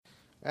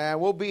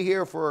And we'll be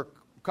here for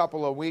a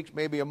couple of weeks,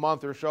 maybe a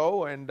month or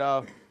so, and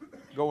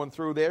going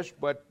through this.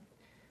 But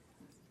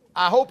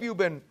I hope you've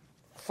been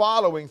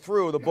following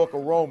through the book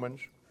of Romans.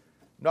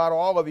 Not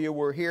all of you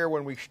were here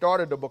when we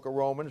started the book of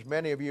Romans.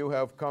 Many of you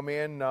have come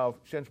in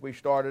since we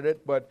started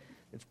it, but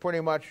it's pretty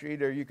much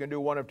either you can do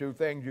one of two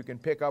things. You can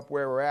pick up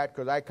where we're at,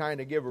 because I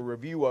kind of give a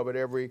review of it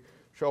every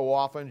so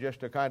often just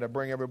to kind of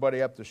bring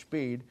everybody up to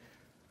speed.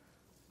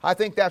 I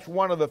think that's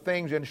one of the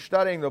things in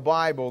studying the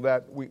Bible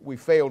that we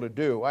fail to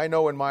do. I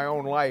know in my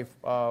own life,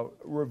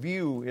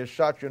 review is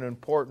such an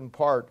important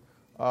part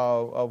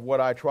of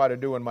what I try to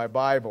do in my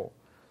Bible.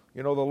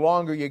 You know, the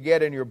longer you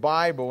get in your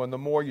Bible and the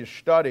more you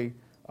study,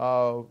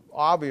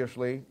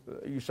 obviously,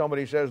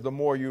 somebody says the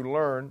more you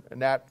learn, and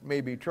that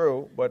may be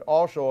true, but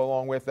also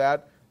along with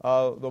that,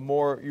 the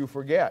more you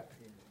forget.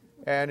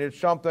 And it's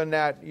something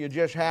that you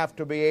just have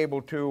to be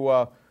able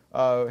to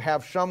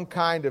have some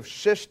kind of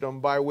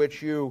system by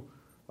which you,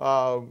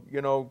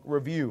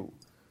 review.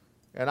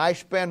 And I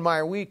spend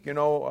my week, a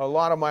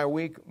lot of my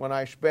week when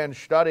I spend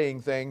studying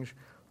things,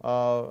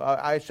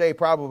 I say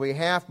probably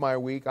half my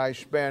week I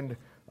spend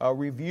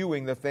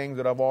reviewing the things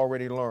that I've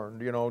already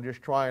learned,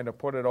 just trying to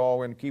put it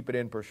all in, keep it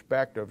in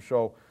perspective.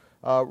 So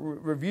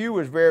review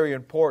is very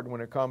important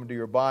when it comes to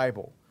your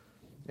Bible.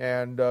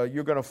 And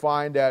you're going to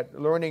find that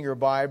learning your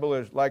Bible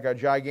is like a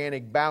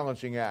gigantic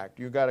balancing act.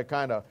 You've got to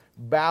kind of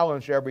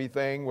balance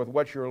everything with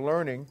what you're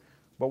learning,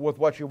 but with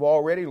what you've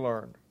already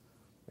learned.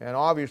 And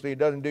obviously it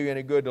doesn't do you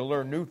any good to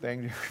learn new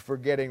things if you're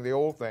forgetting the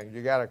old things.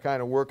 You've got to kind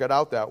of work it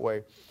out that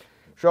way.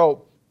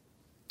 So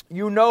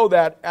you know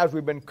that as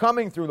we've been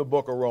coming through the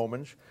book of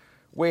Romans,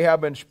 we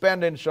have been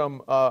spending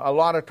a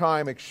lot of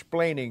time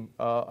explaining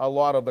a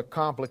lot of the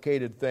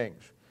complicated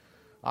things.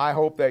 I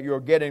hope that you're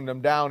getting them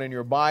down in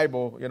your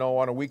Bible,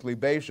 on a weekly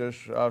basis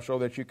so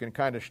that you can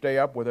kind of stay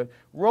up with it.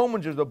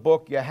 Romans is a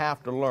book you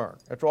have to learn.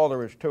 That's all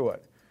there is to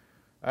it.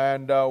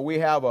 And we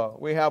have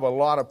a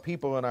lot of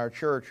people in our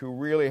church who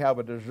really have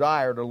a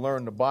desire to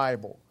learn the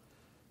Bible.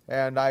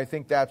 And I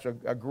think that's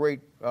a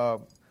great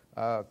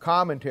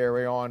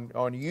commentary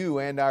on you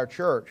and our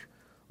church.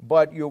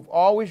 But you've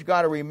always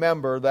got to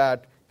remember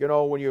that,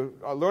 when you're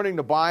learning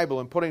the Bible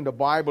and putting the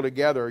Bible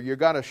together, you've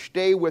got to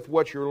stay with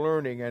what you're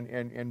learning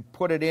and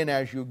put it in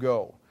as you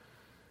go.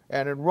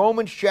 And in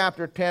Romans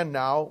chapter 10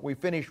 now, we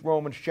finished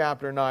Romans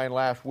chapter 9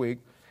 last week.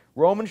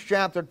 Romans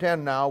chapter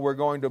 10 now, we're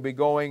going to be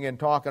going and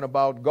talking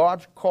about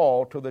God's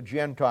call to the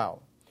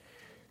Gentile.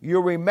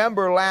 You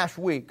remember last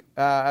week,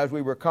 as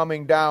we were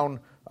coming down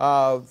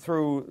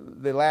through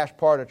the last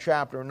part of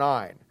chapter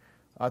 9,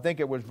 I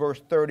think it was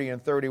verse 30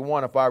 and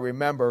 31, if I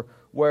remember,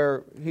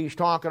 where he's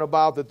talking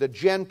about that the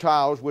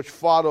Gentiles which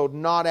followed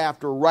not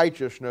after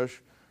righteousness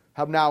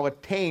have now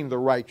attained the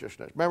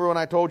righteousness. Remember when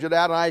I told you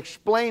that? And I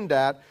explained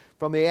that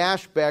from the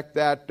aspect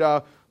that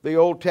the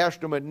Old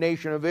Testament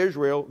nation of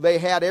Israel, they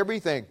had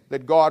everything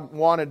that God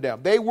wanted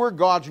them. They were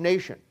God's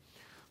nation.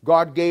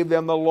 God gave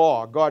them the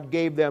law. God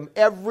gave them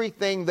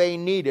everything they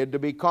needed to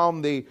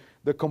become the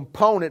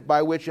component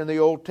by which in the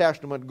Old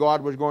Testament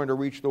God was going to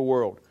reach the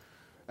world.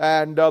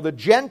 And the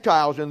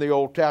Gentiles in the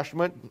Old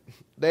Testament,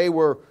 they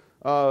were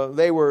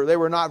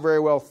not very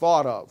well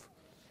thought of.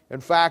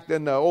 In fact,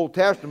 in the Old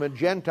Testament,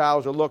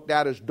 Gentiles are looked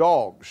at as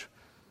dogs.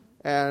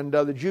 And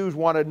the Jews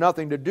wanted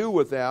nothing to do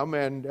with them,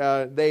 and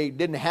they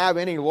didn't have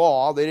any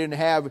law. They didn't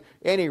have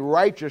any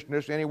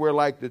righteousness anywhere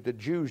like that the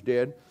Jews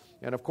did.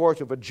 And of course,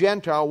 if a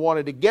Gentile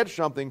wanted to get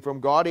something from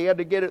God, he had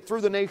to get it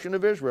through the nation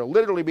of Israel,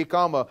 literally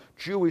become a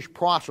Jewish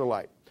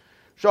proselyte.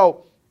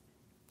 So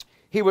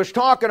he was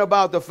talking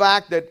about the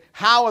fact that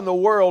how in the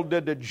world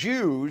did the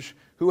Jews,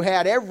 who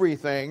had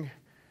everything,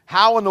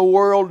 how in the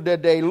world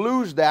did they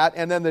lose that?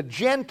 And then the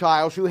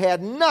Gentiles, who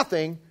had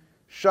nothing,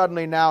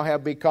 suddenly now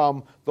have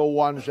become the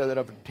ones that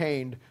have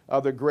attained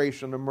the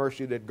grace and the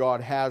mercy that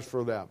God has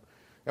for them.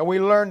 And we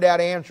learned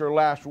that answer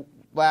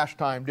last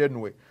time,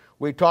 didn't we?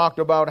 We talked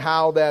about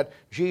how that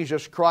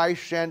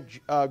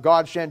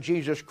God sent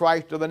Jesus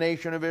Christ to the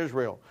nation of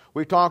Israel.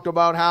 We talked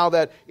about how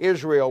that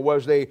Israel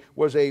was a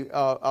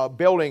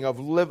building of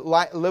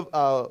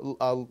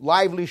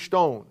lively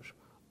stones.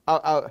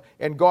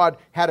 And God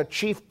had a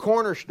chief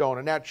cornerstone,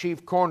 and that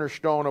chief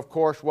cornerstone, of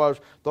course, was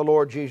the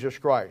Lord Jesus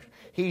Christ.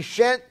 He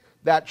sent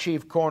that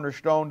chief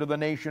cornerstone to the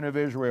nation of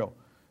Israel.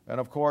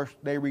 And of course,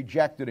 they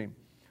rejected him.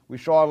 We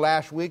saw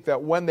last week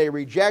that when they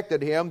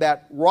rejected him,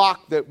 that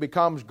rock that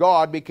becomes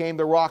God became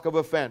the rock of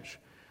offense.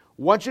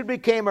 Once it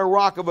became a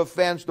rock of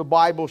offense, the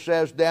Bible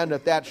says then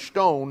that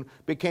stone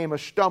became a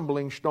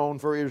stumbling stone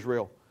for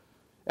Israel.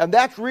 And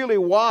that's really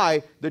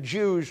why the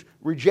Jews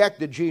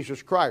rejected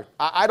Jesus Christ.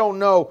 I don't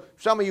know,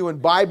 some of you in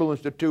Bible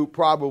Institute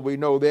probably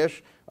know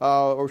this,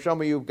 or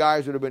some of you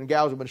guys that have been,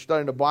 gals have been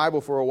studying the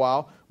Bible for a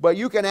while, but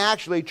you can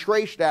actually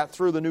trace that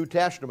through the New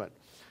Testament.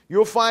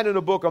 You'll find in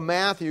the book of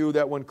Matthew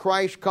that when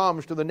Christ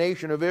comes to the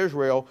nation of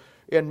Israel,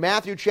 in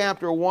Matthew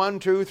chapter 1,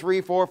 2,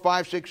 3, 4,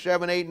 5, 6,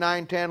 7, 8,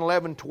 9, 10,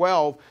 11,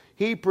 12,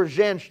 he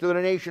presents to the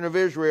nation of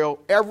Israel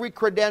every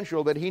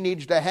credential that he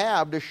needs to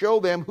have to show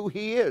them who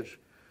he is.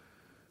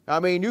 I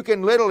mean, you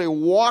can literally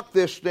walk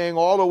this thing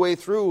all the way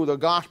through the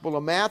Gospel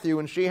of Matthew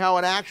and see how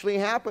it actually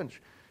happens.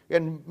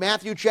 In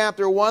Matthew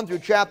chapter 1 through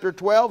chapter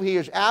 12, he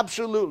is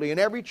absolutely, in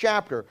every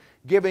chapter,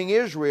 giving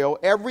Israel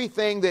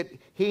everything that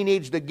he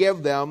needs to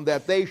give them,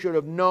 that they should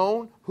have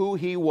known who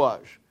he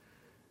was.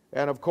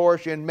 And of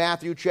course, in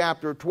Matthew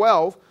chapter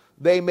 12,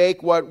 they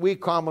make what we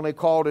commonly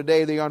call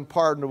today the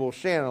unpardonable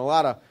sin. A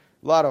lot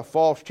of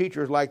false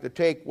teachers like to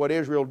take what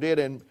Israel did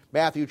in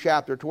Matthew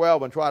chapter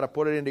 12 and try to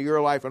put it into your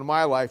life and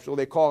my life, so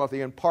they call it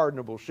the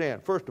unpardonable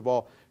sin. First of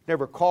all, it's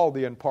never called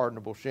the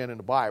unpardonable sin in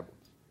the Bible.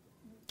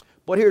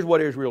 But here's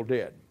what Israel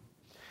did.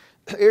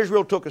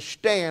 Israel took a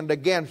stand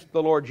against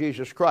the Lord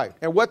Jesus Christ.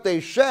 And what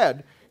they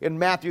said in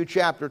Matthew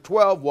chapter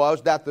 12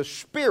 was that the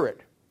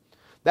Spirit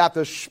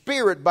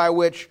by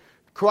which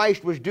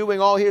Christ was doing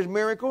all his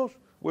miracles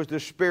was the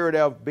spirit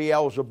of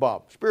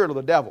Beelzebub, spirit of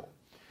the devil.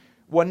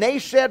 When they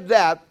said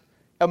that,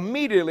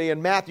 immediately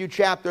in Matthew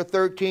chapter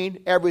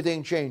 13,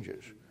 everything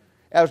changes.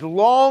 As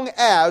long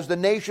as the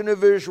nation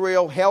of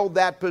Israel held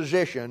that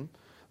position,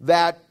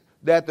 that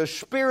the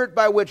spirit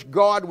by which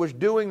God was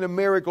doing the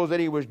miracles that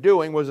he was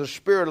doing was the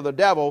spirit of the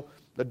devil,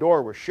 the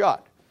door was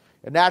shut.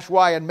 And that's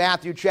why in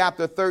Matthew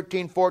chapter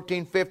 13,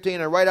 14,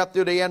 15, and right up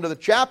to the end of the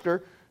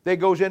chapter, they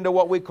goes into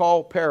what we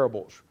call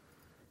parables.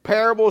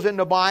 Parables in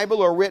the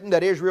Bible are written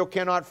that Israel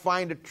cannot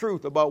find the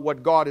truth about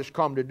what God has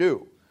come to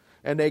do.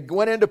 And they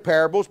went into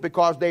parables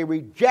because they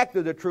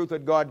rejected the truth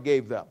that God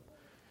gave them.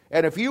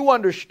 And if you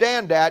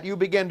understand that, you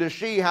begin to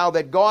see how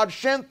that God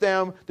sent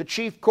them the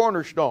chief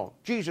cornerstone,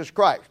 Jesus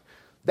Christ.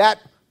 That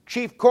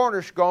chief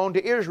cornerstone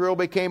to Israel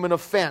became an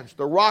offense,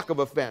 the rock of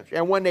offense.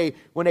 And when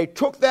they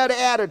took that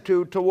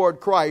attitude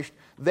toward Christ,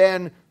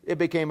 then it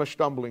became a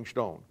stumbling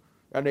stone.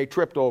 And they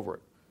tripped over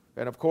it.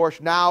 And of course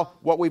now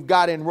what we've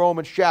got in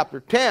Romans chapter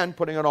 10,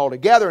 putting it all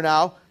together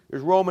now,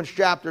 is Romans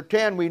chapter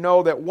 10. We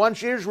know that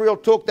once Israel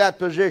took that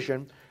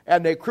position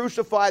and they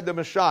crucified the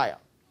Messiah.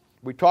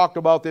 We talked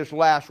about this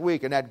last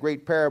week in that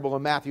great parable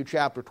in Matthew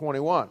chapter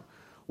 21.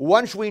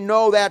 Once we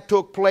know that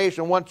took place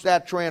and once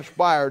that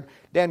transpired,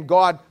 then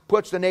God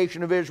puts the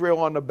nation of Israel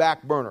on the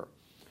back burner.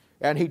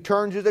 And he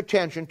turns his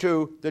attention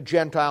to the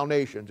Gentile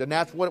nations. And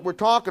that's what we're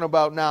talking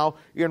about now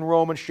in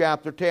Romans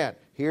chapter 10.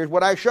 Here's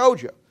what I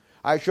showed you.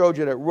 I showed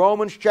you that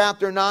Romans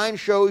chapter 9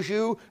 shows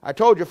you, I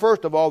told you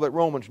first of all that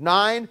Romans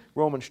 9,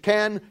 Romans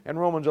 10, and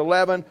Romans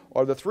 11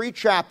 are the three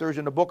chapters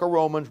in the book of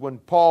Romans when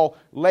Paul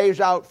lays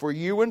out for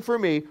you and for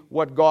me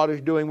what God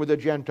is doing with the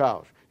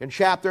Gentiles. In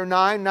chapter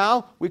 9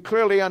 now, we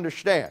clearly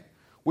understand.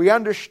 We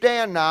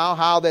understand now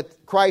how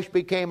that Christ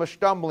became a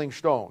stumbling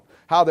stone,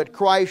 how that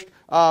Christ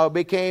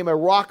became a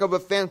rock of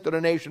offense to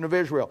the nation of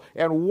Israel.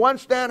 And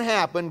once that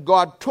happened,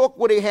 God took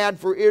what he had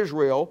for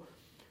Israel,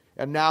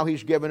 and now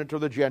he's given it to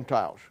the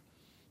Gentiles.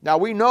 Now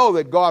we know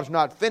that God's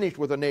not finished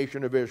with the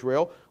nation of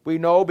Israel. We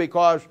know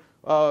because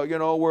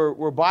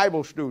we're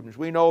Bible students.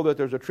 We know that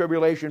there's a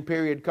tribulation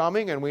period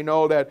coming, and we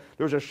know that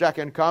there's a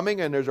second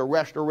coming, and there's a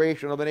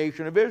restoration of the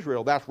nation of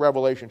Israel. That's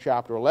Revelation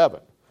chapter 11.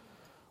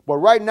 But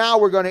right now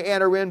we're going to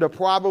enter into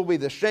probably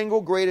the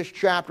single greatest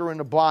chapter in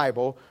the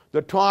Bible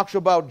that talks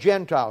about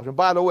Gentiles. And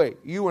by the way,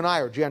 you and I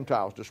are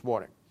Gentiles this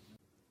morning.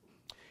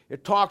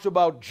 It talks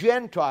about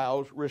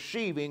Gentiles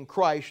receiving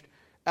Christ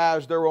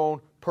as their own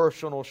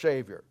personal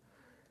Savior.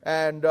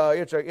 And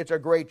it's a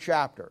great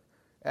chapter.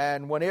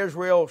 And when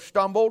Israel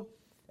stumbled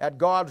at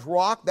God's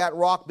rock, that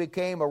rock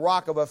became a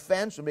rock of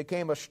offense and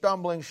became a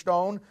stumbling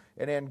stone.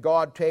 And then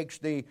God takes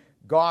the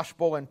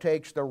gospel and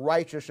takes the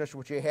righteousness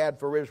which he had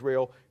for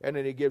Israel, and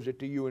then he gives it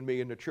to you and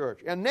me in the church.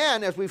 And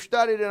then, as we've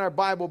studied in our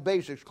Bible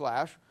Basics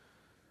class,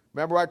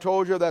 remember I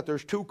told you that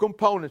there's two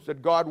components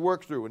that God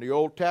works through. In the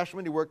Old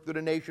Testament, he worked through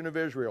the nation of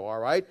Israel, all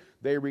right?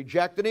 They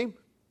rejected him,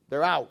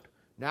 they're out.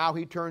 Now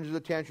he turns his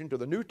attention to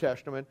the New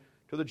Testament,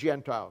 to the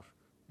Gentiles,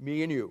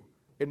 me and you,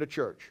 in the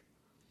church.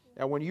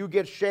 And when you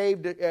get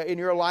saved in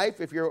your life,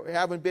 if you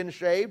haven't been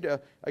saved,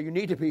 you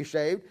need to be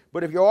saved.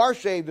 But if you are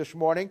saved this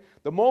morning,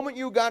 the moment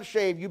you got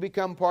saved, you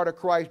become part of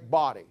Christ's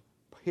body,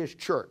 his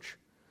church.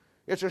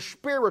 It's a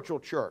spiritual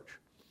church.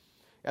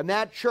 And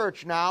that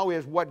church now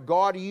is what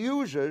God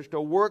uses to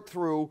work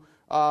through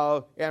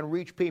and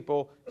reach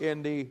people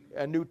in the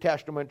New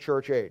Testament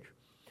church age.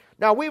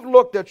 Now, we've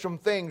looked at some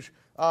things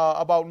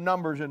about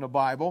numbers in the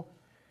Bible.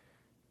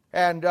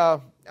 And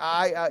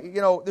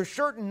there's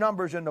certain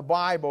numbers in the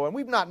Bible, and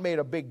we've not made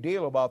a big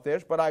deal about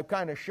this, but I've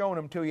kind of shown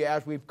them to you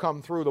as we've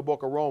come through the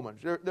book of Romans.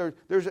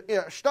 There's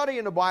a study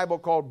in the Bible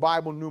called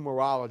Bible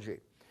numerology.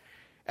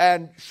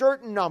 And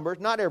certain numbers,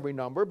 not every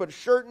number, but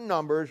certain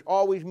numbers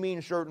always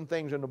mean certain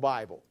things in the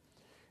Bible.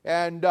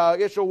 And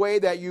it's a way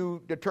that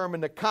you determine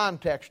the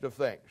context of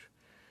things.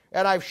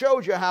 And I've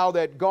showed you how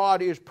that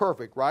God is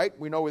perfect, right?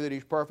 We know that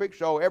he's perfect,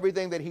 so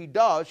everything that he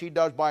does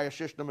by a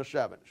system of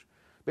sevens.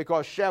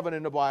 Because 7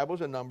 in the Bible is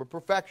a number of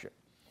perfection.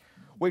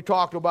 We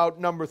talked about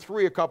number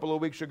 3 a couple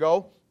of weeks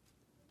ago,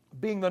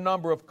 being the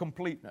number of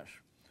completeness.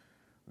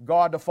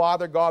 God the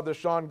Father, God the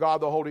Son,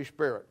 God the Holy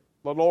Spirit.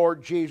 The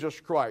Lord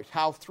Jesus Christ.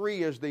 How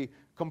 3 is the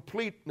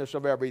completeness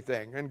of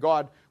everything. And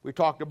God, we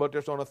talked about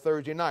this on a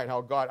Thursday night,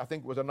 how God, I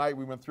think it was a night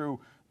we went through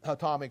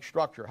atomic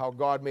structure, how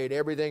God made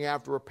everything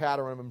after a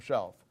pattern of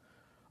himself.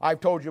 I've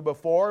told you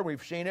before,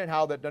 we've seen it,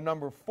 how that the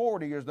number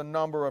 40 is the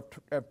number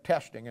of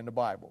testing in the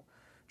Bible.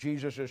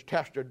 Jesus is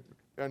tested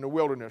in the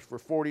wilderness for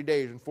 40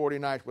 days and 40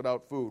 nights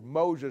without food.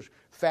 Moses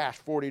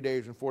fasts 40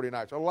 days and 40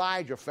 nights.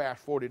 Elijah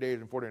fasts 40 days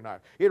and 40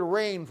 nights. It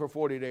rained for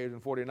 40 days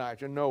and 40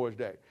 nights in Noah's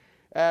day.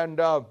 And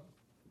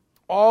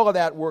all of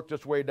that worked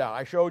its way down.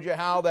 I showed you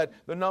how that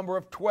the number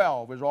of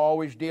 12 is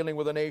always dealing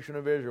with the nation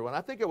of Israel. And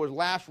I think it was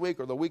last week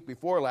or the week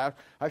before last,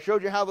 I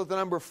showed you how that the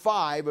number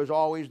 5 is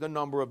always the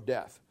number of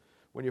death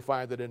when you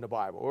find it in the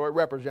Bible, or it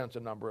represents a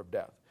number of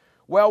death.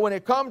 Well, when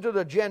it comes to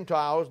the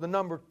Gentiles, the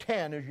number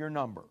 10 is your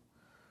number,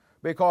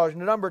 because the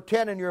number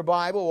 10 in your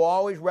Bible will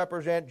always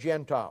represent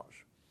Gentiles.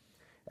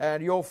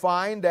 And you'll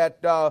find that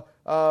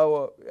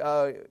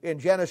in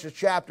Genesis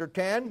chapter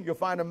 10, you'll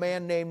find a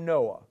man named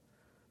Noah.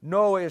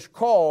 Noah is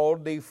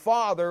called the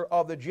father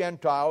of the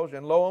Gentiles,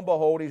 and lo and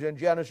behold, he's in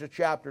Genesis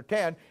chapter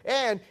 10.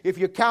 And if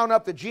you count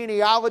up the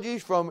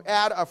genealogies from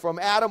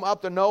Adam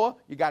up to Noah,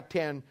 you got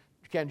 10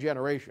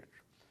 generations.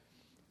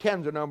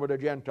 10's the number of the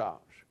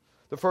Gentiles.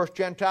 The first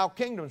Gentile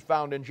kingdom is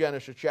found in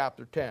Genesis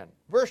chapter 10.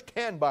 Verse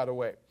 10, by the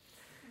way.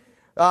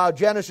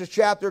 Genesis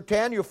chapter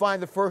 10, you'll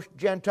find the first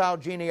Gentile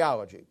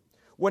genealogy.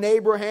 When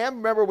Abraham,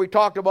 remember we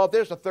talked about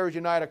this a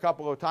Thursday night a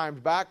couple of times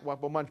back, a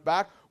couple months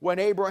back, when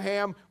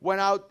Abraham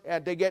went out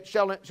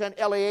sent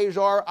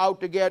Eleazar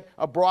out to get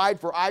a bride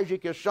for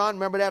Isaac, his son.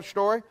 Remember that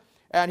story?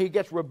 And he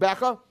gets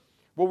Rebekah.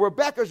 Well,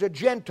 Rebekah's a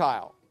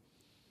Gentile.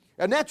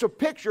 And that's a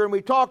picture, and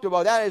we talked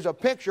about that is a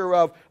picture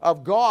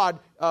of God,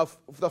 of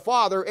the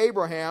father,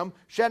 Abraham,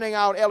 sending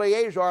out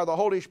Eleazar, the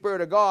Holy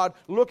Spirit of God,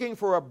 looking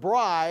for a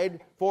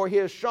bride for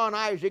his son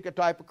Isaac, a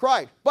type of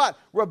Christ. But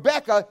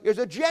Rebekah is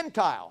a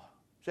Gentile,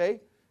 see?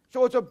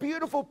 So it's a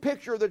beautiful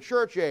picture of the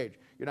church age.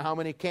 You know how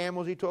many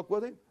camels he took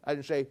with him? I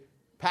didn't say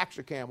packs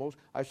of camels.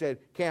 I said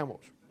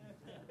camels.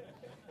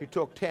 He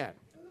took 10.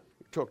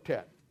 He took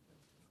 10.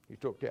 He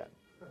took 10.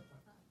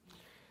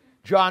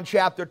 John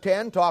chapter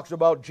 10 talks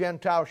about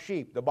Gentile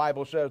sheep. The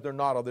Bible says they're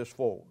not of this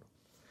fold.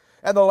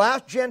 And the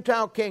last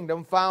Gentile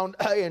kingdom found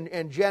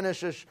in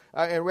Genesis,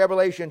 in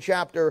Revelation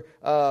chapter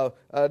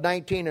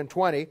 19 and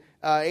 20,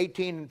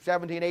 18,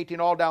 17,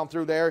 18, all down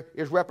through there,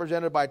 is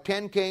represented by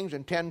 10 kings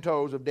and 10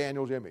 toes of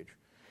Daniel's image.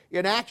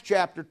 In Acts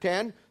chapter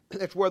 10,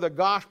 it's where the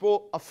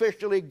gospel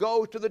officially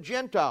goes to the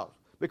Gentiles.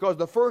 Because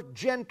the first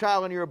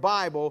Gentile in your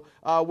Bible,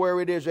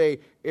 where it is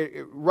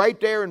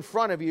right there in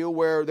front of you,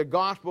 where the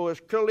gospel is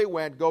clearly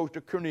went, goes to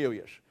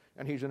Cornelius.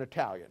 And he's an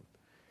Italian.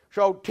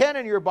 So 10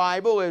 in your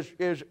Bible is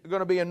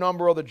going to be a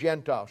number of the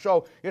Gentiles.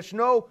 So it's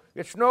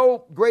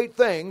no great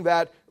thing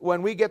that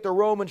when we get to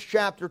Romans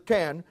chapter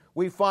 10,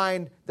 we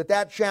find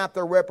that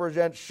chapter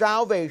represents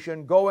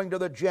salvation going to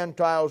the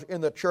Gentiles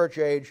in the church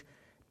age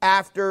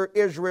after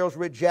Israel's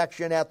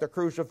rejection at the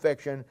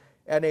crucifixion,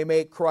 and they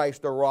make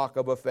Christ the rock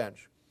of offense.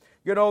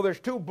 You know, there's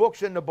 2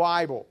 books in the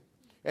Bible,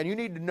 and you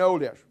need to know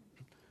this.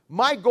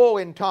 My goal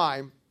in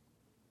time,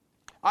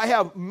 I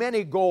have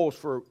many goals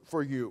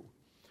for you.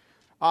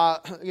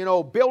 You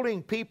know,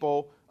 building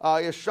people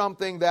is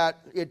something that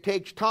it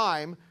takes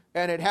time,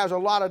 and it has a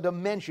lot of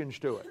dimensions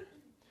to it.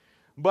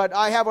 But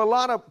I have a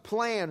lot of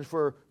plans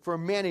for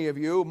many of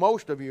you,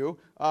 most of you.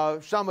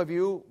 Some of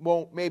you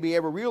won't maybe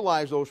ever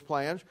realize those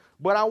plans.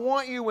 But I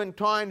want you in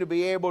time to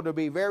be able to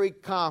be very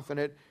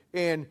confident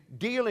in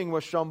dealing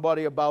with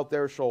somebody about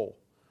their soul.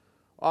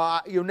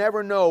 You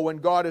never know when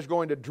God is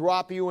going to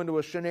drop you into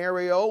a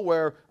scenario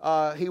where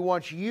He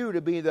wants you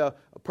to be the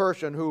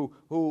person who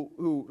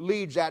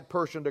leads that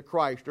person to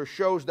Christ or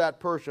shows that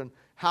person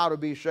how to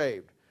be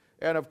saved.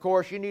 And of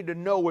course, you need to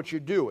know what you're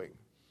doing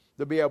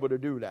to be able to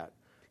do that.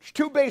 There's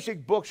 2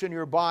 basic books in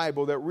your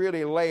Bible that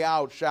really lay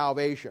out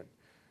salvation.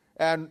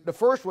 And the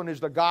first one is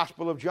the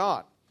Gospel of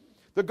John.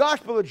 The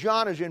Gospel of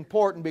John is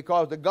important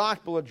because the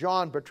Gospel of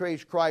John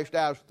portrays Christ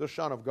as the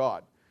Son of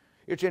God.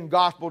 It's in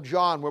Gospel of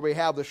John where we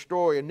have the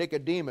story of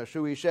Nicodemus,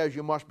 who he says,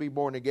 you must be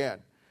born again.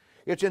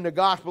 It's in the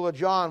Gospel of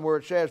John where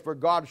it says, for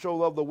God so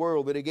loved the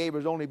world that He gave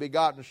His only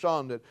begotten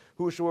Son, that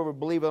whosoever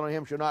believeth on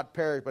Him shall not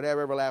perish but have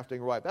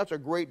everlasting life. That's a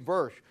great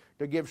verse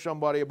to give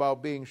somebody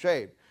about being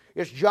saved.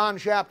 It's John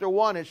chapter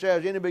 1. It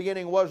says, in the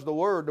beginning was the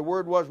Word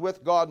was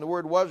with God, and the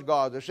Word was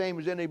God. The same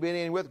as in the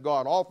beginning with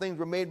God. All things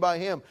were made by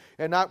Him,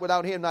 and not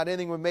without Him, not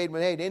anything was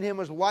made. In Him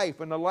was life,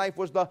 and the life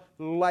was the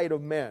light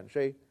of men.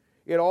 See?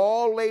 It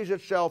all lays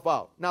itself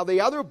out. Now, the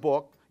other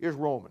book is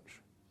Romans.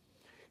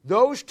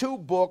 Those 2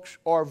 books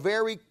are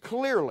very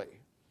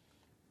clearly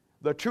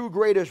the 2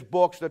 greatest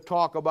books that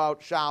talk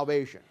about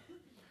salvation.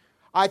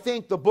 I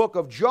think the book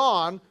of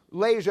John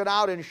lays it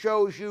out and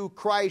shows you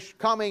Christ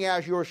coming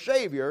as your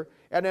Savior,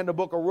 and then the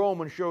book of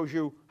Romans shows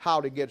you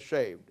how to get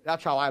saved.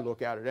 That's how I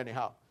look at it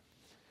anyhow.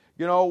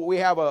 You know, we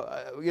have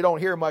you don't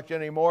hear much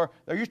anymore.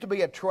 There used to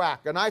be a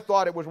track, and I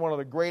thought it was one of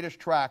the greatest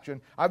tracks,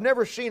 and I've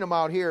never seen them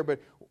out here, but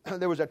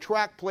there was a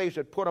track place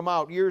that put them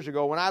out years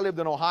ago. When I lived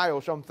in Ohio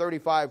some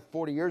 35,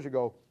 40 years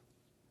ago,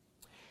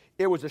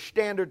 it was a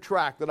standard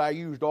track that I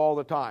used all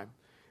the time.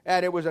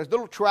 And it was a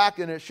little track,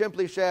 and it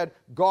simply said,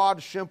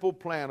 God's simple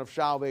plan of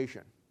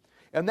salvation.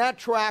 And that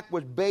tract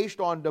was based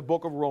on the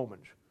book of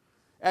Romans.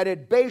 And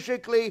it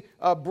basically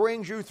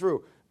brings you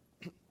through.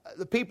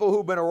 The people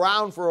who've been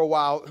around for a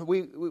while,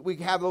 we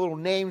have the little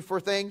names for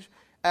things.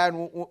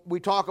 And we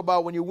talk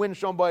about when you win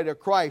somebody to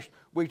Christ,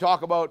 we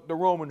talk about the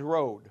Romans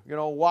road. You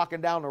know,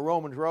 walking down the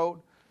Romans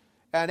road.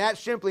 And that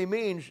simply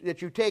means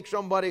that you take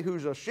somebody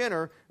who's a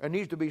sinner and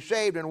needs to be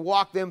saved and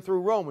walk them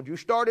through Romans. You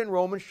start in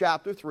Romans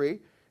chapter 3,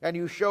 and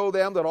you show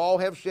them that all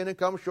have sinned and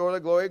come short of the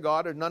glory of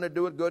God. There's none that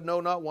do it good, no,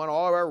 not one.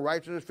 All of our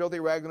righteousness, filthy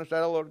rags in the sight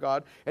of the Lord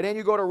God. And then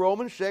you go to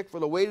Romans 6, for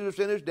the wages of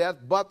sin is death,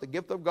 but the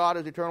gift of God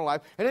is eternal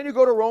life. And then you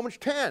go to Romans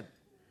 10.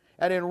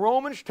 And in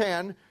Romans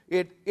 10,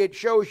 it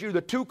shows you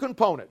the two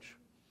components.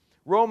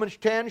 Romans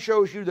 10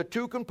 shows you the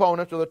two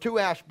components, or the two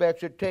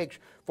aspects it takes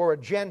for a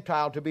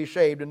Gentile to be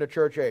saved in the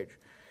church age.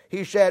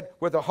 He said,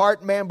 with the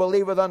heart man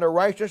believeth unto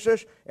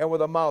righteousness, and with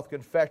the mouth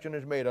confession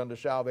is made unto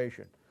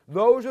salvation.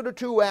 Those are the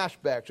two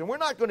aspects. And we're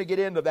not going to get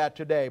into that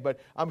today, but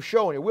I'm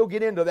showing you. We'll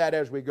get into that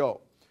as we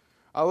go.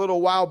 A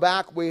little while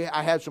back,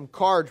 I had some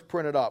cards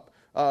printed up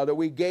that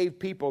we gave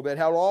people that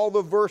had all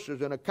the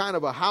verses and a kind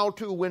of a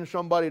how-to win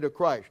somebody to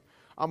Christ.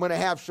 I'm going to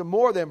have some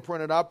more of them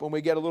printed up when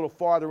we get a little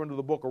farther into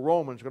the book of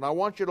Romans, because I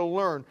want you to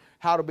learn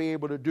how to be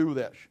able to do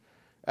this.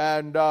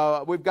 And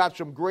we've got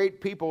some great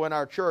people in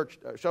our church,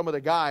 some of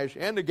the guys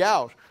and the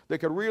gals, that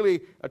could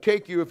really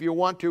take you, if you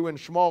want to, in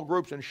small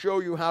groups and show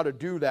you how to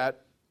do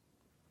that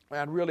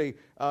and really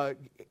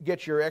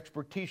get your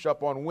expertise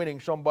up on winning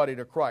somebody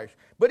to Christ.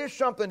 But it's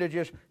something that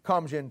just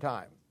comes in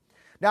time.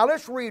 Now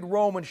let's read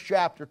Romans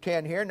chapter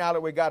 10 here, now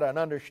that we got an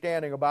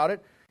understanding about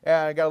it. And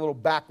I got a little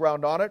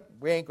background on it.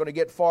 We ain't going to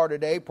get far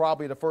today,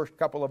 probably the first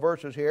couple of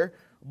verses here.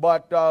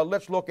 But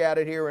let's look at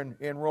it here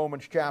in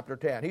Romans chapter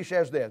 10. He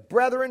says this,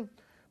 Brethren,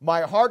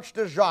 my heart's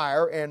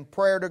desire and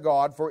prayer to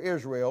God for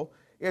Israel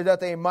is that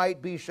they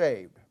might be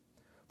saved.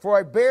 For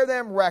I bear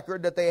them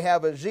record that they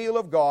have a zeal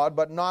of God,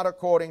 but not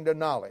according to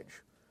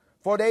knowledge.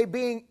 For they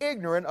being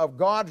ignorant of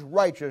God's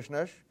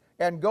righteousness,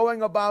 and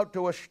going about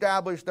to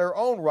establish their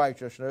own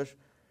righteousness,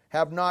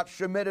 have not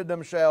submitted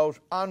themselves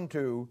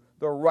unto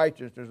the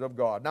righteousness of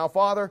God. Now,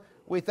 Father,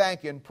 we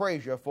thank you and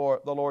praise you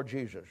for the Lord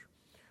Jesus.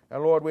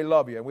 And Lord, we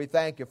love you, and we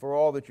thank you for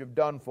all that you've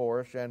done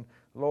for us. And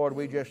Lord,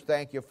 we just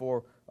thank you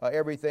for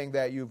everything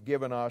that you've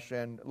given us.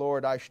 And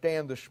Lord, I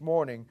stand this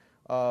morning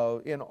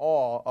in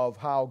awe of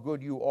how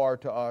good you are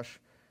to us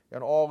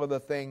and all of the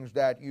things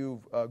that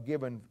you've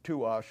given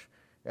to us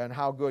and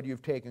how good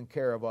you've taken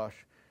care of us.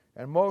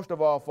 And most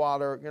of all,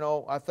 Father, you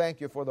know, I thank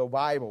you for the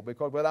Bible,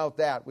 because without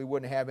that we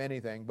wouldn't have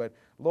anything. But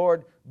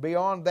Lord,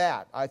 beyond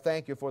that, I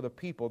thank you for the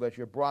people that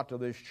you brought to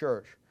this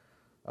church.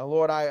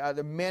 Lord,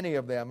 many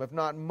of them, if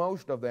not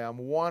most of them,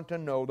 want to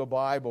know the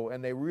Bible,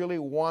 and they really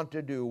want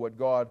to do what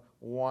God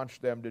wants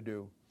them to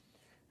do.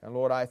 And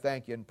Lord, I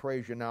thank you and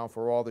praise you now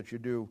for all that you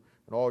do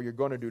and all you're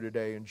going to do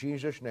today. In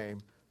Jesus' name,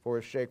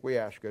 for his sake we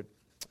ask it.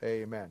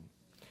 Amen.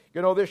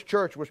 You know, this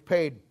church was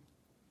paid,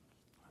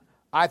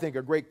 I think,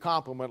 a great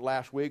compliment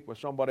last week with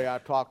somebody I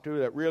talked to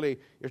that really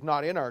is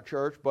not in our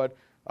church, but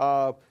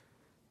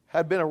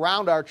had been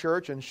around our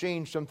church and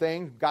seen some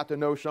things, got to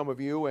know some of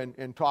you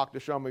and talked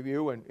to some of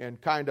you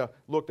and kind of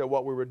looked at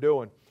what we were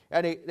doing.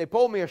 And they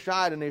pulled me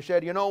aside and they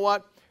said, you know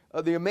what?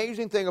 The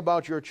amazing thing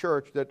about your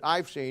church that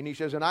I've seen, he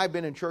says, and I've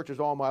been in churches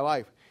all my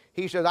life.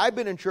 He says, I've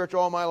been in church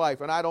all my life,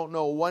 and I don't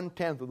know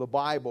 1/10 of the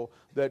Bible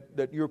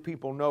that your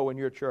people know in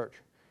your church.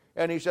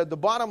 And he said, the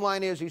bottom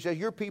line is, he says,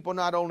 your people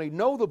not only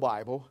know the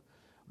Bible,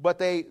 but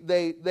they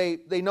love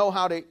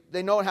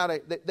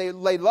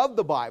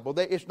the Bible.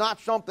 It's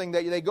not something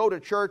that they go to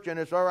church and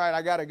it's all right,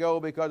 I got to go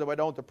because if I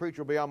don't, the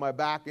preacher will be on my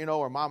back, you know,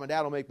 or mom and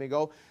dad will make me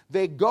go.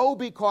 They go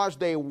because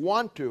they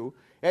want to.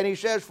 And he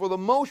says, for the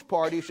most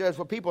part, he says,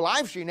 for people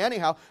I've seen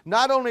anyhow,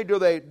 not only do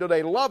they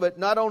love it,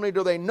 not only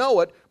do they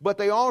know it, but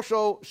they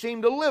also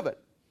seem to live it.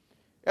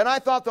 And I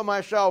thought to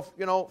myself,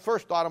 you know,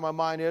 first thought in my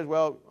mind is,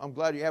 well, I'm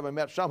glad you haven't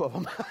met some of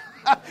them.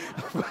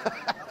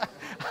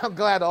 I'm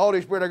glad the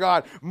Holy Spirit of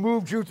God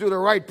moved you to the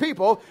right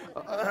people,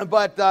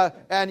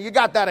 and you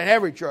got that in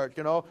every church,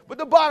 you know. But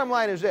the bottom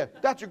line is this,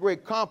 that's a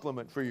great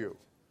compliment for you.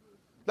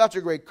 That's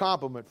a great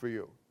compliment for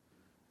you.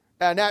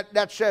 And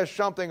that says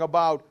something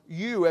about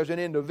you as an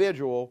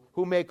individual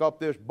who make up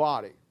this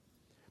body.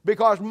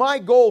 Because my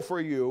goal for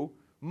you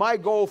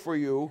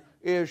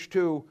is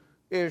to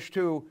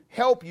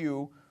help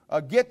you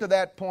get to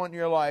that point in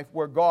your life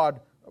where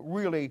God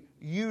really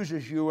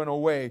uses you in a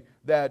way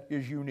that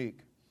is unique.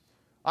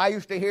 I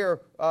used to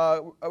hear,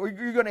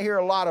 you're going to hear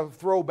a lot of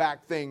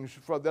throwback things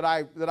that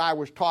I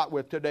was taught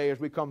with today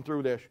as we come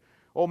through this.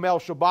 Old Mel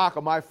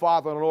Shabaka, my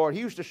father in the Lord, he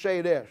used to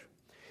say this.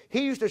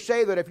 He used to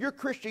say that if your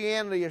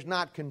Christianity is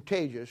not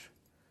contagious,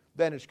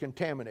 then it's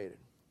contaminated.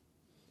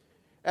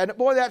 And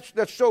boy,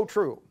 that's so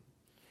true.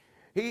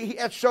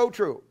 That's so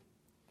true.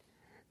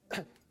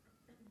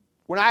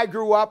 When I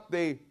grew up,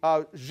 the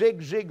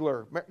Zig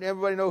Ziglar,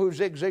 everybody know who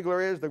Zig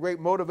Ziglar is, the great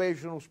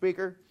motivational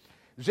speaker?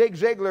 Zig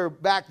Ziglar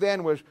back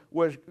then was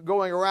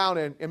going around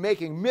and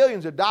making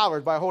millions of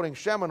dollars by holding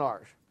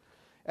seminars.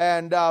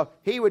 And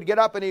he would get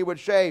up and he'd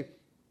say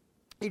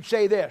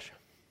this.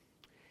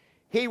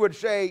 he would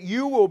say,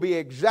 you will be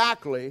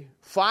exactly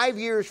 5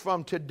 years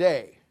from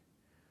today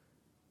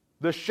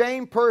the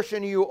same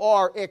person you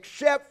are,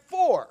 except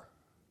for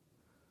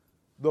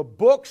the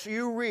books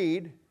you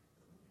read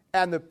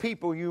and the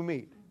people you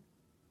meet.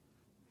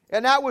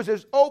 And that was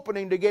his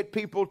opening to get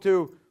people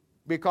to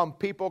become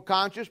people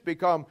conscious,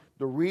 to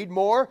read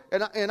more.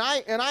 And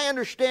I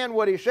understand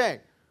what he's saying.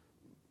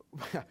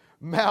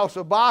 Mal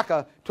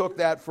Sabaka took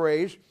that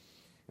phrase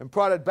and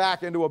brought it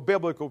back into a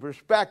biblical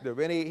perspective.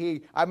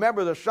 And I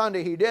remember the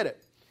Sunday he did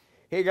it.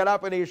 He got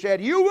up and he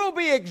said, you will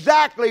be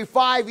exactly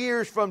 5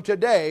 years from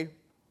today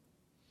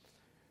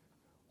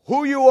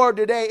who you are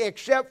today,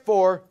 except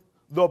for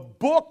the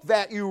book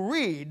that you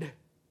read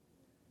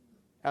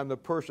and the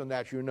person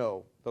that you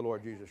know, the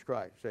Lord Jesus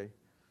Christ. See?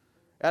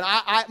 And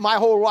my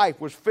whole life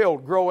was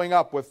filled growing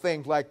up with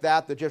things like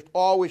that just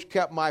always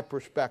kept my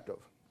perspective.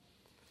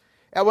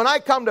 And when I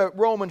come to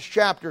Romans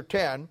chapter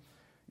 10,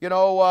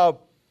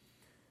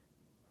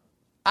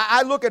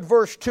 I look at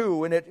verse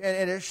 2, and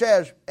it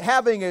says,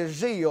 having a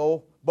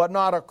zeal, but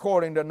not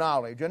according to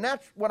knowledge. And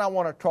that's what I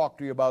want to talk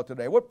to you about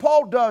today. What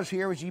Paul does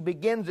here is he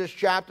begins this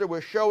chapter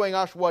with showing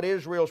us what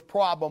Israel's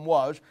problem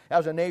was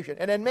as a nation,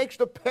 and then makes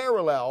the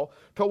parallel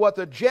to what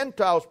the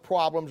Gentiles'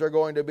 problems are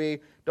going to be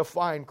to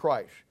find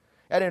Christ.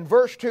 And in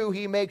verse 2,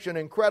 he makes an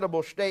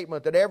incredible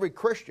statement that every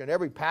Christian,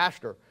 every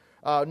pastor,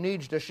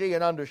 needs to see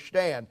and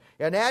understand.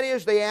 And that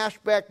is the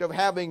aspect of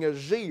having a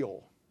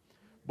zeal,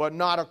 but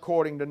not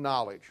according to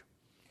knowledge.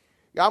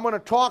 I'm going to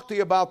talk to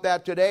you about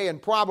that today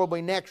and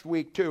probably next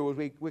week too,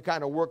 as we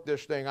kind of work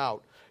this thing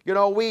out.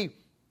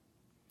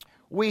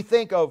 We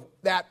think of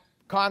that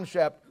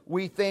concept,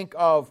 we think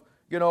of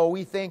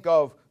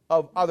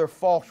other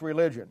false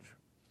religions.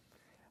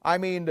 I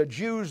mean, the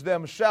Jews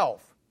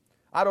themselves.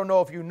 I don't know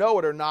if you know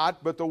it or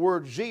not, but the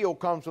word zeal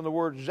comes from the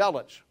word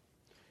zealots.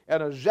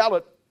 And a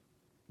zealot,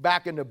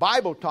 back in the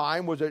Bible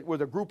time, was a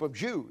group of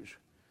Jews.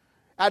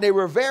 And they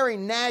were very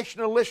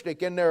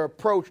nationalistic in their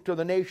approach to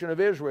the nation of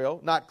Israel,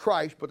 not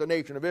Christ, but the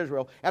nation of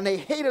Israel. And they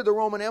hated the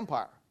Roman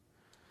Empire.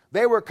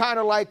 They were kind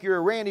of like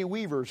your Randy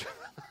Weavers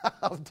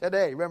of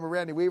today. Remember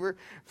Randy Weaver?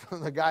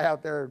 The guy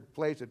out there in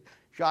place that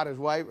shot his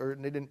wife, or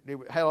they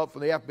held up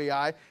from the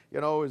FBI,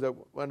 was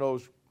one of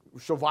those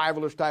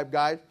survivalist type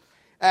guys.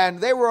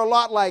 And they were a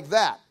lot like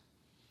that.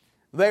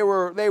 They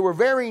were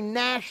very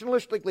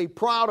nationalistically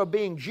proud of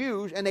being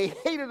Jews, and they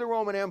hated the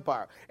Roman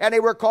Empire. And they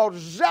were called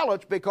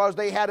zealots because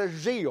they had a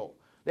zeal.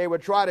 They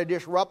would try to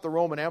disrupt the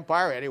Roman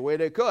Empire any way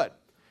they could.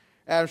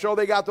 And so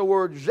they got the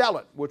word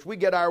zealot, which we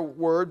get our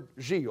word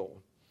zeal.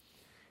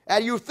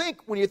 And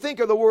when you think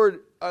of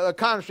the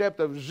concept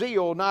of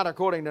zeal not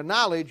according to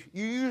knowledge,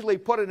 you usually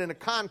put it in the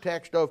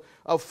context of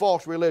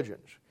false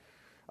religions.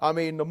 I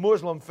mean, the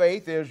Muslim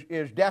faith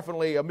is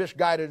definitely a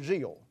misguided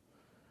zeal.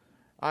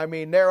 I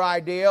mean, their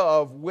idea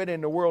of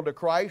winning the world to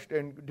Christ,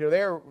 and to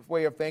their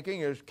way of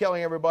thinking, is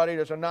killing everybody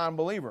that's a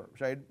non-believer.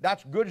 Say,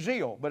 that's good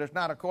zeal, but it's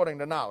not according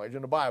to knowledge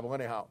in the Bible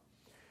anyhow.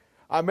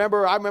 I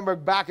remember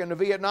back in the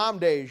Vietnam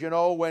days,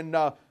 when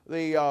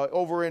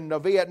over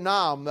in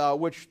Vietnam,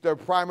 which their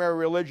primary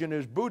religion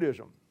is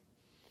Buddhism.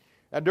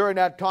 And during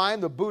that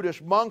time, the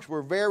Buddhist monks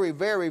were very,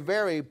 very,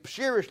 very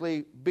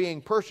seriously being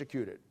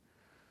persecuted.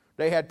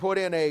 They had put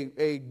in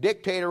a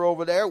dictator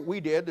over there. We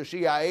did, the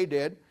CIA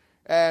did.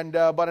 And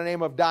by the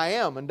name of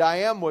Diem. And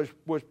Diem was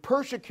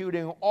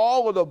persecuting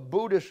all of the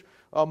Buddhist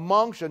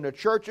monks and the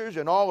churches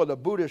and all of the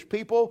Buddhist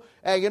people.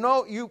 And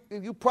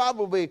you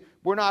probably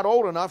were not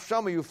old enough,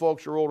 some of you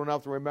folks are old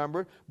enough to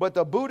remember, but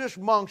the Buddhist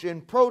monks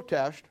in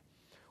protest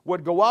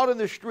would go out in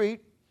the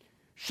street,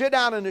 sit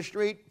down in the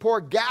street, pour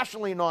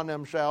gasoline on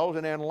themselves,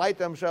 and then light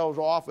themselves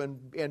off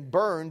and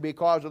burn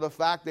because of the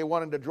fact they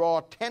wanted to draw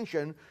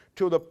attention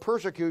to the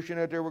persecution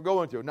that they were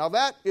going through. Now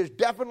that is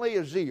definitely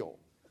a zeal.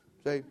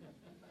 See?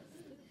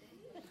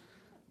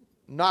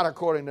 Not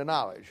according to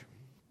knowledge.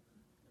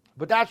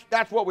 But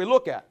that's what we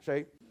look at,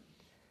 see?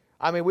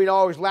 I mean, we'd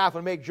always laugh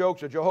and make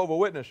jokes at Jehovah's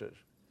Witnesses.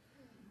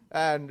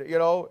 But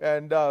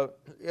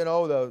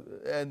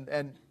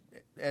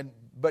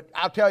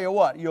I'll tell you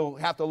what, you'll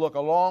have to look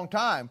a long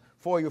time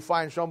before you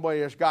find somebody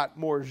that's got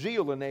more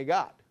zeal than they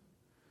got.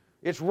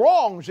 It's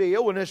wrong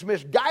zeal, and it's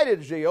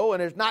misguided zeal,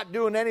 and it's not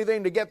doing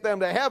anything to get them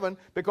to heaven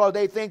because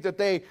they think that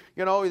they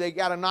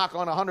got to knock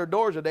on 100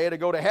 doors a day to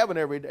go to heaven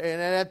every day,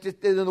 and that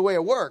just isn't the way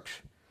it works.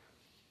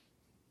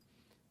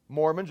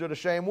 Mormons are the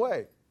same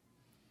way.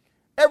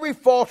 Every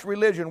false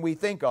religion we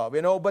think of,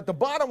 but the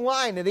bottom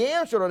line, and the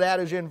answer to that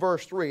is in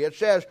verse 3. It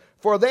says,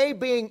 for they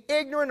being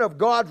ignorant of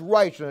God's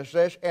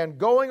righteousness and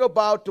going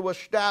about to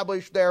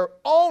establish their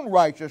own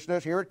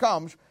righteousness, here it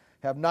comes,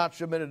 have not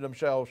submitted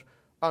themselves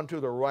unto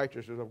the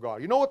righteousness of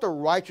God. You know what the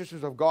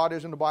righteousness of God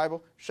is in the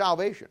Bible?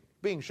 Salvation,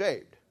 being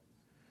saved.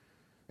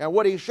 And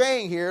what he's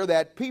saying here,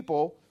 that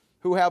people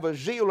who have a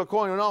zeal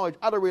according to knowledge,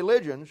 other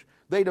religions,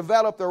 they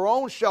develop their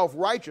own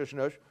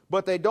self-righteousness,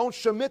 but they don't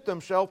submit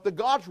themselves to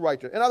God's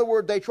righteousness. In other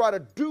words, they try to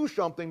do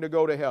something to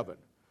go to heaven.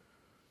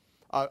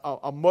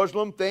 A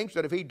Muslim thinks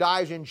that if he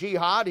dies in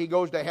jihad, he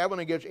goes to heaven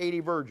and gets 80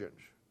 virgins.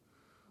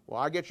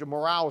 Well, I get your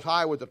morals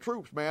high with the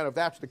troops, man, if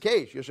that's the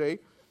case, you see.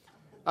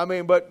 I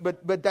mean, but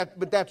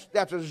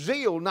that's a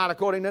zeal not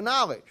according to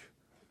knowledge.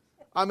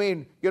 I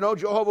mean,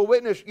 Jehovah's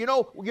Witness, you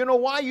know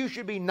why you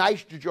should be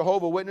nice to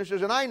Jehovah's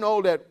Witnesses? And I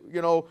know that,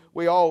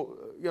 we all,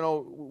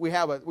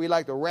 we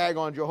like to rag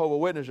on Jehovah's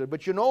Witnesses,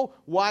 but you know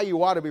why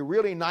you ought to be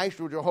really nice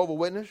to a Jehovah's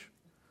Witness?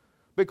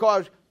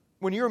 Because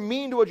when you're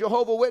mean to a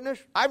Jehovah's Witness,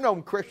 I've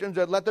known Christians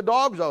that let the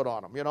dogs out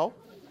on them,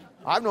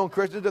 I've known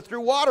Christians that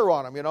threw water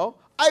on them,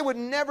 I would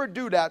never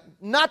do that.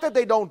 Not that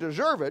they don't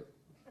deserve it,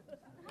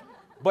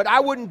 but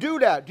I wouldn't do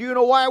that. Do you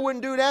know why I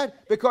wouldn't do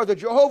that? Because the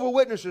Jehovah's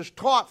Witness is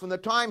taught from the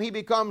time he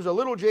becomes a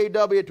little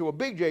JW to a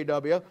big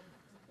JW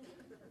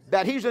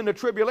that he's in the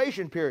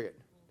tribulation period.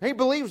 He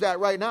believes that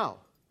right now.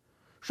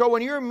 So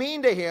when you're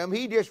mean to him,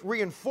 he just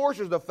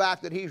reinforces the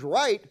fact that he's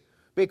right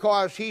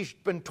because he's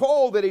been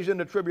told that he's in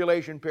the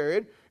tribulation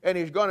period and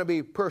he's going to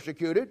be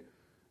persecuted.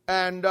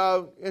 And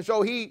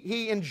so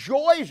he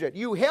enjoys it.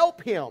 You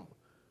help him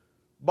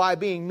by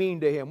being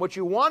mean to him. What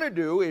you want to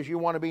do is you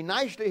want to be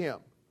nice to him.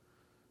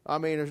 I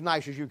mean, as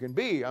nice as you can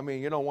be. I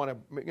mean, you don't want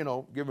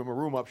to, give him a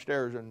room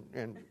upstairs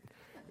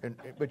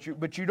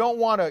but you don't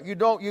want to, you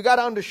got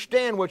to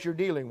understand what you're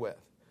dealing with.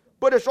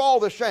 But it's all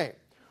the same.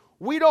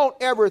 We don't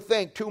ever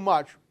think too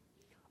much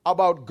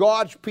about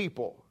God's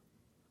people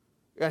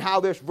and how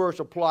this verse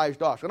applies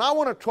to us. And I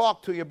want to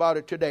talk to you about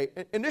it today.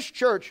 And this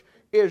church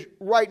is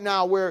right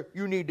now where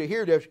you need to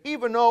hear this,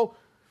 even though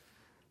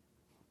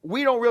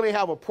we don't really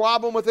have a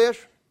problem with this.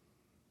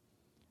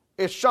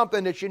 It's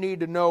something that you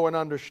need to know and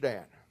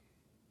understand.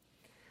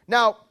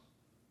 Now,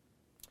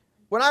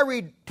 when I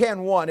read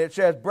 10:1, it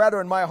says,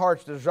 "Brethren, my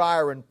heart's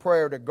desire and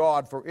prayer to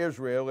God for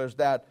Israel is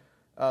that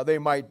they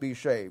might be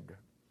saved."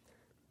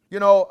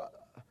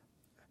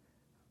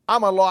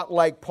 I'm a lot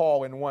like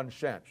Paul in one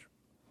sense.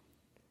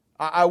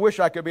 I wish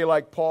I could be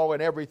like Paul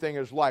in everything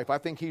in his life. I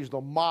think he's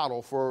the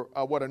model for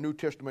what a New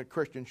Testament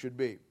Christian should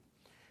be.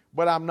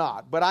 But I'm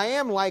not. But I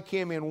am like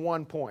him in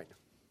one point.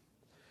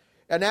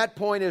 And that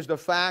point is the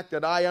fact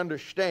that I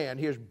understand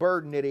his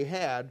burden that he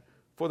had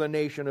for the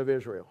nation of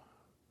Israel.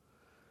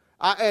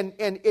 And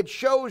it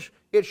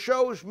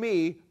shows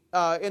me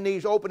in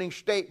these opening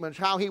statements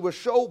how he was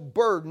so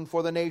burdened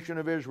for the nation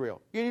of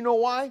Israel. You know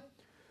why?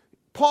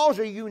 Paul's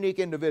a unique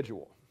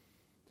individual.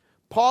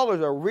 Paul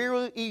is a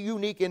really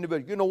unique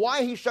individual. You know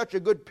why he's such a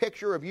good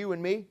picture of you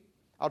and me?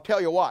 I'll tell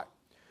you why.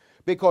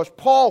 Because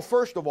Paul,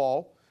 first of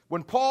all,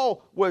 when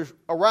Paul was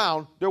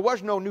around, there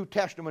was no New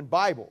Testament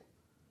Bible.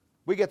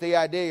 We get the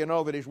idea,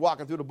 that he's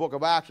walking through the book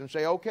of Acts and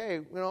say, okay,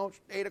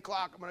 it's 8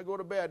 o'clock, I'm going to go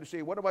to bed to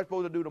see, what am I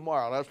supposed to do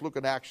tomorrow? Let's look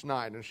at Acts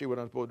 9 and see what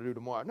I'm supposed to do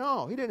tomorrow.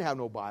 No, he didn't have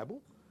no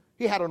Bible.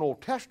 He had an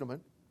Old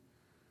Testament.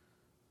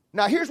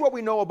 Now, here's what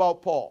we know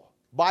about Paul.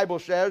 Bible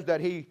says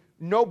that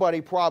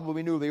nobody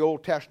probably knew the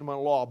Old Testament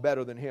law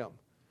better than him.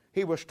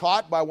 He was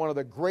taught by one of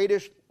the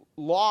greatest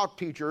law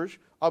teachers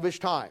of his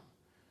time.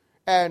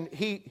 And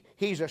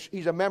he's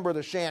a member of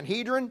the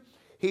Sanhedrin.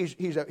 He's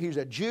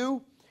a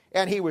Jew.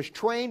 And he was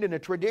trained in the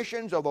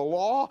traditions of the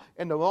law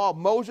and the law of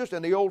Moses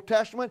and the Old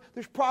Testament.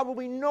 There's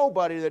probably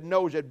nobody that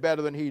knows it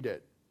better than he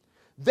did.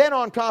 Then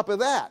on top of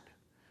that,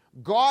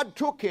 God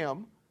took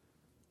him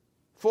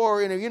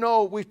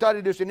we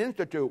studied this in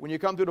Institute. When you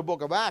come through the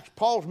book of Acts,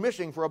 Paul's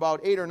missing for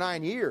about 8 or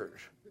 9 years.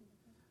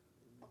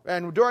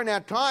 And during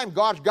that time,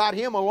 God's got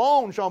him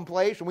alone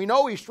someplace. And we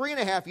know he's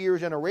 3.5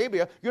 years in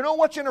Arabia. You know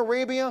what's in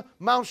Arabia?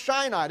 Mount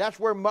Sinai. That's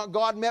where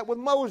God met with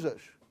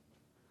Moses.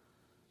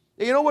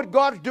 You know what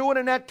God's doing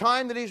in that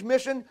time that he's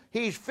missing?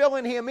 He's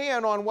filling him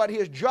in on what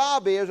his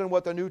job is and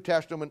what the New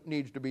Testament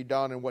needs to be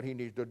done and what he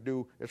needs to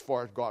do as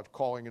far as God's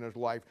calling in his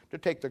life to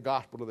take the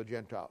gospel to the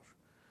Gentiles.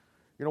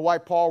 You know why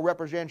Paul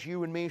represents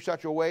you and me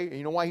such a way? And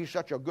you know why he's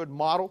such a good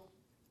model?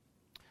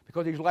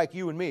 Because he's like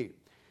you and me.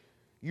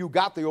 You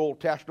got the Old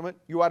Testament.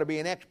 You ought to be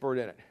an expert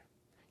in it.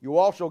 You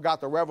also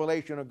got the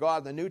revelation of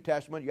God in the New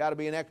Testament. You ought to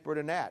be an expert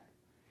in that.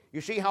 You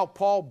see how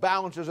Paul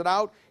balances it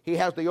out? He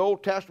has the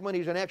Old Testament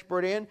he's an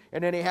expert in,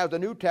 and then he has the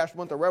New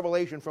Testament, the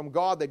revelation from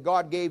God that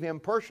God gave him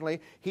personally.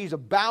 He's a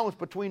balance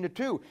between the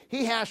two.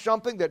 He has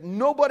something that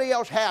nobody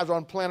else has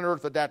on planet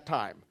Earth at that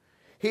time.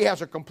 He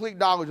has a complete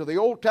knowledge of the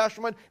Old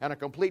Testament and a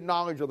complete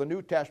knowledge of the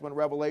New Testament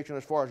revelation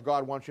as far as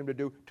God wants him to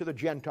do to the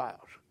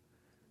Gentiles.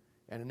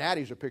 And in that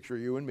he's a picture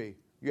of you and me.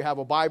 You have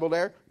a Bible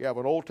there, you have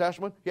an Old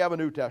Testament, you have a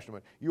New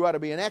Testament. You ought to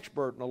be an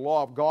expert in the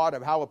law of God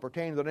of how it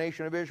pertains to the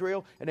nation of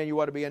Israel, and then you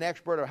ought to be an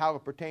expert of how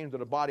it pertains to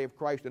the body of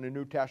Christ in the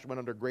New Testament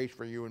under grace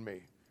for you and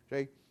me.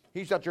 See?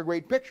 He's such a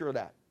great picture of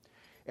that.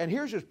 And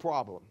here's his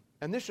problem,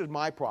 and this is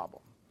my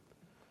problem.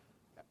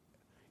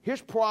 His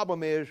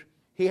problem is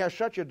he has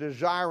such a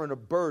desire and a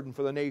burden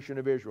for the nation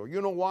of Israel. You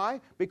know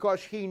why?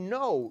 Because he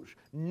knows,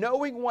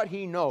 knowing what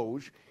he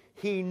knows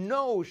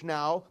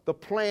now the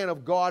plan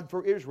of God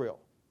for Israel.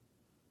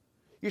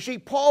 You see,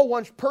 Paul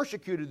once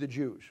persecuted the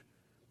Jews.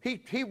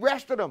 He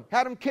arrested them,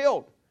 had them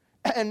killed.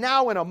 And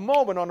now in a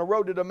moment on the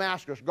road to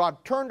Damascus, God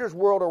turned his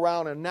world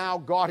around, and now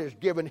God has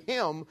given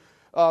him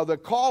the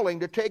calling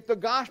to take the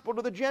gospel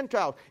to the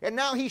Gentiles. And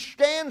now he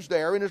stands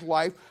there in his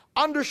life,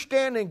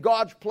 understanding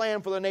God's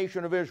plan for the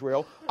nation of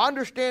Israel,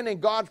 understanding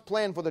God's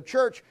plan for the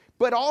church,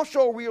 but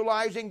also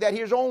realizing that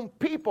his own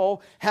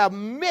people have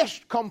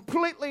missed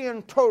completely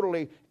and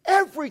totally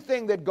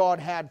everything that God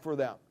had for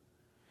them.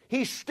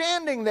 He's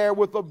standing there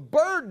with a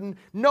burden,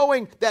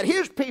 knowing that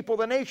his people,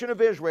 the nation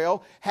of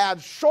Israel, had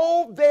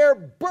sold their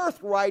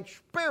birthright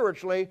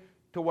spiritually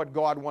to what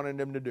God wanted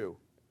them to do.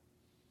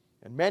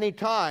 And many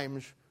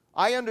times,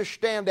 I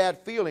understand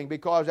that feeling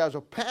because as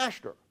a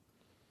pastor,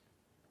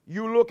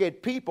 you look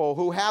at people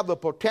who have the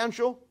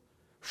potential.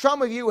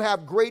 Some of you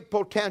have great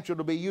potential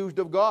to be used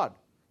of God.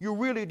 You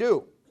really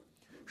do.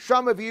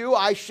 Some of you,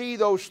 I see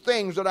those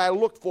things that I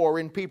look for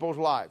in people's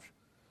lives.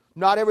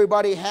 Not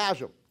everybody has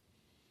them.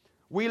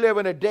 We live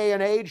in a day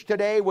and age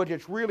today which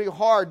it's really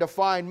hard to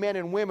find men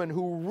and women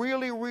who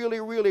really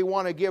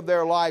want to give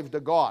their lives to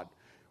God.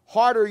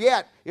 Harder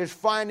yet is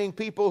finding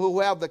people who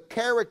have the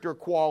character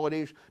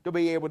qualities to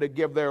be able to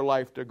give their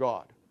life to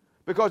God.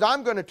 Because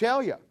I'm going to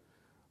tell you,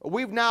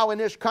 we've now in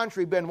this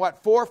country been, 4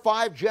 or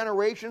 5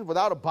 generations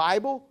without a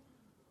Bible?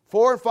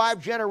 4 or 5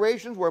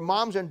 generations where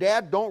moms and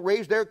dads don't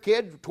raise their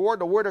kids toward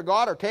the Word of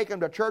God or take them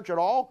to church at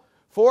all?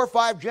 4 or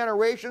 5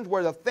 generations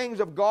where the things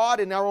of God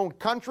in our own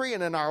country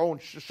and in our own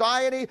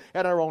society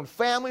and our own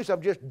families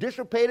have just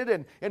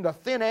dissipated into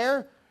thin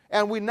air?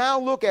 And we now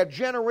look at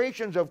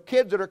generations of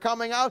kids that are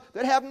coming out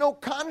that have no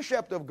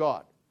concept of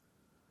God.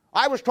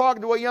 I was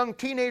talking to a young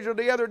teenager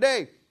the other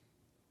day,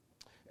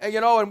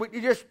 and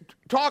we just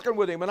talking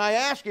with him, and I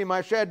asked him,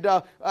 I said,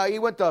 he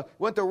went to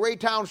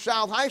Raytown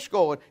South High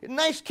School, and a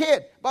nice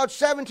kid, about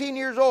 17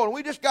 years old, and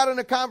we just got in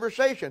a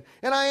conversation,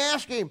 and I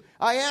asked him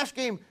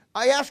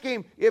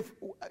if,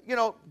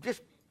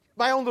 just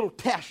my own little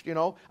test,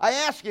 I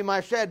asked him,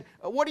 I said,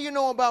 what do you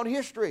know about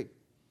history?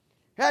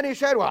 And he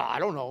said, well, I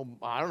don't know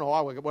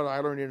what I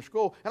learned in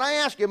school. And I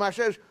asked him, I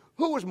says,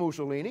 who was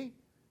Mussolini?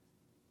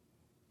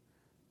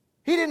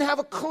 He didn't have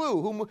a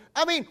clue.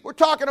 We're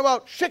talking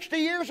about 60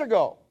 years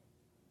ago.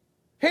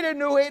 He didn't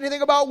know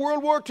anything about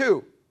World War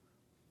II.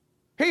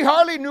 He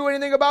hardly knew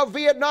anything about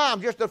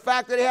Vietnam, just the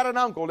fact that he had an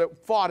uncle that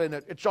fought in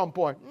it at some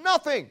point.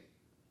 Nothing.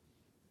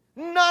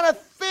 Not a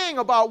thing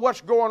about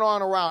what's going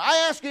on around.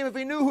 I asked him if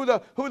he knew who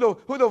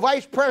the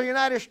Vice President of the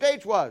United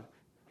States was.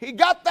 He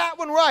got that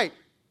one right.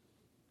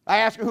 I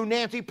asked him who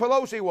Nancy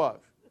Pelosi was.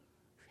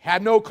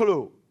 Had no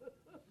clue.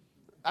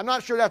 I'm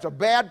not sure that's a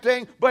bad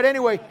thing, but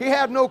anyway, he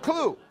had no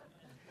clue.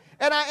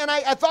 And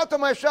I thought to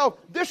myself,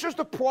 this is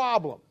the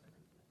problem.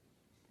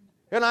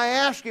 And I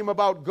asked him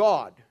about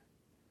God.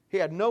 He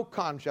had no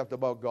concept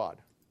about God.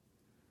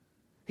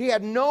 He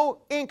had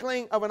no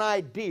inkling of an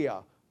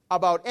idea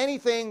about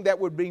anything that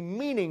would be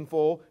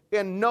meaningful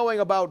in knowing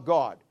about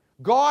God.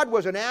 God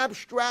was an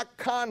abstract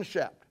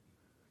concept.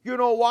 You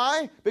know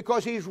why?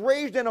 Because he's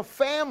raised in a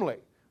family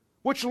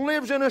which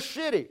lives in a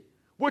city,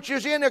 which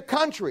is in a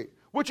country,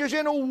 which is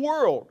in a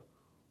world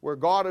where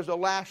God is the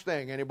last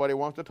thing anybody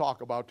wants to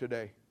talk about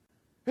today.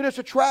 And it's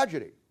a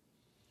tragedy.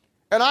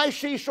 And I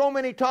see so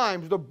many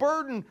times the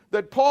burden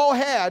that Paul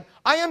had.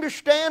 I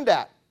understand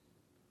that.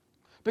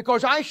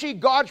 Because I see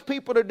God's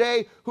people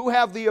today who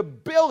have the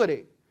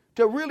ability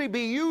to really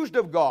be used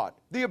of God,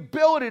 the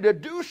ability to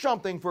do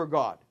something for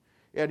God.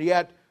 And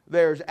yet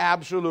there's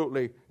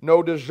absolutely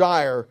no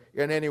desire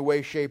in any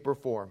way, shape, or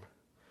form.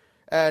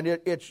 And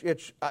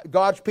it's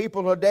God's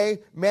people today,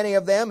 many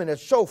of them, and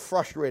it's so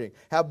frustrating,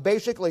 have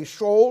basically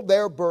sold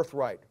their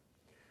birthright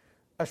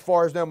as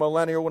far as their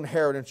millennial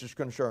inheritance is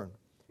concerned.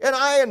 And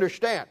I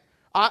understand.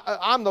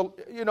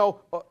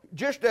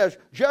 Just as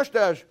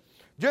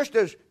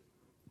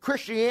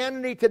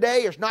Christianity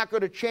today is not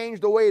going to change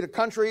the way the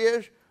country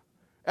is,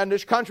 and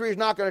this country is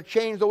not going to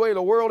change the way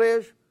the world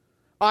is,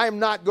 I'm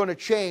not going to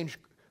change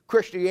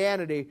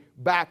Christianity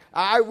back.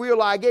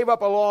 I gave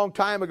up a long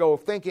time ago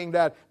thinking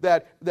that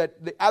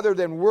other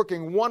than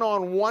working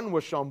one-on-one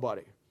with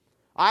somebody.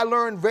 I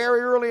learned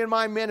very early in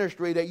my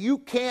ministry that you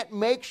can't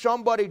make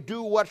somebody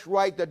do what's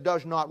right that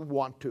does not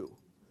want to.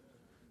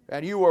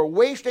 And you are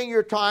wasting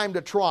your time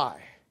to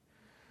try.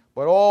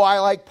 But I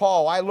like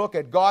Paul. I look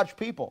at God's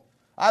people.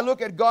 I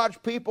look at God's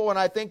people and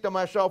I think to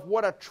myself,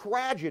 what a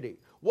tragedy.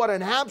 What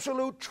an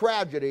absolute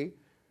tragedy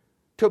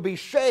to be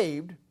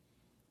saved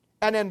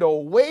and then to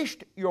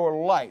waste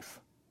your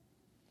life.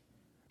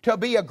 To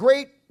be a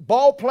great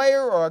ball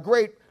player or a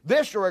great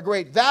this or a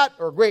great that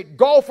or a great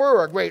golfer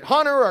or a great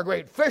hunter or a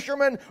great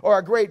fisherman or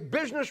a great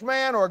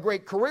businessman or a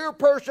great career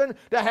person,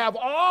 to have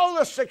all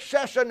the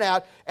success in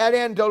that and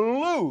then to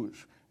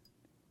lose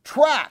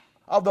track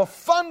of the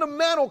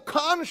fundamental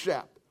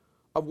concept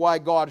of why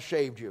God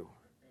saved you.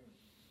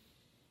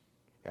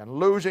 And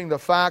losing the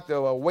fact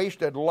of a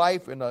wasted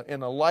life in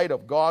the light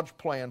of God's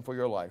plan for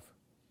your life.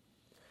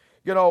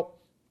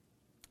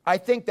 I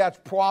think that's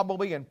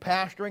probably in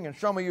pastoring, and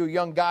some of you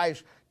young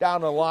guys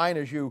down the line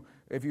if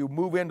you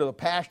move into the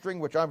pastoring,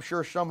 which I'm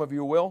sure some of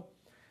you will,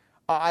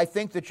 I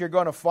think that you're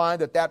going to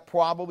find that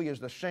probably is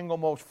the single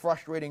most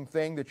frustrating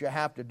thing that you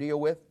have to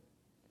deal with.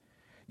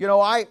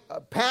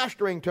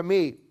 Pastoring to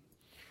me,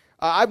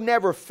 I've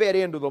never fit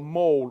into the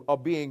mold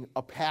of being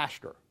a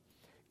pastor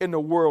in the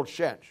world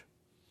sense.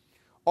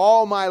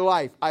 All my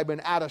life, I've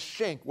been out of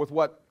sync with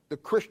what the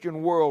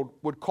Christian world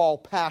would call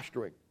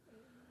pastoring.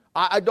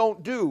 I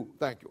don't do,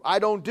 thank you, I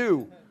don't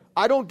do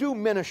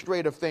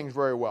administrative things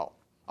very well.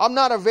 I'm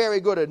not a very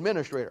good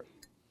administrator.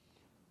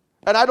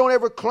 And I don't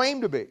ever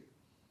claim to be.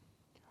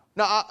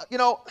 Now,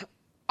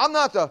 I'm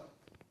not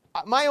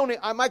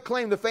my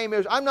claim to fame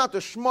is I'm not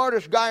the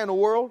smartest guy in the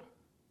world,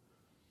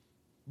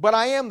 but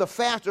I am the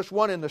fastest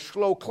one in the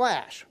slow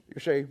class, you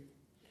see.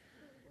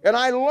 And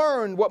I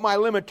learned what my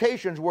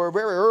limitations were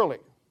very early.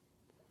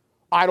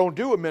 I don't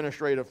do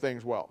administrative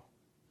things well.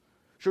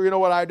 So you know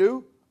what I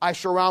do? I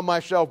surround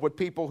myself with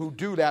people who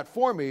do that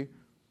for me,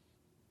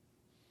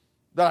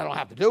 that I don't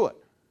have to do it.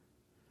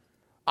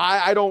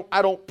 I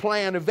don't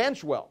plan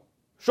events well,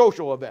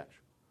 social events.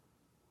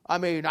 I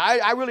mean,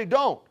 I really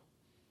don't.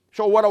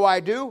 So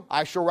what do?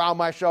 I surround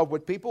myself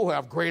with people who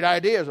have great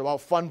ideas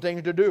about fun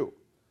things to do.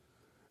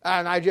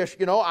 And I just,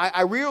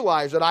 I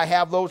realize that I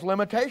have those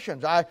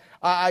limitations. I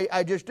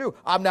just do.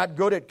 I'm not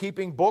good at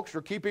keeping books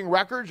or keeping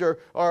records,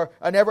 or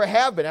I never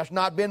have been. That's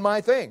not been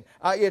my thing.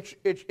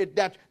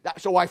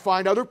 So I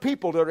find other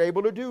people that are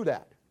able to do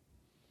that.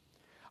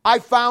 I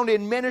found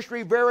in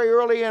ministry very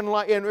early in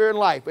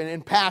life and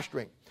in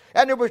pastoring.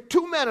 And there were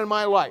two men in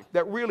my life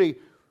that really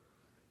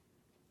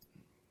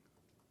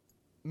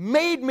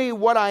made me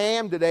what I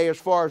am today as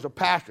far as a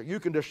pastor. You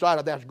can decide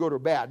if that's good or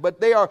bad.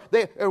 But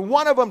and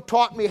one of them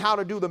taught me how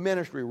to do the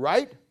ministry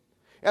right,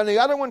 and the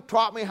other one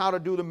taught me how to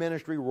do the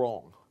ministry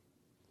wrong.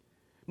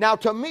 Now,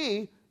 to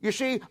me, you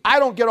see, I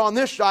don't get on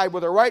this side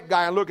with the right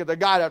guy and look at the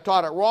guy that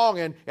taught it wrong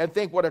and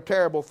think what a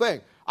terrible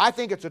thing. I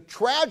think it's a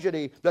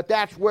tragedy that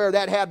that's where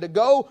that had to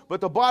go,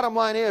 but the bottom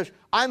line is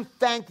I'm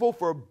thankful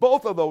for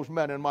both of those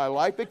men in my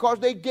life because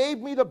they gave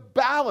me the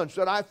balance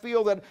that I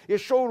feel that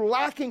is so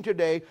lacking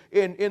today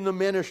in the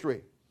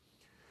ministry.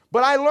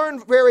 But I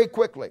learned very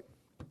quickly,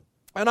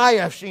 and I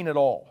have seen it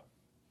all.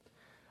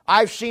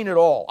 I've seen it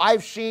all.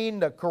 I've seen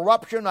the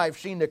corruption. I've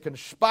seen the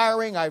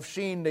conspiring. I've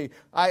seen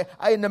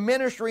in the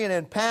ministry and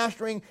in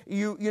pastoring,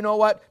 you know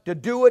what? To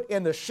do it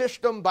in the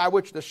system by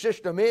which the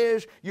system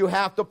is, you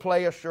have to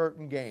play a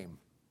certain game.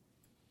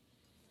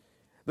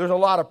 There's a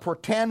lot of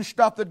pretend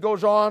stuff that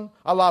goes on,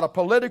 a lot of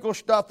political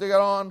stuff that goes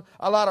on,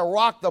 a lot of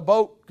rock the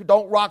boat,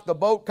 don't rock the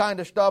boat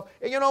kind of stuff.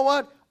 And you know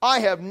what? I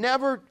have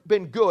never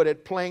been good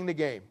at playing the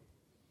game.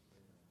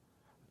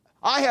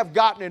 I have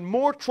gotten in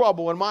more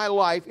trouble in my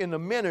life in the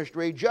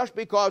ministry just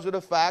because of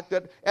the fact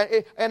that,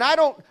 I'd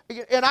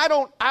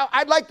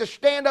like to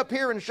stand up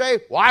here and say,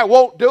 well, I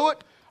won't do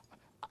it.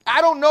 I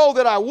don't know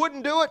that I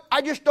wouldn't do it.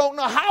 I just don't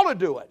know how to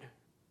do it.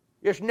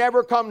 It's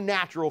never come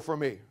natural for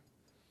me.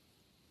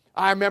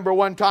 I remember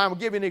one time, I'll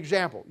give you an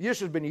example.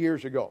 This has been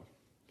years ago.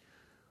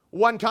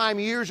 One time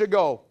years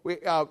ago,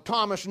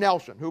 Thomas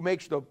Nelson, who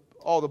makes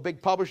all the big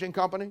publishing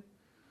company,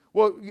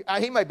 well,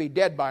 he might be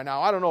dead by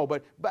now, I don't know,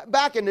 but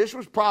back in this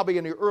was probably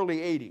in the early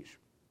 80s.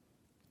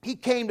 He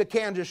came to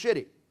Kansas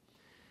City,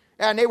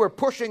 and they were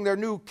pushing their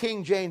new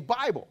King James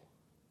Bible.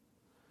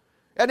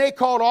 And they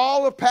called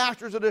all the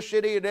pastors of the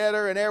city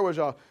together, and there was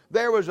a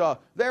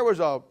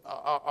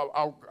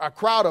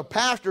crowd of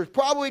pastors,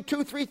 probably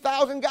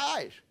 2,000-3,000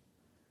 guys.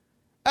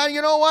 And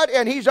you know what?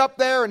 And he's up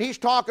there and he's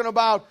talking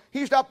about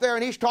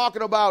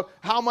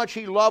how much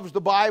he loves the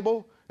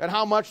Bible, and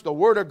how much the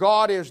Word of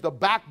God is the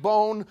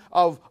backbone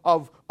of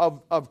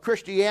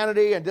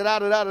Christianity, and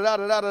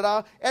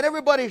da-da-da-da-da-da-da-da. And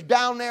everybody's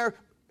down there.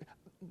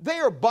 They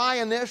are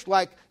buying this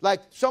like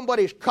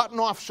somebody's cutting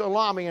off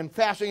salami and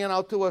passing it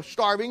out to a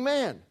starving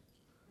man.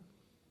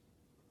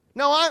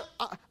 Now,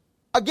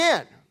 I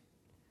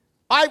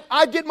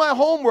did my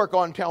homework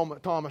on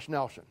Thomas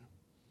Nelson.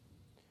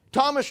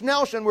 Thomas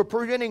Nelson were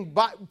printing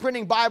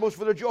Bibles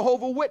for the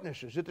Jehovah's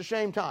Witnesses at the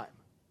same time.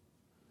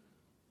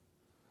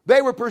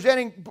 They were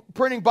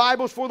printing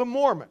Bibles for the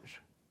Mormons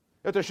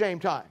at the same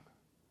time.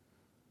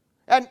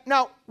 And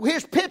now,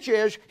 his pitch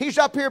is, he's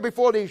up here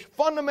before these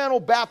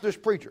fundamental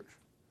Baptist preachers.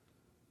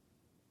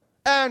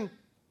 And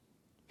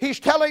he's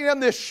telling them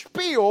this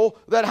spiel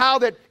that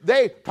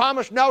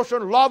Thomas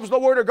Nelson loves the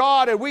Word of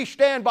God, and we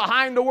stand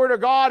behind the Word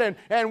of God, and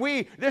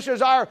this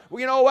is our,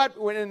 you know what,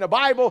 in the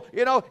Bible,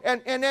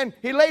 and then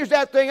he lays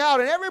that thing out,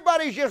 and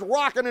everybody's just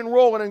rocking and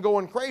rolling and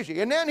going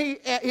crazy. And then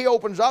he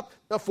opens up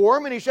the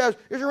forum, and he says,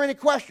 is there any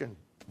question?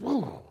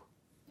 Woo.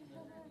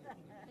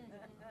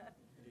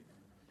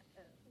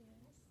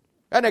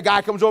 And the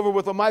guy comes over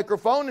with a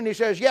microphone, and he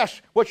says,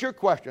 yes, what's your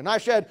question? I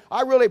said,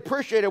 I really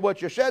appreciated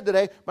what you said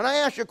today, but I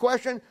asked you a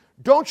question.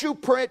 Don't you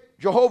print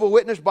Jehovah's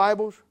Witness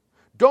Bibles?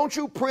 Don't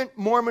you print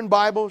Mormon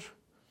Bibles?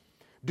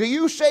 Do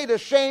you say the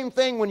same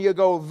thing when you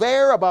go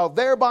there about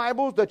their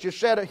Bibles that you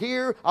said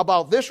here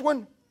about this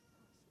one?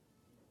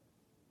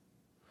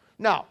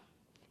 Now,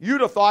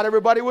 you'd have thought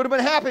everybody would have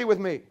been happy with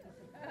me.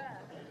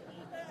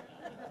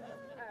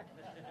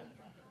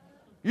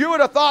 You would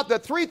have thought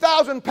that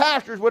 3,000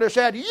 pastors would have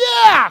said,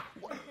 yeah!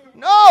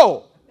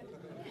 No!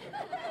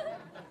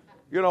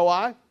 You know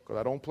why? Because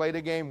I don't play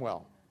the game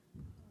well.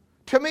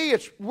 To me,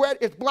 it's red,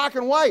 it's black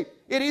and white.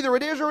 Either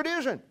it is or it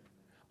isn't.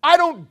 I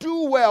don't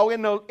do well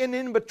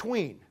in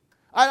between.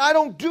 I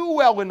don't do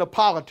well in the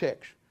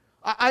politics.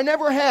 I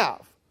never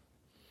have.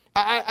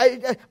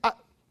 I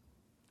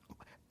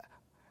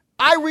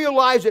I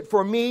realize that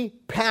for me,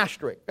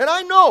 pastoring, and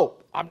I know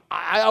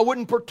I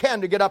wouldn't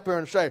pretend to get up here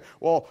and say,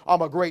 well,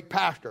 I'm a great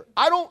pastor.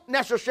 I don't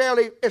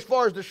necessarily, as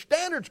far as the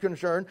standard's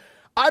concerned,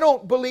 I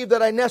don't believe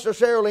that I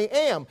necessarily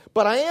am,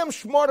 but I am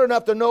smart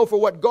enough to know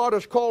for what God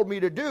has called me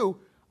to do,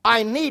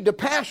 I need to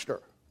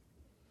pastor.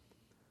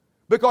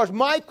 Because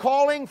my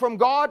calling from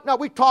God, now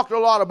we talked a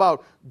lot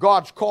about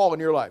God's call in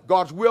your life,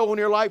 God's will in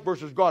your life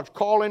versus God's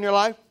call in your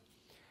life,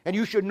 and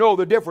you should know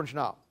the difference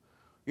now.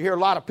 You hear a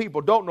lot of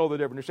people don't know the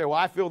difference. They say, well,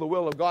 I feel the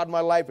will of God in my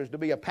life is to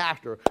be a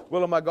pastor.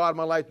 Will of my God in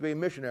my life to be a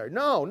missionary.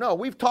 No,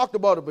 we've talked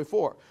about it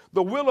before.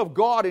 The will of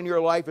God in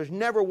your life is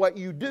never what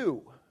you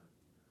do.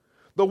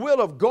 The will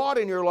of God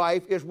in your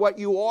life is what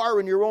you are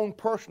in your own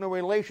personal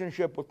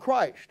relationship with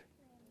Christ.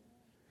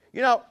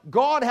 You know,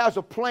 God has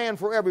a plan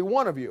for every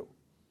one of you.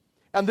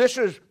 And this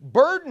is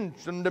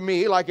burdensome to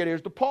me like it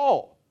is to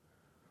Paul.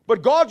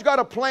 But God's got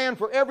a plan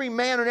for every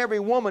man and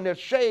every woman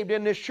that's saved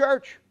in this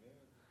church.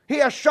 He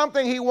has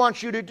something He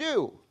wants you to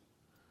do.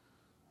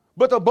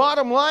 But the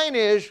bottom line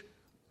is,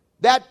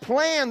 that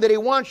plan that He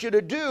wants you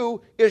to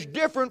do is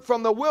different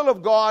from the will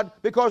of God,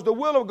 because the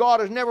will of God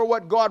is never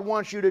what God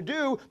wants you to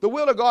do. The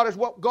will of God is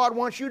what God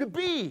wants you to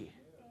be.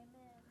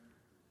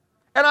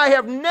 And I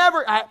have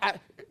never,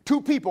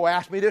 two people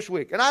asked me this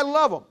week, and I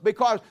love them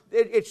because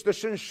it's the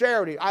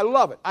sincerity. I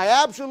love it. I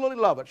absolutely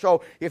love it.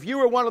 So if you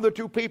were one of the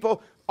two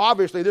people,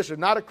 obviously this is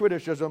not a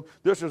criticism.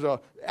 This is a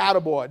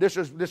attaboy. This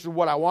is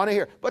what I want to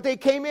hear. But they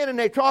came in and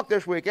they talked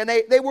this week, and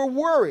they were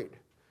worried.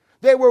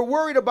 They were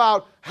worried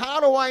about, how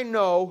do I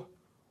know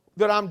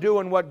that I'm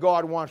doing what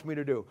God wants me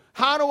to do?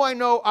 How do I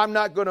know I'm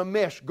not going to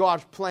miss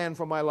God's plan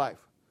for my life?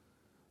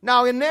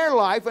 Now, in their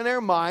life, in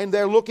their mind,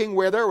 they're looking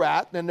where they're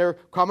at, and they're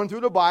coming through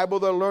the Bible,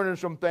 they're learning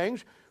some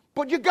things,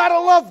 but you got to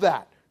love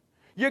that.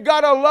 You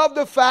got to love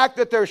the fact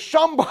that there's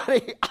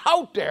somebody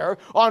out there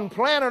on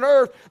planet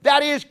Earth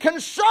that is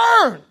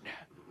concerned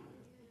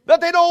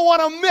that they don't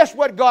want to miss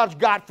what God's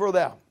got for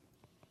them.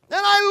 And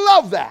I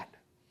love that.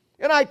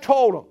 And I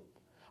told them,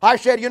 I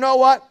said, you know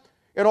what?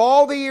 In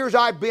all the years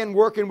I've been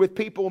working with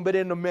people and been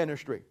in the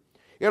ministry,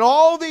 in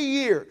all the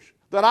years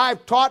that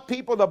I've taught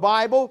people the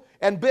Bible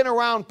and been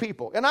around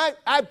people, and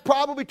I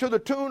probably to the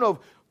tune of,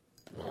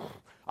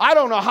 I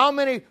don't know how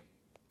many,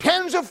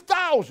 tens of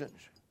thousands,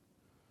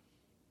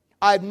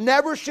 I've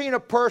never seen a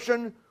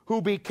person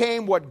who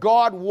became what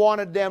God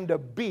wanted them to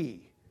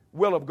be,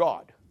 will of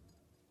God,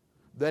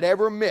 that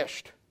ever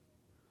missed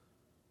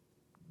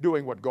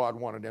doing what God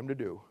wanted them to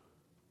do.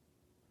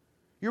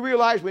 You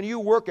realize when you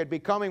work at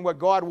becoming what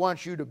God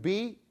wants you to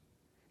be,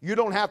 you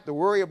don't have to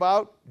worry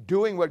about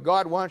doing what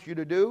God wants you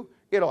to do.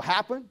 It'll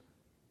happen.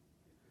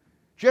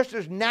 Just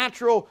as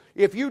natural,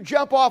 if you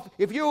jump off,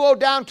 if you go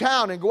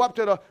downtown and go up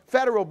to the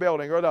federal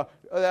building or the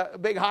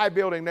big high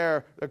building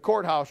there, the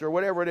courthouse or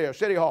whatever it is,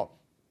 City Hall,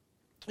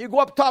 you go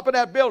up top of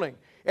that building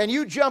and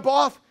you jump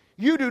off,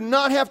 you do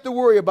not have to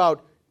worry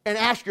about and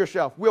ask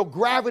yourself, will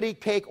gravity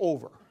take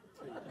over?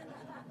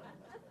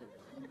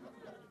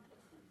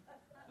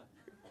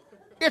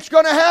 It's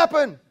going to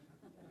happen.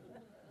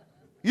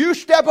 You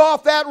step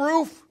off that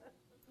roof,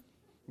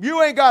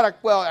 you ain't got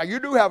well, you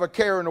do have a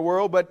care in the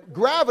world, but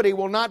gravity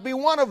will not be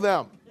one of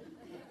them.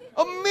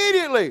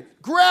 Immediately,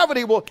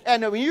 gravity will,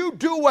 and when you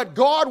do what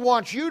God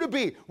wants you to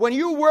be, when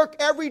you work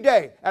every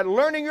day at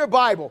learning your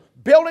Bible,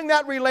 building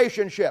that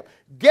relationship,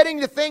 getting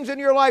the things in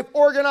your life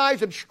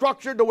organized and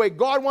structured the way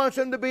God wants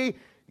them to be,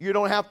 you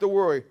don't have to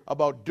worry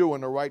about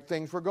doing the right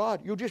things for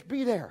God. You'll just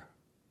be there.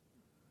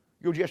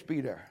 You'll just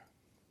be there.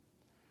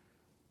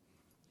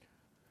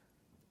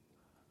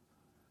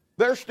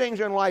 There's things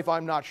in life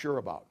I'm not sure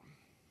about.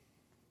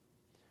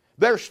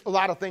 There's a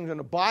lot of things in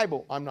the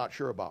Bible I'm not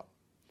sure about.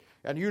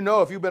 And you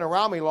know, if you've been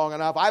around me long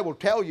enough, I will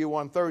tell you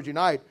on Thursday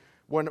night,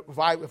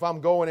 if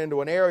I'm going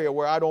into an area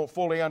where I don't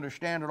fully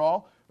understand it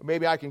all,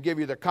 maybe I can give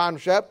you the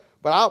concept,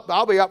 but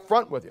I'll be up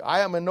front with you.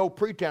 I am in no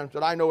pretense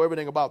that I know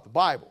everything about the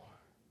Bible.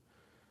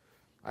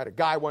 I had a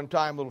guy one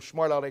time, a little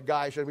smart-aleck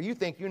guy, said, well, you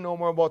think you know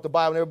more about the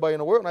Bible than everybody in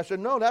the world? And I said,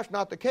 no, that's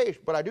not the case,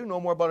 but I do know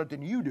more about it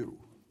than you do.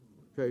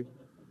 Okay?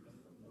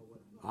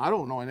 I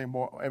don't know anything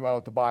more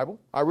about the Bible.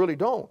 I really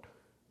don't.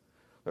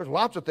 There's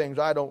lots of things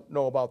I don't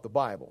know about the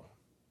Bible.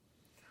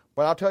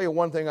 But I'll tell you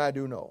one thing I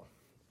do know.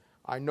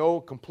 I know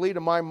complete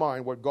in my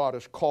mind what God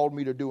has called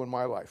me to do in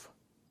my life.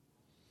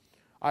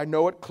 I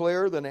know it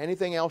clearer than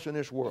anything else in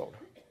this world.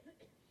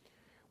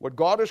 What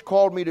God has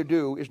called me to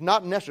do is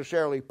not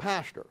necessarily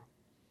pastor.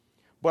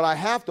 But I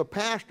have to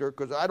pastor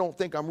because I don't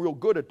think I'm real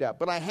good at that.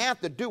 But I have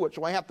to do it,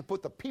 so I have to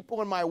put the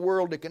people in my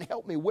world that can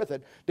help me with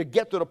it to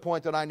get to the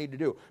point that I need to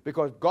do.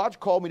 Because God's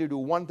called me to do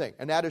one thing,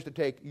 and that is to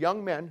take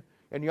young men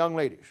and young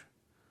ladies,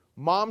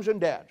 moms and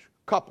dads,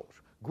 couples,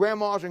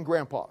 grandmas and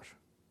grandpas,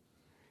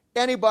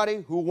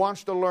 anybody who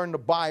wants to learn the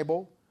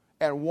Bible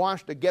and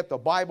wants to get the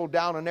Bible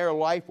down in their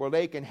life where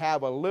they can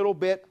have a little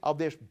bit of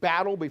this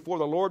battle before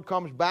the Lord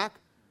comes back.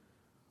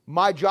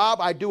 My job,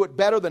 I do it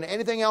better than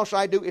anything else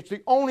I do. It's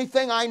the only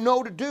thing I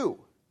know to do,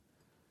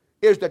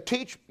 is to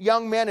teach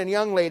young men and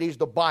young ladies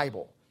the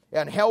Bible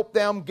and help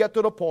them get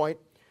to the point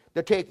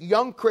to take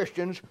young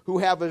Christians who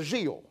have a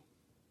zeal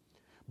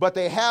but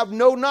they have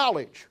no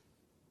knowledge.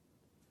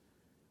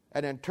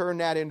 And then turn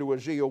that into a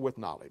zeal with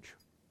knowledge.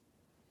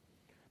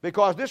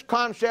 Because this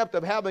concept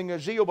of having a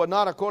zeal but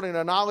not according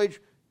to knowledge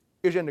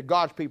is into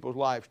God's people's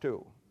lives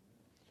too.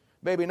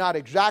 Maybe not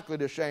exactly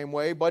the same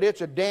way, but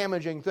it's a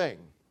damaging thing.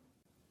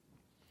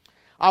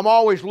 I'm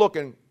always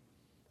looking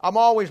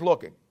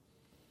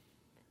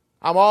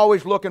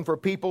for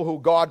people who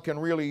God can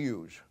really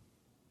use.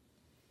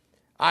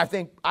 I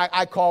think,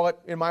 I call it,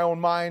 in my own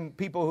mind,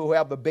 people who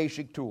have the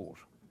basic tools.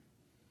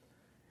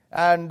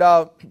 And,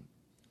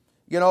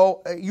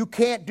 you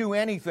can't do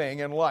anything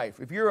in life.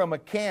 If you're a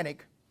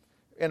mechanic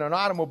in an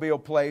automobile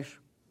place,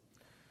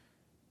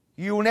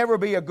 you will never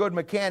be a good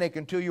mechanic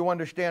until you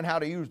understand how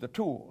to use the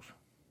tools.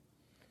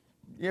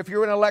 If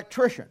you're an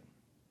electrician,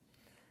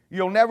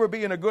 you'll never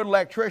be a good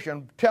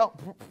electrician.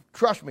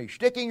 Trust me,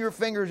 sticking your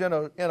fingers in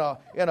a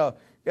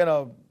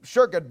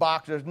circuit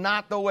box is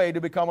not the way to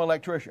become an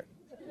electrician.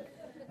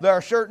 There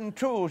are certain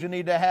tools you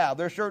need to have.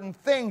 There are certain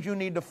things you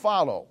need to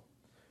follow.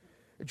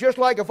 Just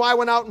like if I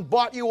went out and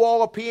bought you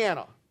all a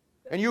piano,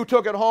 and you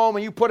took it home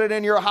and you put it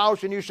in your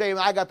house and you say,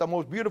 I got the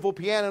most beautiful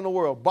piano in the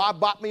world. Bob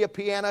bought me a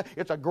piano.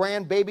 It's a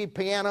grand baby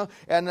piano,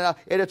 and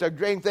it's a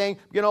great thing.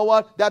 You know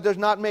what? That does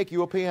not make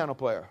you a piano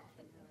player.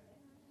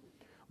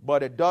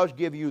 But it does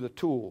give you the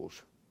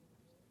tools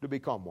to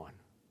become one.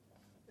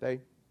 Okay?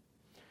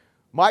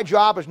 My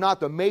job is not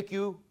to make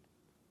you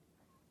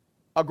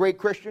a great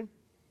Christian,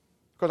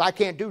 because I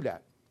can't do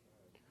that.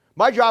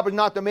 My job is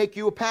not to make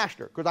you a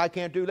pastor, because I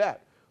can't do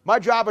that. My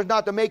job is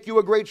not to make you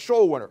a great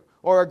soul winner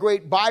or a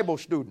great Bible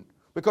student,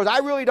 because I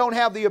really don't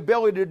have the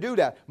ability to do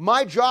that.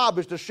 My job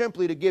is to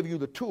simply to give you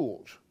the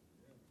tools.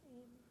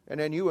 And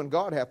then you and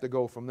God have to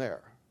go from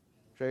there.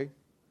 See?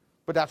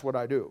 But that's what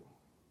I do.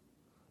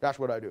 That's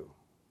what I do.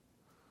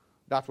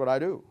 That's what I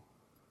do.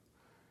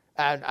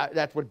 And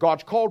that's what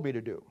God's called me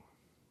to do.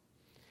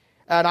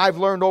 And I've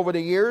learned over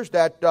the years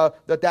that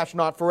that's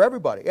not for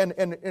everybody. And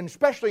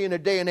especially in the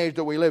day and age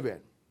that we live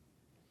in.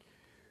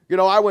 You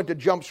know, I went to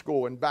jump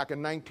school back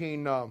in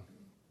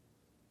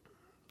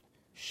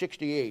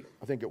 1968,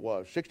 I think it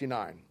was,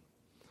 69.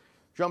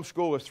 Jump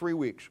school is 3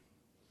 weeks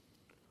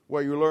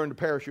where you learn to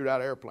parachute out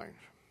of airplanes.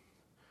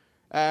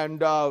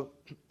 And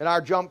in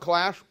our jump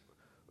class,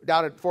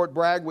 down at Fort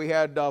Bragg, we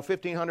had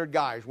 1,500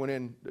 guys went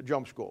in the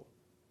jump school.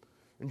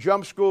 And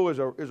jump school is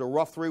a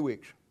rough 3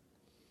 weeks.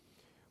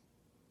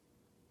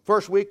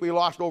 First week, we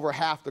lost over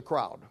half the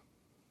crowd.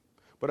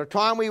 By the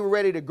time we were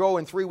ready to go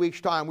in 3 weeks'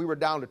 time, we were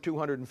down to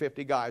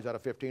 250 guys out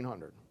of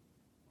 1,500.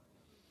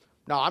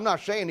 Now, I'm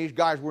not saying these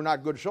guys were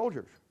not good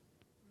soldiers.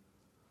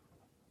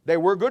 They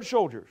were good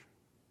soldiers.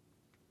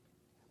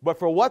 But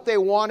for what they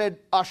wanted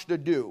us to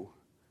do,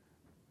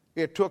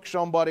 it took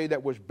somebody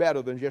that was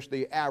better than just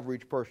the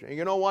average person. And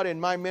you know what? In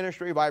my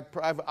ministry,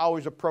 I've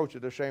always approached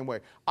it the same way.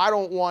 I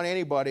don't want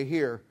anybody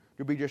here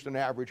to be just an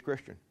average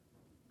Christian.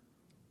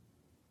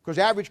 Because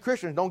average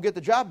Christians don't get the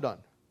job done.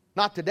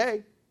 Not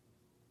today.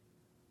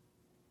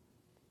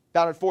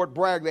 Down at Fort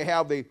Bragg, they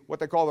have what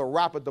they call the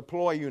Rapid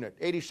Deploy Unit,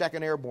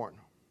 82nd Airborne,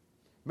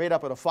 made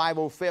up of the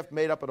 505th,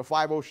 made up of the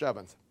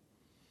 507th.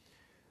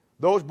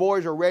 Those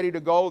boys are ready to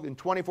go. In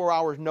 24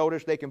 hours'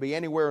 notice, they can be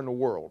anywhere in the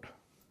world.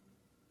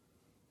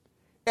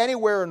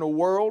 Anywhere in the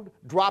world,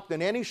 dropped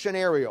in any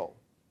scenario,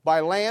 by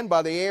land,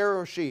 by the air,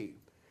 or sea.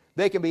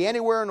 They can be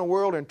anywhere in the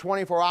world in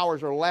 24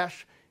 hours or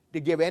less to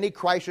give any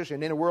crisis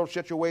in any world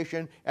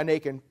situation, and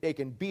they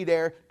can be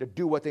there to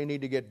do what they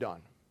need to get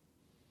done.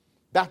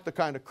 That's the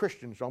kind of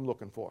Christians I'm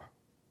looking for.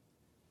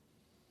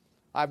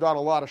 I've done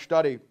a lot of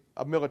study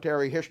of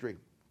military history.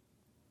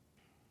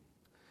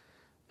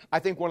 I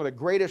think one of the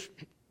greatest,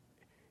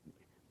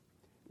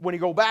 when you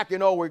go back, you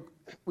know,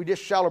 we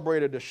just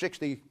celebrated the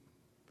 61st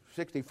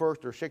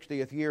or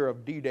 60th year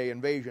of D-Day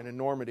invasion in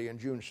Normandy on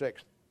June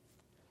 6th.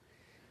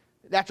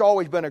 That's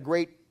always been a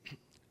great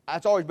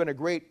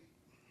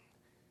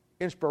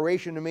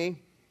inspiration to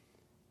me,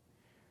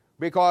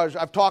 because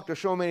I've talked to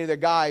so many of the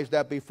guys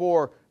that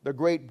before the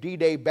great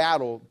D-Day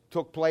battle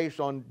took place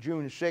on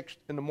June 6th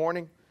in the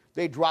morning,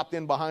 they dropped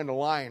in behind the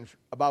lines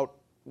about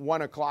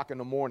 1 o'clock in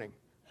the morning.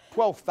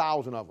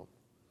 12,000 of them.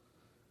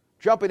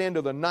 Jumping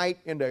into the night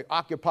into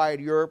occupied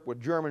Europe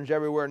with Germans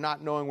everywhere,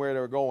 not knowing where they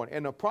were going.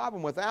 And the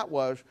problem with that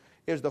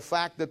is the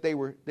fact that they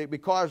were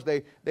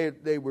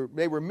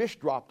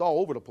misdropped all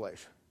over the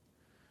place.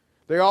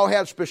 They all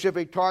had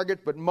specific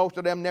targets, but most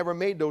of them never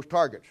made those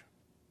targets.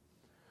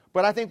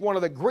 But I think one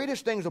of the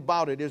greatest things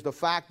about it is the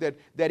fact that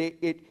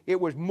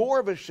it was more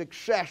of a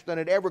success than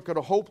it ever could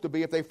have hoped to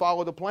be if they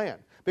followed the plan.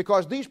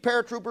 Because these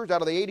paratroopers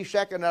out of the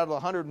 82nd, out of the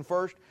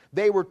 101st,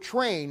 they were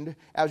trained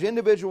as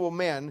individual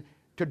men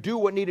to do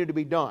what needed to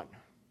be done.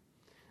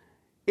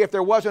 If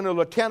there wasn't a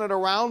lieutenant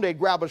around, they'd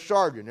grab a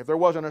sergeant. If there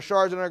wasn't a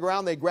sergeant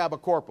around, they'd grab a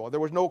corporal. If there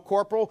was no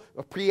corporal,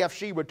 a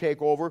PFC would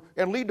take over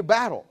and lead the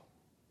battle.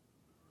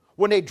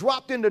 When they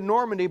dropped into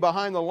Normandy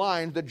behind the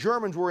lines, the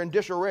Germans were in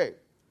disarray.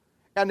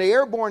 And the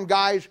airborne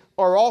guys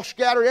are all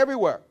scattered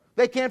everywhere.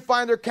 They can't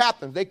find their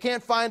captains. They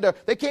can't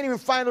even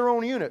find their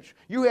own units.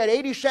 You had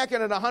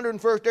 82nd and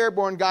 101st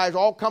Airborne guys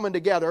all coming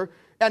together,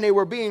 and they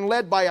were being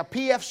led by a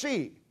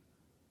PFC.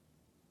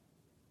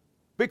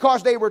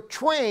 Because they were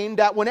trained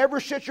that whenever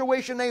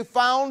situation they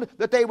found,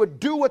 that they would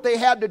do what they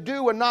had to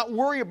do and not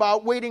worry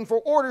about waiting for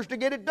orders to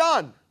get it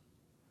done.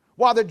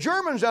 While the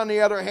Germans, on the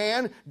other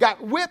hand,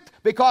 got whipped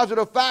because of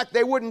the fact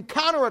they wouldn't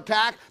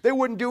counterattack, they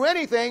wouldn't do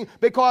anything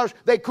because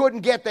they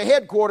couldn't get the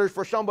headquarters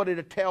for somebody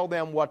to tell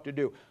them what to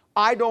do.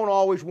 I don't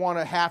always want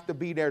to have to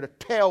be there to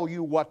tell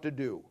you what to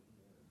do.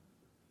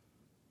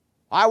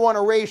 I want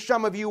to raise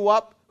some of you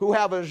up who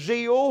have a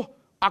zeal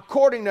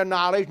according to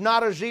knowledge,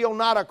 not a zeal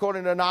not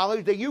according to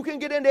knowledge, that you can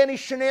get into any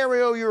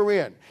scenario you're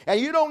in. And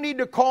you don't need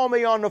to call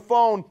me on the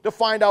phone to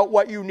find out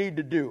what you need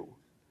to do.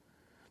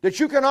 That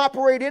you can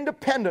operate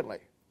independently.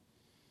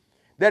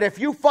 That if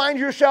you find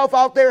yourself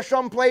out there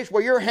someplace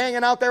where you're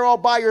hanging out there all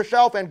by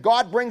yourself and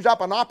God brings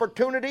up an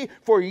opportunity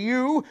for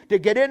you to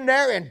get in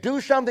there and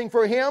do something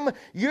for Him,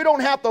 you don't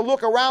have to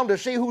look around to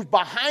see who's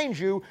behind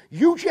you.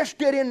 You just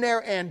get in there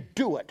and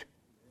do it.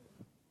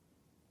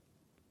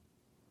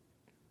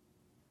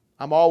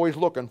 I'm always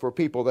looking for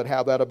people that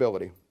have that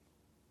ability.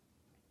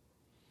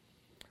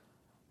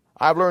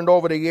 I've learned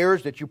over the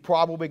years that you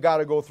probably got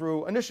to go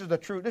through, and this is the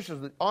truth, this is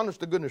the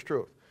honest to goodness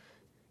truth.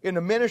 In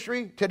the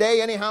ministry,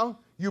 today anyhow,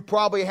 you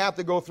probably have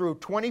to go through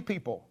 20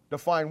 people to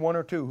find one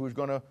or two who's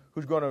going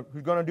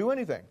to do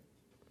anything.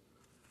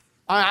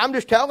 I'm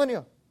just telling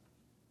you.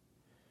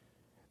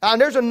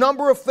 And there's a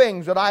number of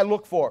things that I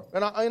look for.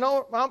 And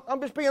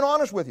I'm just being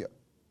honest with you.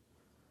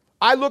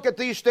 I look at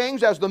these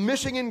things as the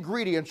missing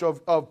ingredients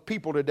of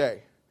people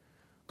today,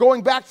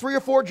 going back 3 or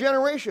 4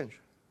 generations.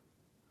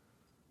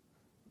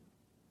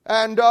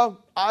 And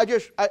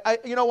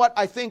you know what?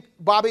 I think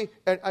Bobby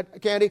and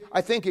Candy,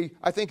 I think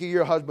of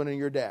your husband and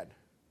your dad.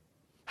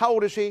 How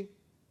old is he?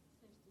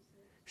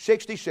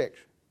 66.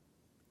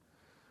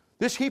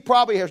 He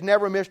probably has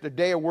never missed a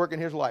day of work in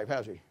his life,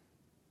 has he?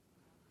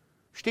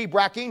 Steve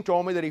Brackeen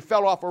told me that he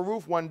fell off a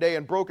roof one day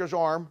and broke his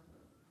arm,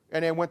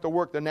 and then went to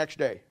work the next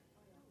day.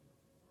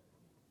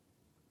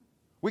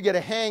 We get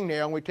a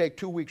hangnail and we take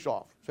 2 weeks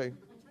off. See?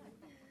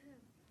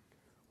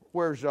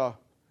 Where's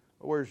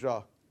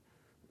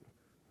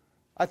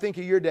I think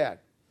of your dad,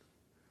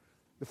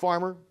 the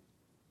farmer.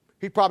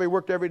 He probably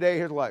worked every day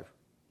of his life.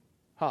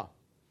 Huh.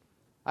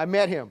 I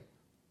met him.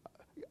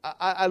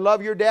 I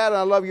love your dad and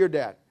I love your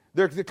dad.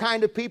 They're the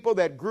kind of people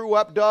that grew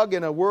up, Doug,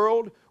 in a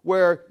world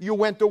where you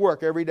went to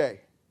work every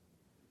day.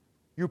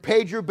 You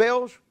paid your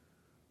bills.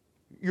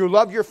 You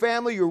loved your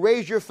family. You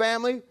raised your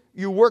family.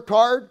 You worked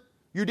hard.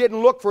 You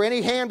didn't look for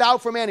any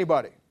handout from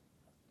anybody.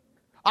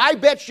 I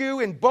bet you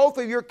in both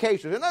of your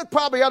cases, and there's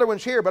probably other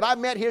ones here, but I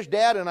met his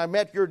dad and I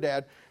met your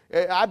dad.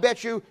 I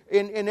bet you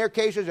in their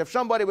cases, if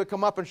somebody would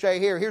come up and say,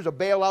 here's a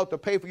bailout to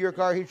pay for your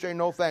car, he'd say,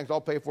 no thanks,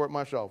 I'll pay for it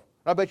myself.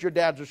 I bet your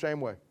dad's the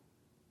same way.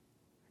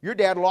 Your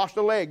dad lost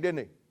a leg,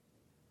 didn't he?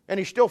 And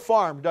he still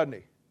farmed, doesn't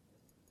he?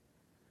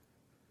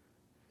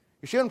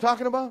 You see what I'm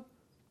talking about?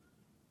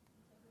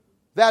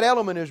 That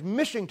element is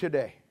missing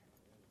today.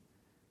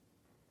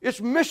 It's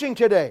missing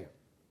today.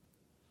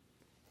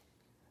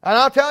 And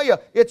I'll tell you,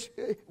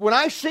 when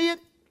I see it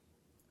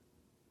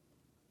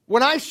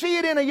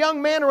in a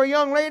young man or a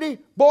young lady,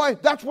 boy,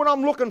 that's what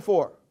I'm looking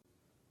for.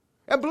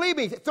 And believe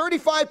me,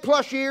 35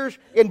 plus years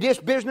in this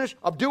business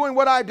of doing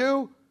what I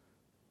do,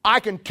 I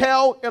can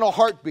tell in a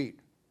heartbeat.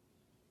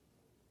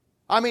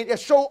 I mean,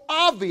 it's so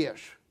obvious.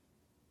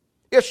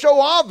 It's so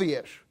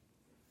obvious.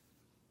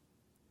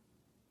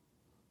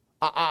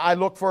 I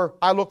look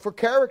for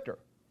character.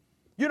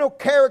 You know,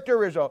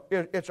 character is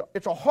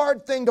a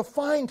hard thing to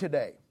find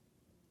today.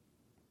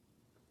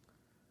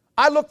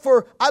 I look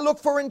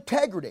for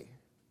integrity.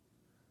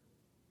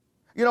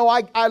 You know,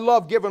 I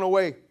love giving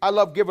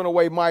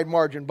away my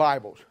margin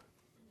Bibles.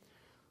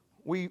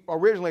 We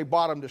originally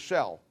bought them to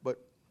sell, but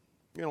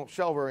you don't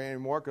sell very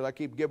anymore because I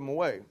keep giving them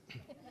away.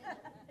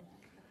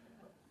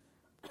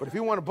 But if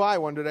you want to buy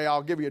one today,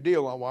 I'll give you a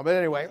deal on one. But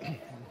anyway,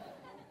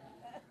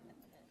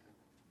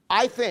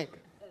 I think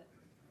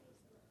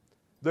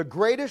the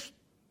greatest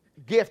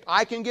gift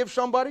I can give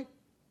somebody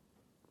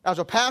as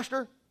a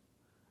pastor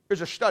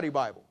is a study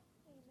Bible.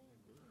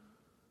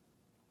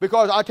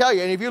 Because I'll tell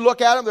you, and if you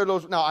look at them, they're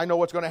those, now I know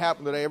what's going to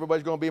happen today.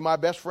 Everybody's going to be my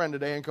best friend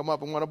today and come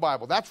up and want a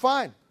Bible. That's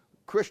fine.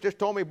 Chris just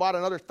told me he bought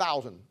another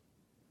 1,000.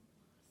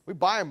 We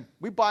buy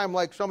them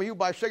like some of you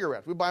buy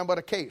cigarettes. We buy them by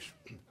the case.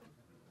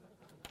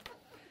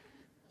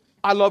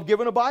 I love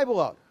giving a Bible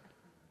out.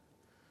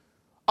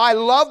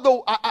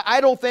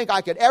 I don't think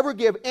I could ever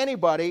give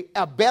anybody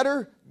a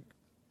better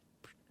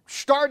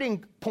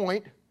starting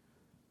point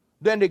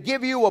than to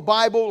give you a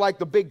Bible like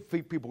the big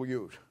people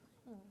use.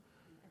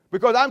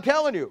 Because I'm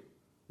telling you,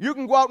 you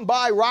can go out and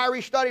buy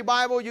Ryrie Study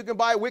Bible, you can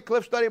buy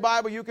Wycliffe Study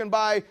Bible, you can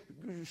buy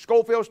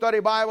Schofield Study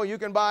Bible, you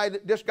can buy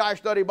this guy's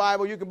Study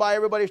Bible, you can buy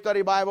everybody's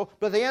Study Bible,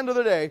 but at the end of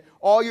the day,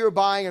 all you're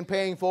buying and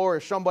paying for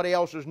is somebody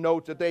else's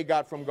notes that they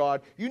got from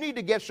God. You need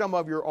to get some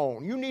of your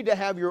own. You need to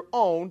have your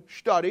own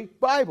study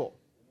Bible.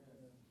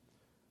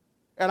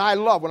 And I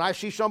love when I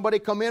see somebody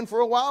come in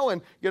for a while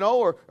and,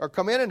 or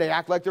come in and they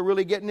act like they're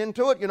really getting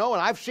into it, and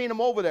I've seen them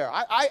over there.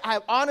 I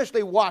have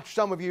honestly watched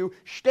some of you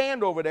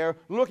stand over there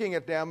looking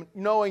at them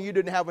knowing you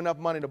didn't have enough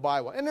money to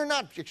buy one. And they're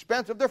not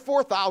expensive. They're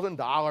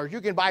 $4,000.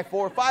 You can buy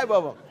 4 or 5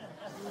 of them.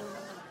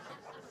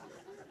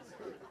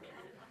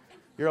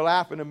 You're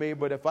laughing at me,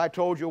 but if I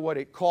told you what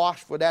it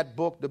cost for that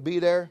book to be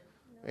there,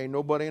 ain't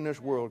nobody in this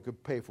world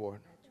could pay for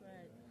it.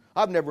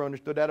 I've never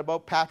understood that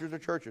about pastors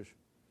of churches.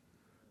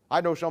 I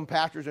know some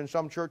pastors in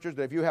some churches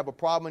that if you have a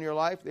problem in your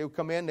life, they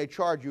come in, they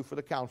charge you for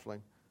the counseling.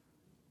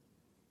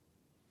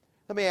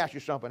 Let me ask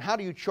you something. How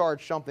do you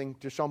charge something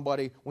to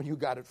somebody when you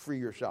got it free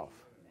yourself?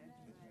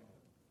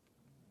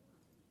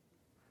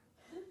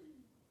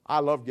 I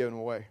love giving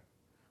them away.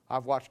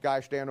 I've watched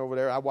guys stand over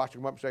there. I watch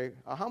them up and say,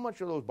 how much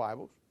are those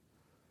Bibles?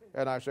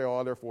 And I say,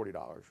 they're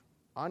 $40.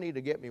 I need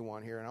to get me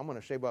one here, and I'm going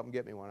to save up and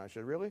get me one. I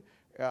said, really?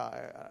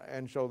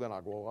 And so then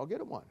I'll go, I'll get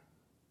them one.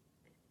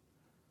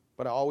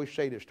 But I always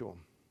say this to them.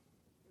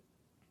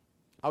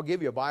 I'll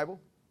give you a Bible,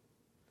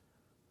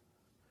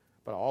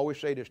 but I always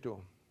say this to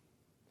them.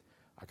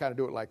 I kind of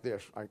do it like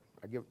this.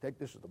 Take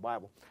this as the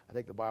Bible. I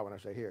take the Bible and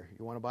I say, here,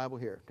 you want a Bible?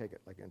 Here, take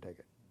it. Take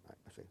it.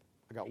 I say,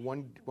 I got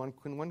one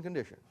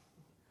condition.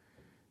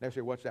 They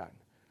say, what's that?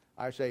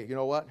 I say, you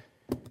know what?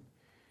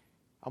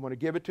 I'm going to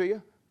give it to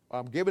you.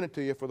 I'm giving it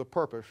to you for the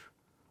purpose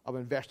of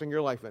investing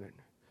your life in it.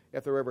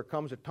 If there ever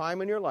comes a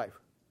time in your life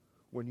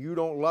when you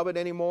don't love it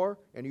anymore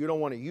and you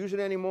don't want to use it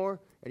anymore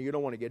and you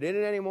don't want to get in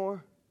it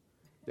anymore,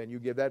 then you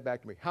give that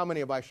back to me. How many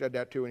have I said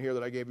that to in here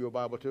that I gave you a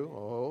Bible to?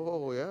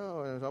 Oh,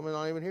 yeah, some are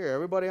not even here.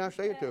 Everybody I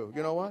say it to.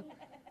 You know what?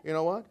 You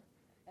know what?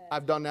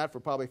 I've done that for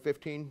probably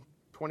 15,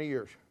 20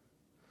 years.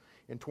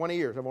 In 20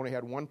 years, I've only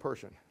had one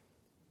person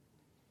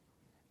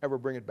ever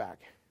bring it back.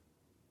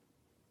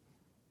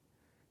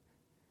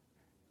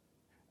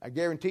 I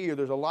guarantee you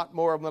there's a lot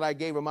more of them that I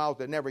gave them out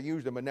that never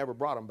used them and never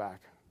brought them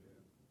back.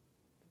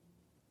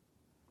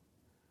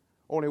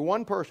 Only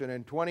one person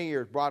in 20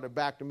 years brought it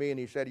back to me and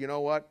he said, you know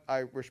what,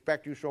 I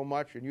respect you so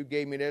much and you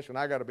gave me this and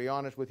I got to be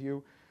honest with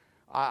you.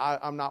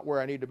 I'm not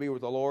where I need to be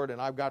with the Lord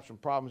and I've got some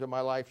problems in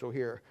my life, so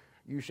here.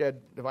 You said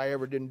if I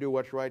ever didn't do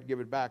what's right, give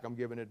it back. I'm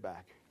giving it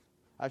back.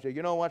 I said,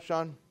 you know what,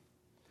 son?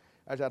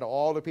 I said, to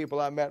all the people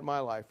I've met in my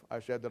life, I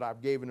said that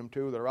I've given them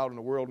to that are out in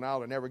the world now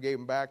that never gave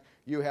them back.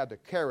 You had the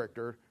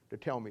character to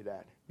tell me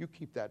that. You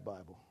keep that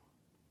Bible.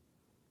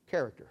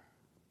 Character.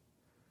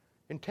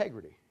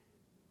 Integrity.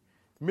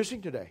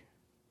 Missing today.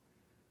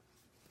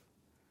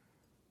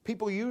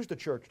 People use the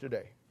church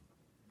today.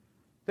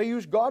 They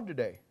use God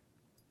today.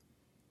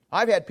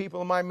 I've had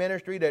people in my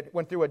ministry that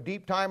went through a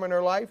deep time in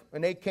their life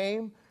and they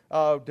came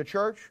to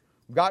church,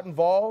 got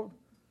involved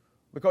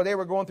because they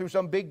were going through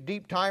some big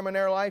deep time in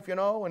their life,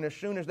 and as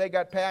soon as they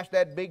got past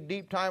that big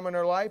deep time in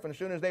their life and as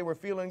soon as they were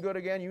feeling good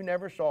again, you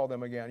never saw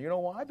them again. You know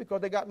why?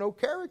 Because they got no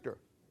character.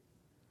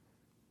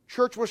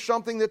 Church was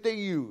something that they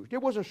used.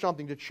 It wasn't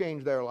something to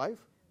change their life.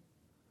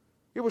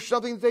 It was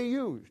something that they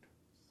used.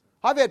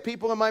 I've had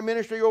people in my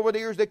ministry over the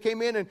years that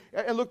came in and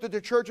looked at the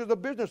church as a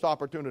business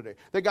opportunity.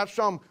 They got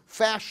some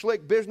fast,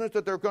 slick business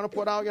that they're going to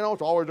put out,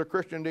 it's always a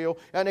Christian deal.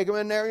 And they come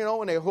in there,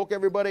 and they hook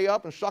everybody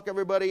up and suck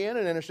everybody in.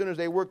 And then as soon as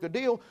they work the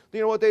deal,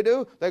 you know what they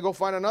do? They go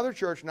find another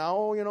church now.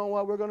 Oh, you know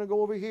what, we're going to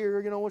go over here.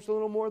 It's a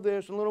little more of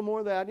this and a little more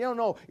of that.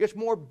 No, it's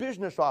more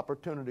business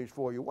opportunities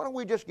for you. Why don't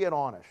we just get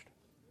honest?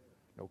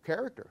 No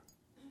character.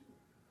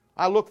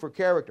 I look for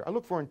character. I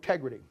look for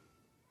integrity.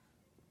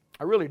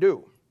 I really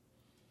do.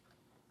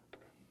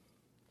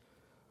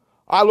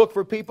 I look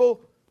for people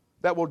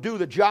that will do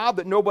the job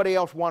that nobody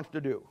else wants to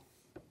do.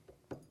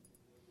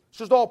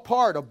 This is all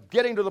part of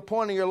getting to the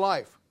point in your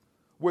life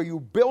where you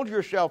build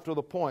yourself to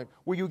the point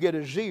where you get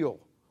a zeal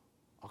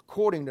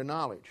according to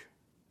knowledge.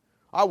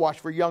 I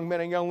watch for young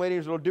men and young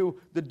ladies that will do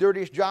the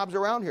dirtiest jobs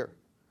around here.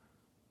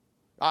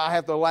 I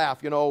have to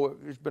laugh,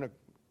 it's been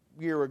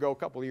a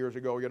couple of years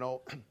ago,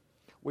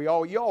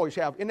 you always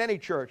have, in any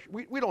church,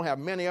 we don't have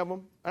many of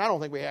them, and I don't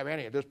think we have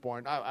any at this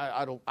point.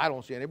 I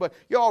don't see any, but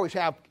you always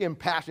have in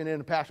passing in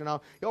and passing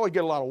out. You always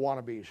get a lot of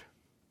wannabes.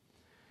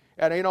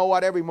 And you know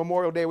what? Every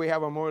Memorial Day we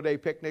have a Memorial Day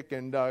picnic,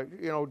 and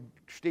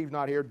Steve's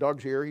not here,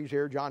 Doug's here, he's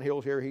here, John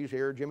Hill's here, he's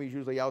here, Jimmy's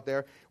usually out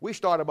there. We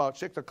start about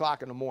 6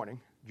 o'clock in the morning.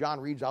 John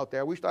Reed's out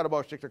there. We start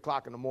about 6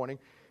 o'clock in the morning,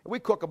 and we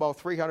cook about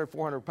 300,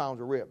 400 pounds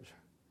of ribs.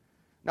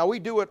 Now, we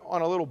do it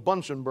on a little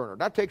Bunsen burner.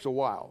 That takes a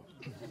while.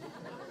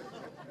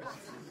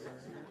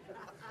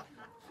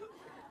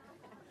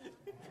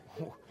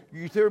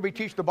 You hear me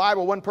teach the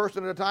Bible one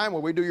person at a time?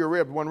 Well, we do your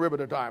ribs one rib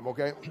at a time,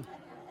 okay?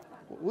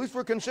 At least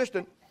we're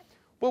consistent.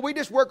 Well, we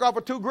just work off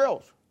of 2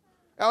 grills.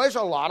 Now, it's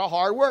a lot of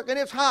hard work, and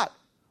it's hot.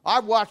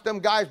 I've watched them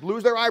guys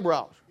lose their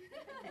eyebrows.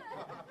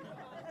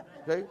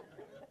 Okay?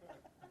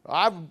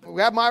 I've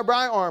had my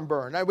arm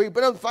burned. But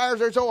the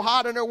fires are so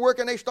hot, and they're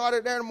working. They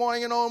started there in the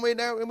morning,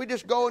 and we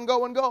just go and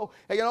go and go.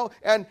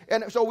 And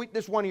so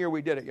this one year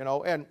we did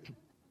it,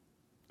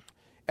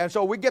 and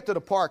so we get to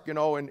the park,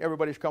 and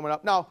everybody's coming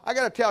up. Now, I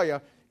got to tell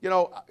you,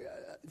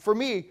 for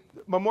me,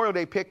 Memorial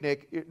Day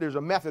picnic, there's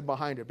a method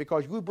behind it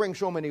because we bring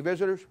so many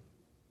visitors.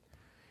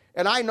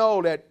 And I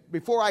know that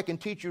before I can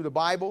teach you the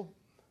Bible,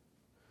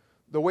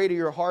 the way to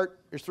your heart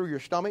is through your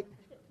stomach.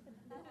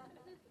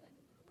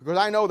 Because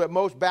I know that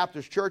most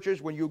Baptist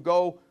churches, when you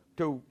go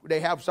to, they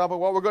have something,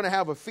 well, we're going to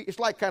have a feast. It's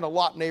like kind of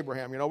Lot and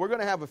Abraham, we're going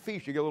to have a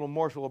feast. You get a little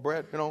morsel of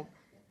bread,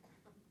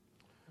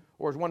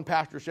 Or as one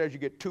pastor says, you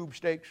get tube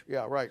steaks.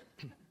 Yeah, right.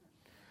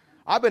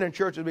 I've been in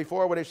churches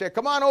before where they say,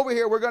 come on over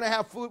here, we're going to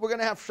have food, we're going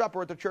to have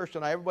supper at the church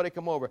tonight. Everybody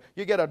come over.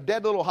 You get a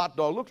dead little hot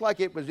dog. Looks like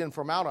it was in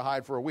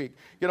formaldehyde for a week.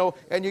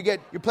 And you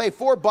pay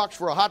 $4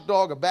 for a hot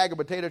dog, a bag of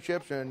potato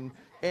chips, and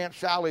Aunt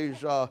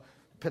Sally's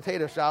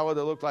potato salad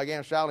that looked like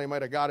Aunt Sally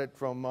might have got it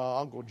from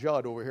Uncle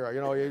Judd over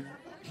here.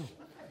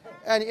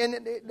 And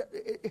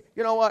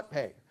you know what?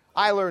 Hey,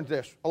 I learned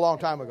this a long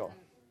time ago.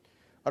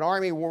 An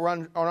army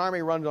runs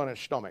on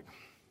its stomach.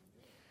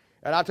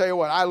 And I'll tell you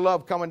what, I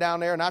love coming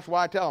down there, and that's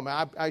why I tell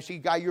them. I see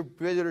your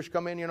visitors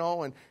come in,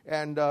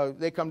 and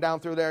they come down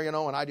through there,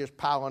 and I just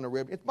pile on the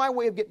rib. It's my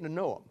way of getting to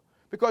know them.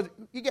 Because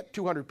you get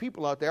 200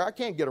 people out there, I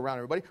can't get around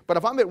everybody. But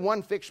if I'm at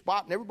one fixed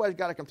spot and everybody's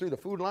got to come through the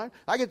food line,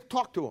 I get to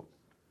talk to them.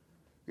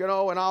 I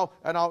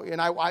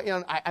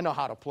know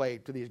how to play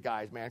to these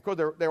guys, man,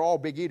 because they're all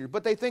big eaters.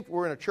 But they think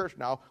we're in a church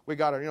now. We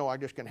got to, I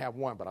just can have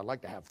one, but I'd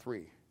like to have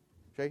 3.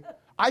 See?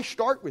 I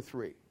start with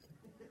 3.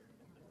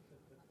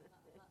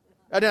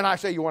 And then I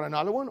say, you want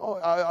another one?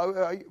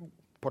 Oh,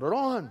 put it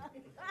on.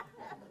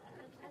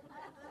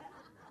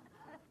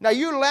 Now,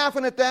 you're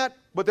laughing at that,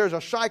 but there's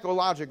a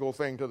psychological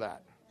thing to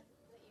that.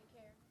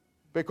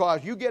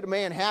 Because you get a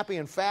man happy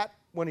and fat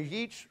when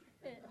he eats,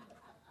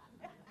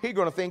 he's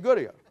going to think good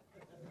of you.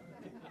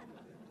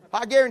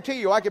 I guarantee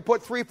you, I could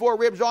put 3-4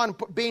 ribs on,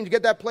 put beans,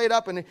 get that plate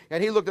up, and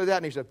he looked at that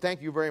and he said, thank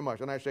you very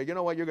much. And I said, you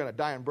know what, you're going to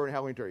die and burn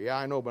Halloween turkey. Yeah,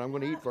 I know, but I'm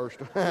going to eat first.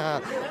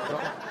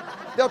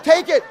 They'll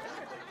take it.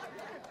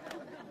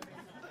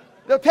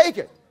 They'll take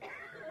it.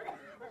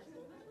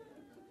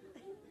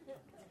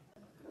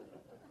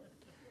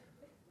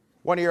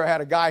 One year I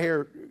had a guy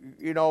here,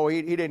 he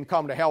didn't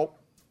come to help.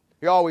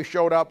 He always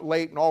showed up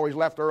late and always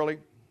left early.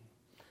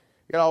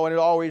 And he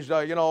always,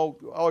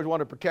 always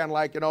wanted to pretend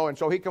like, and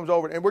so he comes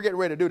over, and we're getting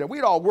ready to do that.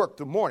 We'd all work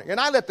through the morning. And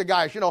I let the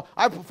guys,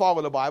 I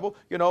follow the Bible,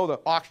 the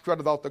ox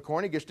treadeth out the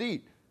corn, he gets to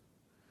eat.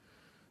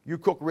 You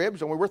cook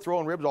ribs, and we're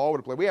throwing ribs all over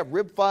the place. We have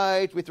rib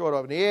fights, we throw it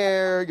up in the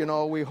air,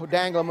 we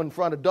dangle them in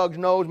front of Doug's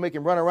nose, make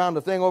him run around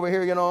the thing over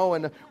here,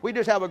 and we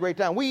just have a great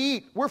time. We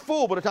eat, we're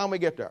full by the time we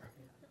get there.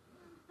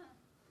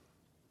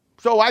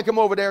 So I come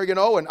over there,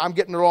 and I'm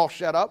getting it all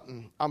set up,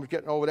 and I'm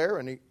getting over there,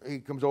 and he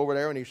comes over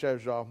there, and he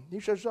says,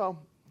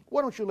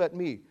 why don't you let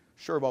me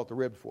serve out the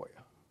ribs for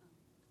you?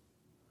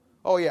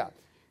 Oh, yeah.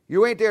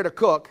 You ain't there to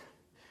cook.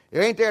 You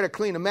ain't there to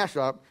clean the mess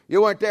up.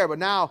 You weren't there, but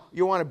now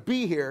you want to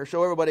be here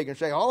so everybody can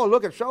say, oh,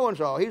 look at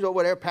so-and-so. He's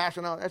over there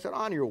passing out. I said,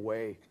 on your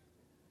way.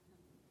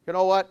 You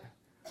know what?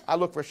 I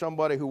look for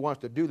somebody who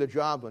wants to do the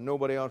job when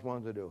nobody else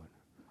wants to do it.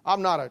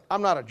 I'm not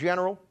a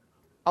general.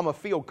 I'm a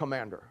field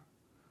commander.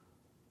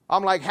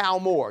 I'm like Hal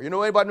Moore.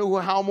 Anybody know who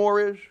Hal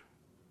Moore is?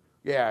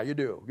 Yeah, you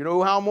do. You know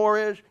who Hal Moore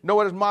is? You know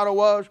what his motto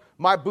was?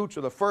 My boots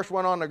are the first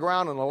one on the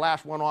ground and the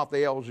last one off the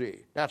LZ.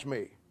 That's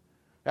me.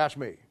 That's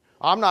me.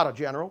 I'm not a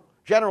general.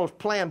 Generals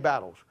plan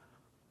battles.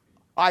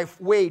 I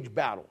wage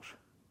battles.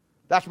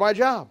 That's my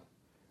job.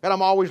 And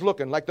I'm always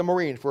looking, like the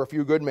Marines, for a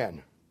few good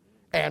men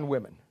and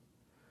women.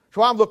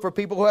 So I'm looking for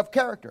people who have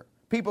character,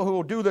 people who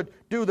will do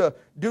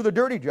the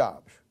dirty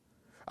jobs.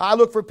 I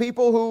look for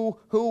people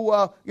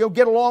who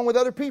get along with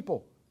other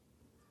people.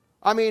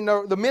 I mean,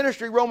 the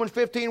ministry, Romans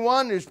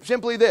 15:1, is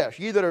simply this.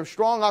 Ye that are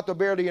strong ought to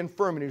bear the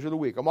infirmities of the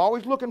weak. I'm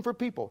always looking for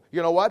people.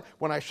 You know what?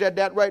 When I said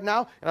that right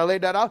now, and I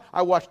laid that out,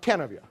 I watched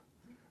 10 of you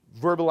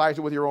verbalize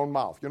it with your own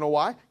mouth. You know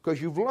why?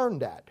 Because you've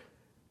learned that.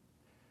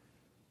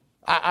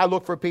 I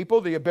look for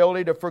people, the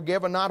ability to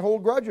forgive and not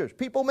hold grudges.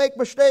 People make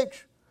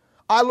mistakes.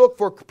 I look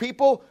for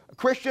people,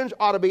 Christians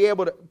ought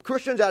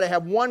to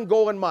have one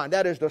goal in mind.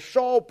 That is to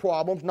solve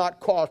problems,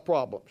 not cause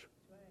problems.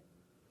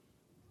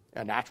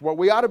 And that's what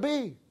we ought to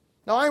be.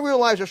 Now, I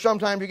realize that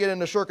sometimes you get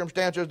into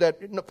circumstances that,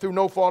 through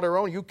no fault of your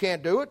own, you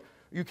can't do it.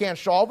 You can't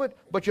solve it.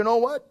 But you know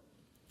what?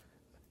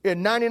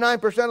 In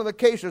 99% of the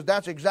cases,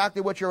 that's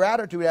exactly what your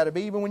attitude ought to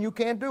be, even when you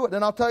can't do it.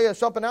 And I'll tell you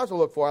something else I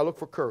look for. I look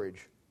for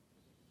courage.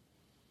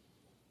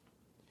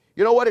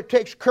 You know what? It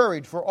takes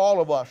courage for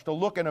all of us to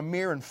look in a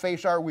mirror and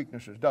face our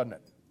weaknesses, doesn't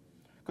it?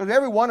 Because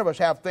every one of us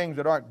have things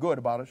that aren't good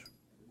about us.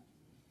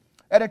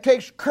 And it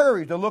takes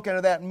courage to look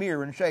into that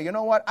mirror and say, you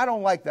know what? I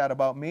don't like that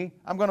about me.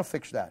 I'm going to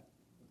fix that.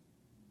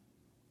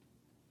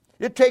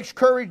 It takes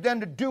courage then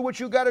to do what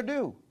you got to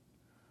do.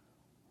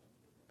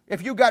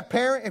 If you're a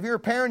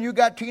parent, you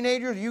got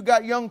teenagers, you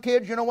got young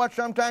kids, you know what?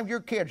 Sometimes your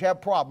kids have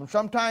problems.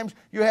 Sometimes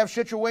you have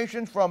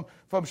situations from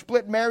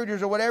split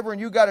marriages or whatever, and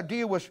you got to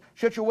deal with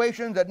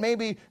situations that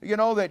maybe,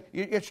 that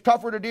it's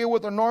tougher to deal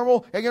with than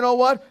normal. And you know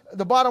what?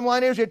 The bottom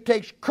line is it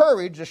takes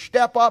courage to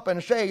step up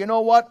and say, you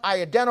know what?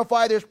 I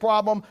identify this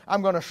problem.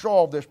 I'm going to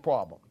solve this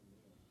problem.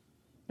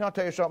 Now I'll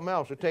tell you something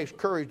else. It takes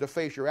courage to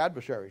face your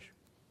adversaries.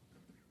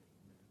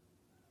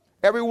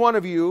 Every one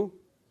of you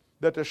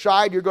that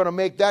decide you're going to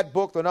make that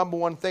book the number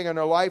one thing in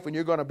their life and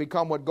you're going to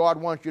become what God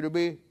wants you to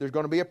be, there's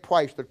going to be a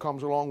price that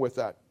comes along with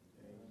that.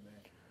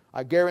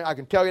 I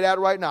can tell you that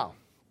right now.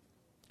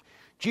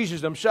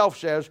 Jesus himself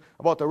says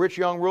about the rich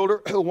young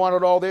ruler who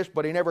wanted all this,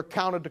 but he never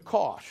counted the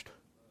cost.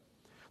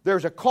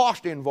 There's a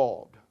cost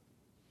involved.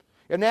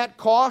 And that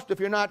cost, if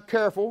you're not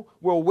careful,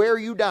 will wear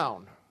you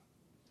down.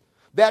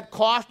 That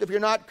cost, if you're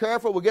not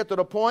careful, will get to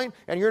the point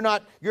and you're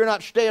not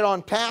staying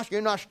on task,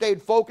 you're not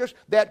stayed focused.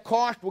 That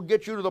cost will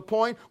get you to the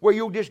point where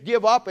you'll just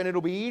give up and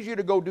it'll be easier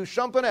to go do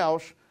something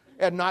else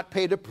and not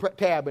pay the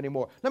tab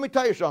anymore. Let me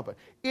tell you something.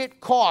 It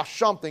costs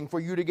something for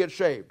you to get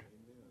saved.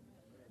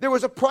 There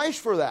was a price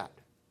for that.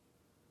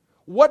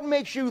 What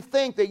makes you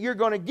think that you're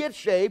going to get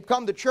saved,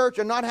 come to church,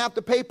 and not have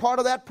to pay part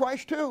of that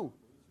price too?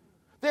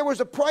 There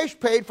was a price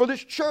paid for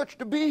this church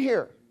to be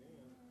here.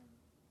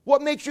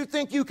 What makes you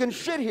think you can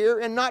sit here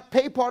and not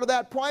pay part of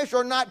that price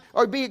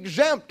or be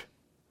exempt?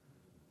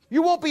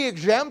 You won't be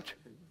exempt.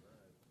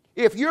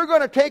 If you're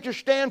going to take a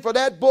stand for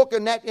that book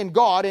and that in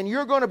God, and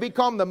you're going to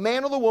become the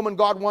man or the woman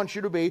God wants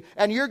you to be,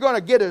 and you're going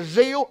to get a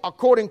zeal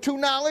according to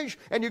knowledge,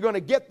 and you're going to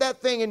get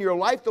that thing in your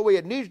life the way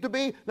it needs to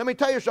be, let me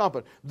tell you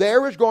something.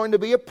 There is going to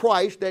be a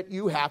price that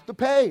you have to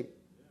pay.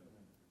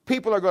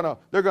 People are going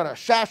to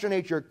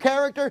assassinate your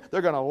character.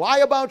 They're going to lie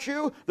about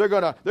you. They're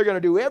going to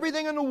do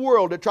everything in the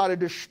world to try to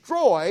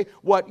destroy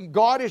what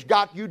God has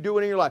got you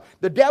doing in your life.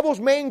 The devil's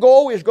main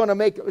goal is going to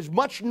make as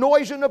much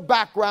noise in the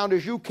background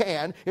as he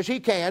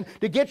can,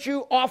 to get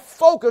you off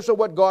focus of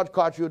what God's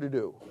caught you to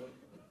do.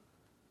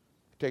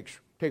 It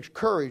takes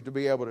courage to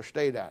be able to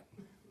stay that.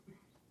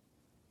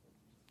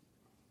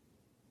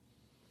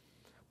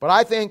 But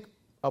I think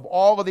of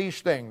all of these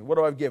things, what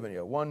have I given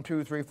you? 1,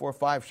 2, 3, 4,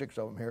 5, 6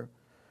 of them here.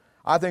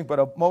 I think,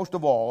 but most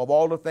of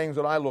all the things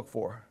that I look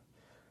for,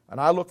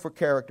 and I look for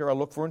character, I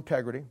look for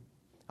integrity,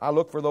 I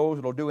look for those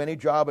that will do any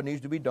job that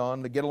needs to be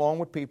done, to get along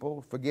with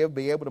people, forgive,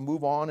 be able to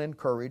move on,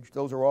 encourage.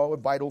 Those are all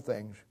vital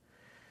things.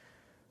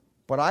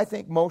 But I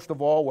think most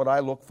of all what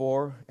I look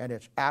for, and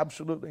it's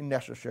absolutely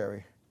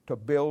necessary to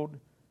build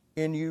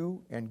in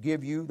you and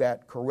give you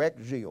that correct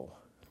zeal,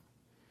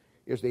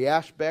 is the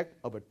aspect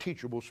of a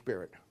teachable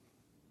spirit.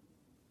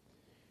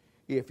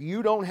 If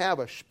you don't have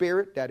a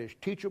spirit that is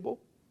teachable,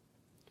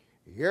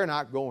 you're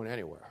not going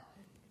anywhere.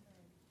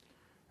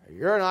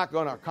 You're not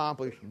going to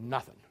accomplish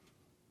nothing.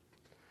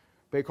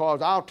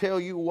 Because I'll tell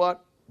you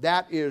what,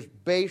 that is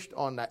based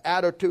on the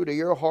attitude of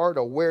your heart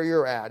or where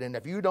you're at. And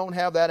if you don't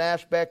have that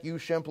aspect, you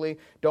simply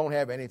don't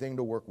have anything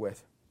to work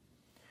with.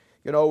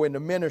 You know, in the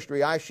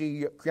ministry, I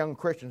see young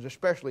Christians,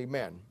 especially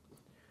men,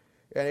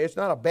 and it's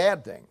not a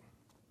bad thing.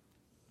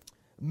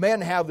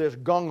 Men have this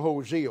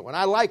gung-ho zeal, and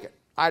I like it.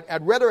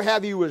 I'd rather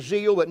have you a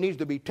zeal that needs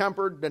to be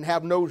tempered than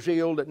have no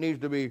zeal that needs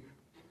to be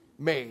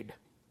made.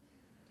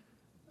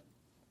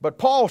 But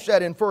Paul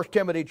said in 1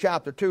 Timothy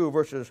chapter 2,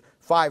 verses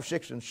 5,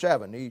 6, and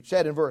 7, he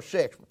said in verse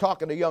 6,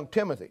 talking to young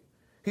Timothy,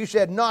 he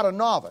said, not a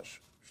novice.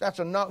 That's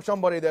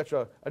somebody that's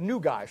a new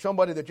guy,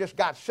 somebody that just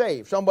got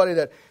saved, somebody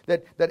that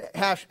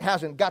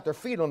hasn't got their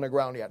feet on the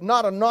ground yet.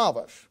 Not a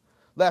novice,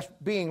 lest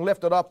being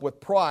lifted up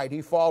with pride,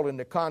 he fall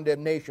into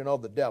condemnation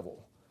of the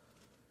devil.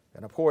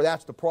 And of course,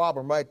 that's the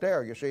problem right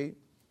there, you see.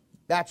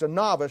 That's a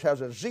novice, has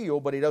a zeal,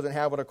 but he doesn't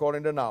have it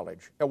according to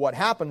knowledge. And what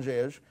happens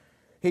is,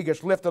 he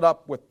gets lifted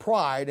up with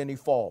pride and he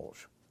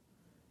falls.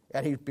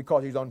 And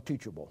because he's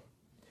unteachable.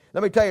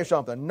 Let me tell you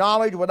something.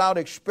 Knowledge without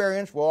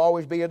experience will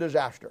always be a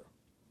disaster.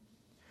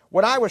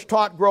 When I was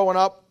taught growing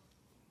up,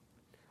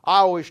 I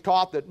always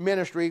taught that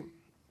ministry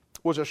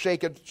was a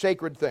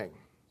sacred thing.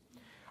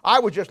 I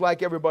was just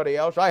like everybody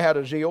else. I had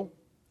a zeal,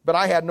 but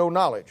I had no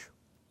knowledge.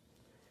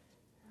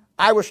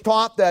 I was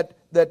taught that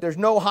there's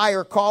no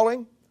higher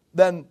calling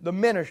than the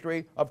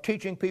ministry of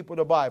teaching people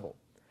the Bible.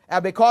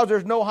 And because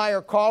there's no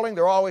higher calling,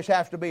 there always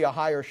has to be a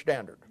higher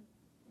standard.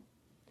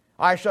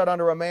 I sat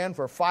under a man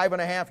for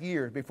 5.5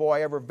 years before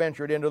I ever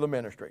ventured into the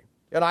ministry.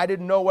 And I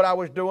didn't know what I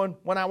was doing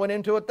when I went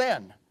into it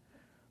then.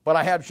 But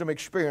I had some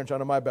experience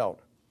under my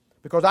belt.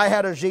 Because I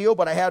had a zeal,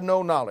 but I had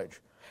no knowledge.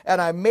 And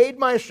I made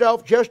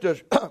myself, just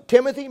as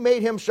Timothy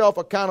made himself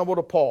accountable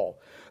to Paul.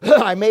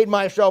 I made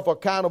myself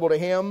accountable to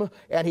him,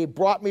 and he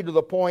brought me to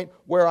the point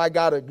where I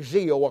got a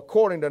zeal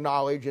according to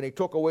knowledge, and he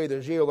took away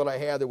the zeal that I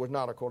had that was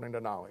not according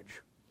to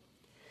knowledge.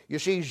 You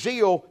see,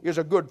 zeal is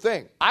a good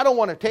thing. I don't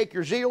want to take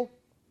your zeal.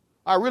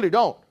 I really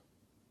don't.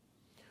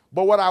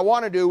 But what I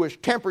want to do is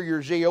temper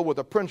your zeal with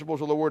the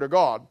principles of the Word of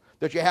God,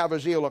 that you have a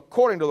zeal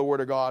according to the Word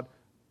of God,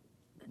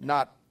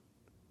 not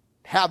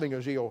having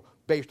a zeal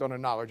based on the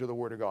knowledge of the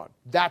Word of God.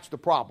 That's the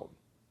problem.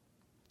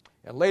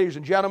 And ladies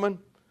and gentlemen,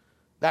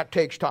 that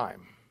takes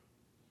time.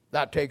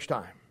 That takes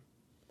time.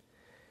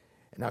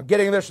 Now,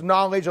 getting this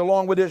knowledge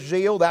along with this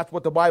zeal, that's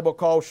what the Bible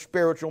calls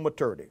spiritual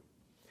maturity.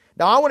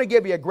 Now, I want to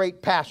give you a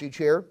great passage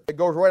here that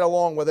goes right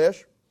along with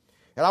this.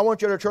 And I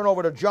want you to turn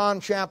over to John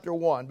chapter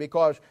 1,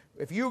 because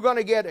if you're going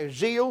to get a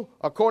zeal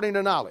according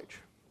to knowledge,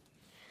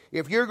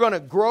 if you're going to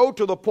grow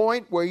to the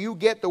point where you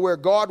get to where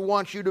God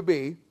wants you to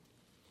be,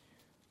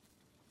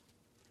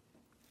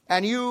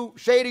 and you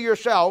say to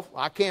yourself,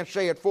 I can't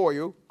say it for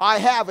you, I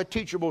have a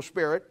teachable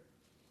spirit.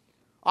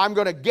 I'm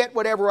going to get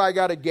whatever I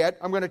got to get.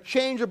 I'm going to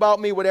change about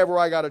me whatever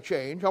I got to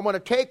change. I'm going to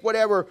take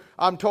whatever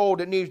I'm told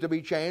that needs to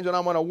be changed, and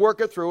I'm going to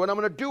work it through, and I'm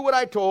going to do what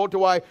I told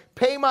till I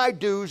pay my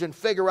dues and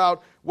figure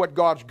out what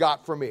God's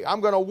got for me.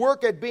 I'm going to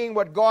work at being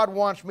what God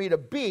wants me to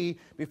be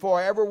before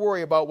I ever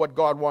worry about what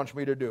God wants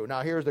me to do.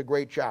 Now, here's the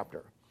great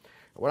chapter.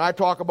 When I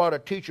talk about a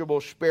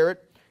teachable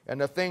spirit and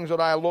the things that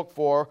I look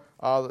for,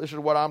 this is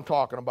what I'm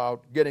talking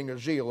about, getting a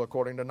zeal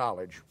according to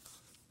knowledge.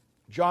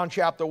 John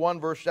chapter 1,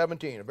 verse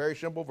 17, a very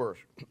simple verse.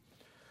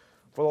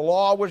 For the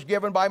law was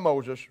given by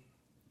Moses,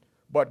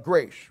 but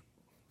grace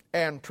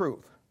and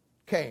truth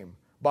came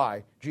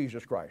by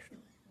Jesus Christ.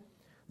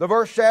 The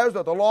verse says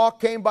that the law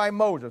came by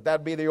Moses.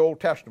 That'd be the Old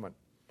Testament.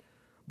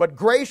 But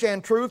grace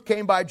and truth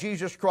came by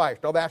Jesus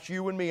Christ. Now that's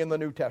you and me in the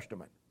New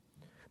Testament.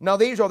 Now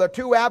these are the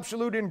two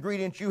absolute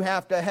ingredients you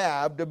have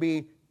to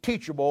be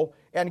teachable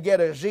and get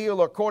a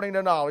zeal according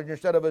to knowledge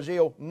instead of a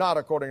zeal not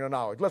according to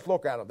knowledge. Let's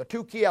look at them. The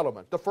two key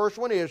elements. The first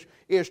one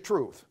is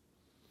truth.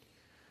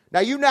 Now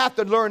you have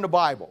to learn the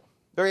Bible.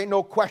 There ain't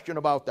no question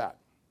about that.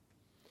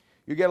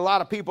 You get a lot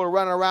of people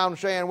running around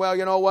saying, well,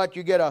 you know what,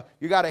 you got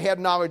a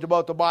head knowledge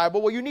about the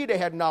Bible. Well, you need a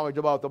head knowledge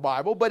about the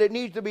Bible, but it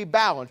needs to be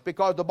balanced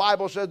because the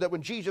Bible says that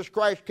when Jesus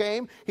Christ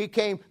came, he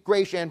came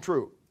grace and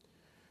truth.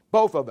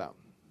 Both of them.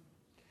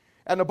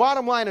 And the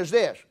bottom line is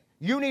this.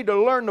 You need to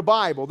learn the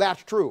Bible.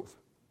 That's truth.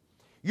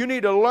 You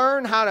need to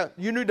learn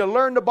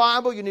the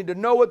Bible. You need to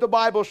know what the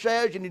Bible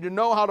says. You need to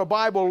know how the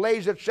Bible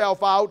lays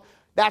itself out.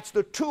 That's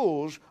the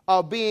tools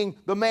of being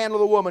the man or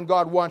the woman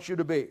God wants you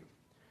to be.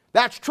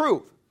 That's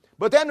truth.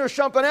 But then there's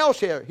something else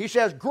here. He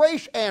says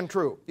grace and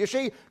truth. You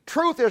see,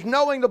 truth is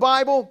knowing the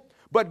Bible,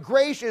 but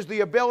grace is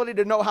the ability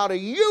to know how to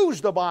use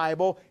the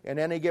Bible in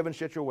any given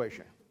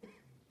situation.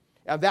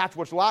 And that's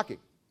what's lacking.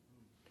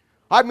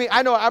 There's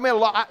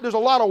a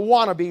lot of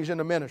wannabes in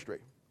the ministry.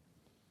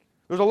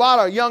 There's a lot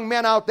of young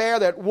men out there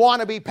that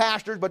want to be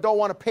pastors but don't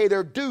want to pay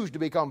their dues to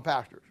become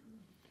pastors.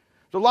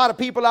 There's a lot of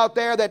people out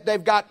there that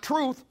they've got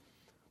truth,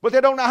 but they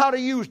don't know how to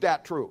use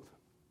that truth.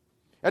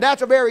 And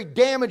that's a very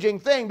damaging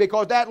thing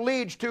because that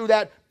leads to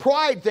that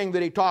pride thing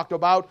that he talked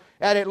about,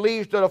 and it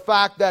leads to the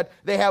fact that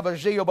they have a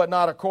zeal but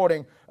not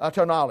according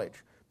to knowledge.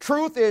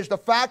 Truth is the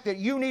fact that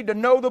you need to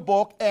know the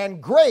book,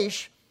 and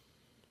grace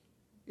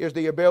is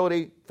the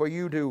ability for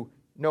you to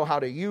know how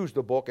to use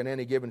the book in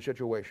any given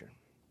situation.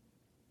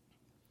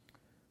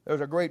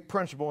 There's a great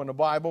principle in the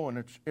Bible,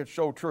 and it's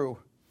so true.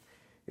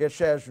 It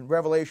says in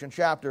Revelation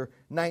chapter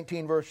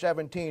 19, verse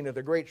 17, at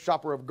the great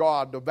supper of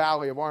God, the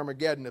valley of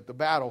Armageddon, at the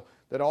battle,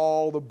 that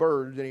all the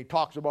birds, and he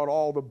talks about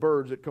all the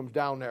birds that comes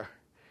down there.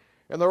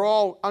 And they're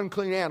all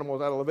unclean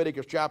animals out of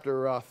Leviticus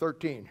chapter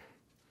 13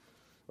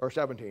 or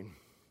 17.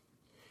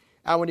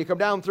 And when you come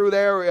down through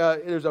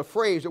there's a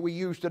phrase that we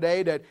use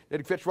today that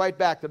fits right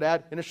back to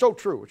that, and it's so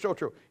true, it's so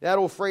true. That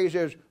old phrase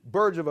is,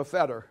 birds of a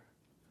feather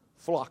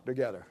flock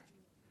together.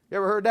 You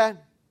ever heard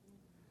that?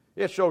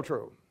 It's so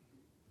true.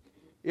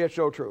 It's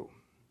so true.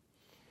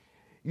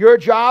 Your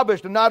job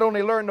is to not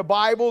only learn the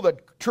Bible, the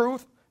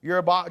truth,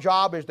 your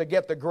job is to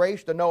get the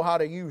grace to know how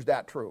to use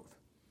that truth.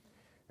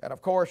 And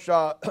of course,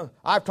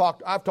 I've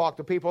talked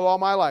to people all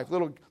my life,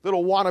 little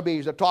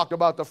wannabes that talked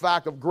about the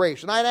fact of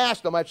grace. And I'd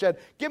ask them, I said,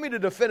 give me the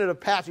definitive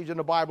passage in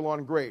the Bible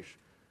on grace.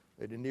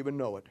 They didn't even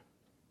know it.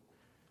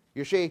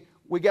 You see,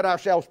 we get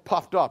ourselves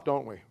puffed up,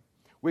 don't we?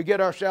 We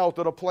get ourselves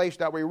to the place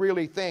that we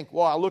really think,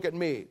 wow, look at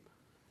me.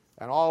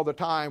 And all the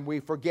time we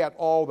forget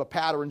all the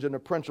patterns and the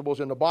principles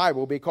in the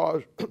Bible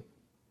because,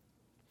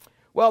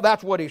 well,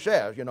 that's what he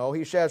says, you know.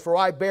 He says, for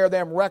I bear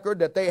them record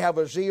that they have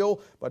a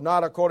zeal, but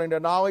not according to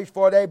knowledge,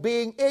 for they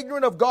being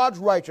ignorant of God's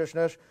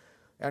righteousness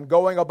and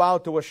going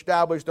about to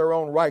establish their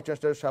own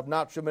righteousness have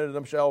not submitted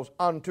themselves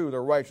unto the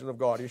righteousness of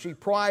God. You see,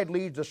 pride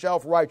leads to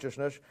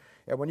self-righteousness.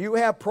 And when you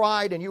have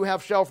pride and you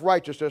have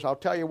self-righteousness, I'll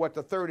tell you what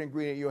the third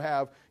ingredient you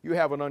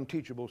have an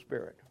unteachable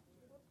spirit.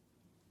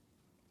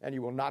 And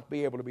you will not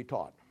be able to be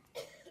taught.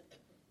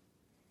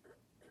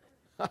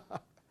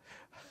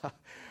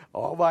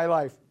 All my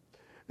life.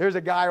 There's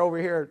a guy over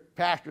here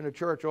pastoring a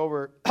church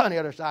over on the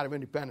other side of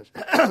Independence.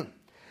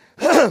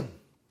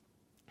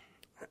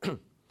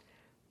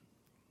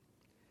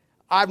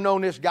 I've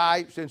known this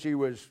guy since he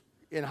was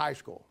in high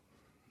school.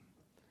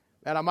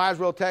 And I might as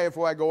well tell you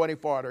before I go any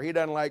farther, he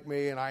doesn't like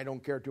me and I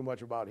don't care too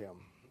much about him.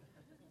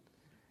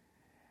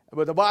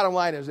 But the bottom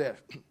line is this.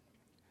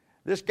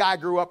 This guy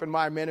grew up in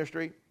my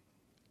ministry,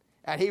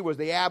 and he was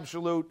the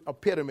absolute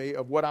epitome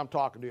of what I'm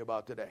talking to you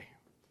about today.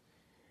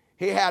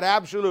 He had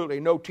absolutely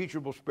no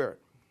teachable spirit.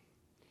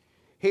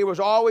 He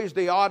was always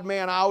the odd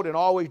man out and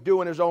always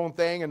doing his own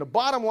thing. And the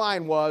bottom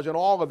line was in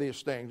all of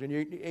these things, and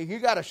you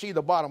got to see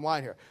the bottom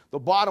line here. The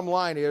bottom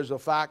line is the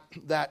fact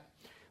that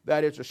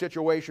it's a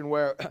situation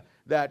where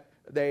that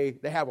they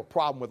have a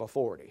problem with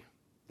authority.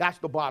 That's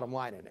the bottom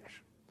line in this.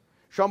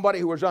 Somebody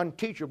who is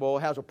unteachable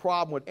has a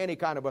problem with any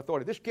kind of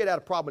authority. This kid had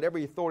a problem with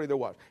every authority there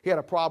was. He had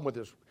a problem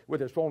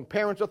with his own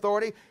parents'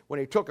 authority. When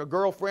he took a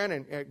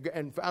girlfriend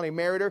and finally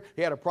married her,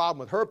 he had a problem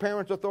with her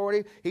parents'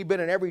 authority. He'd been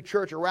in every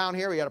church around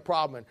here. He had a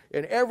problem.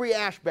 In every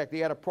aspect, he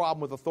had a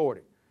problem with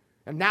authority.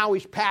 And now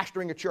he's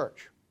pastoring a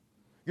church.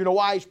 You know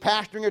why he's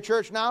pastoring a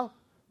church now?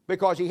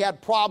 Because he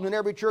had problems in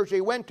every church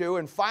he went to,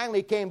 and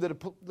finally came to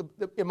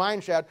the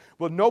mindset,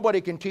 well,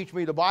 nobody can teach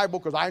me the Bible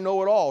because I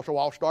know it all, so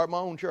I'll start my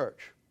own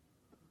church.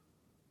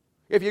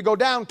 If you go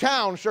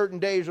downtown certain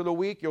days of the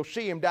week, you'll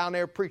see him down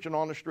there preaching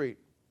on the street.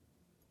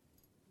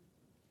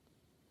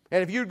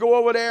 And if you go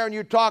over there and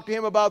you talk to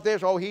him about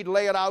this, oh, he'd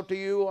lay it out to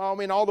you. I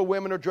mean, all the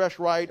women are dressed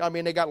right. I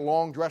mean, they got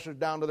long dresses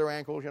down to their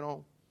ankles, you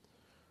know.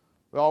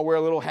 They all wear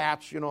little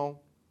hats, you know.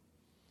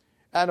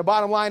 And the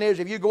bottom line is,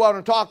 if you go out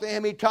and talk to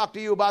him, he'd talk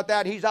to you about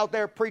that. He's out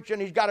there preaching.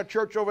 He's got a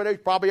church over there.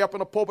 He's probably up in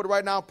the pulpit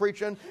right now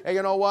preaching. And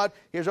you know what?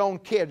 His own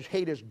kids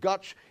hate his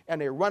guts, and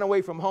they run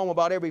away from home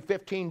about every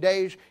 15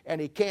 days, and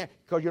he can't.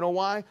 Because you know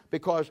why?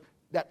 Because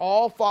that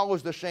all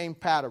follows the same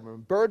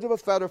pattern. Birds of a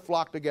feather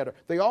flock together.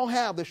 They all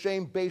have the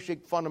same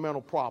basic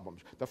fundamental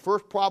problems. The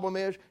first problem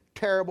is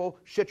terrible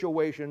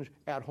situations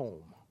at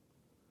home.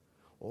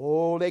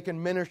 Oh, they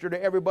can minister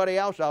to everybody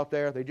else out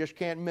there. They just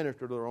can't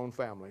minister to their own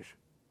families.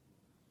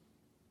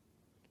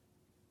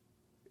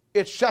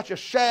 It's such a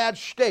sad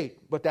state,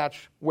 but that's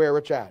where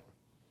it's at.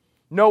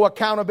 No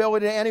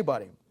accountability to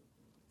anybody.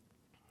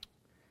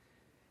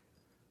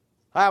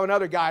 I have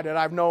another guy that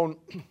I've known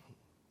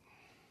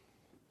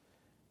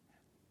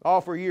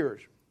all for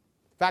years.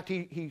 In fact,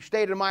 he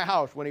stayed in my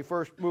house when he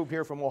first moved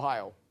here from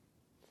Ohio,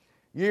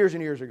 years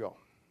and years ago.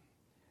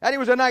 And he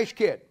was a nice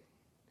kid,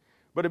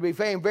 but it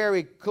became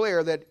very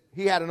clear that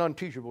he had an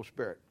unteachable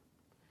spirit.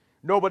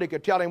 Nobody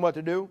could tell him what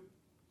to do.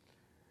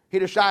 He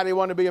decided he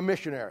wanted to be a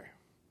missionary.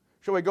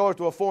 So he goes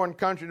to a foreign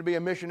country to be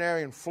a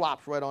missionary and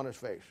flops right on his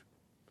face.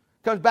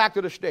 Comes back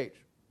to the States.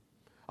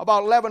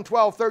 About 11,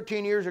 12,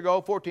 13 years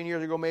ago, 14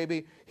 years ago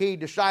maybe, he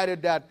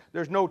decided that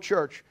there's no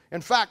church.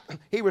 In fact,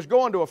 he was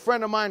going to a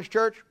friend of mine's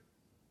church.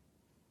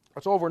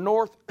 It's over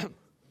north.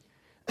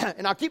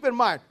 And now keep in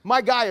mind,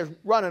 my guy is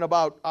running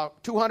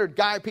about 200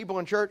 people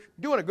in church,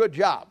 doing a good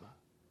job.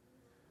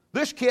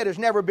 This kid has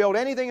never built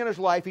anything in his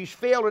life. He's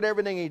failed at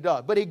everything he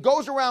does. But he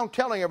goes around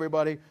telling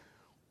everybody,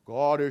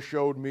 God has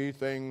showed me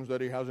things that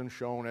he hasn't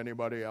shown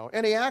anybody else.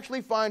 And he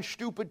actually finds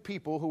stupid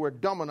people who are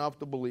dumb enough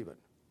to believe it.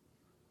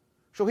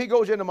 So he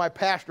goes into my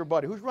pastor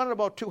buddy, who's running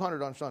about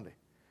 200 on Sunday.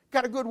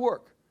 Got a good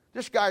work.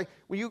 This guy,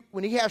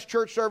 when he has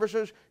church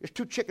services, it's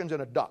 2 chickens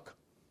and a duck.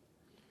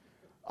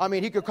 I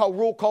mean, he could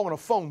roll call in a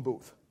phone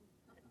booth.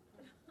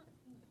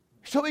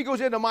 So he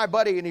goes into my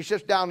buddy and he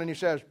sits down and he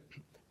says,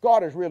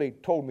 God has really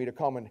told me to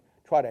come and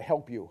try to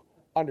help you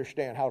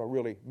understand how to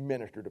really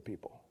minister to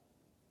people.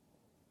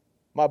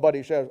 My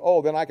buddy says,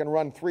 oh, then I can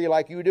run 3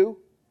 like you do?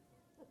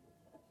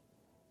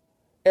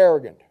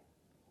 Arrogant.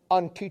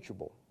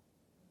 Unteachable.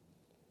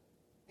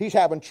 He's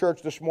having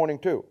church this morning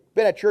too.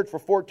 Been at church for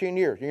 14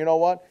 years. And you know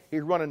what?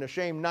 He's running the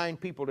same 9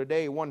 people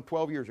today he won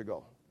 12 years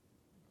ago.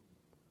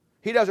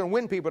 He doesn't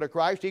win people to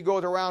Christ. He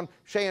goes around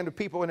saying to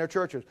people in their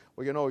churches,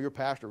 well, you know, your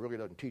pastor really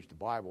doesn't teach the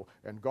Bible,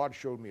 and God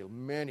showed me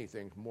many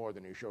things more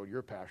than he showed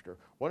your pastor.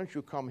 Why don't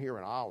you come here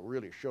and I'll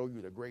really show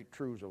you the great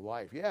truths of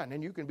life? Yeah, and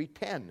then you can be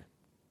 10.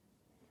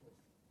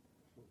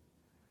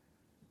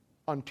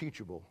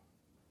 Unteachable.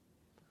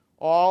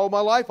 All my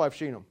life I've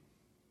seen them.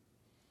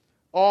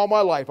 All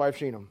my life I've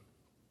seen them.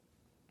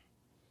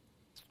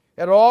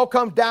 It all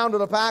comes down to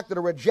the fact that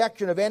a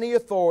rejection of any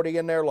authority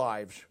in their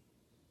lives.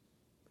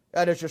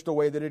 And it's just the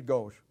way that it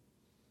goes.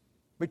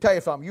 Let me tell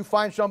you something. You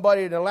find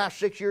somebody in the last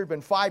 6 years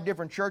been 5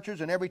 different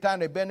churches, and every time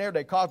they've been there,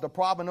 they caused a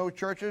problem in those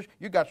churches.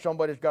 You got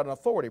somebody that's got an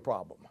authority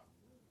problem.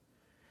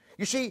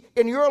 You see,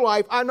 in your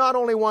life, I not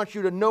only want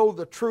you to know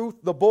the truth,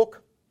 the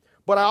book,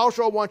 but I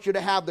also want you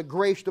to have the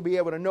grace to be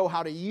able to know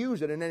how to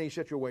use it in any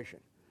situation.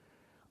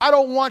 I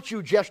don't want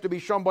you just to be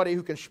somebody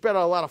who can spit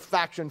out a lot of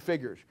facts and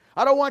figures.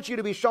 I don't want you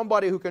to be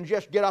somebody who can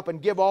just get up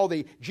and give all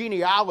the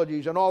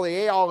genealogies and all the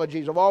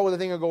aologies of all the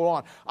things that go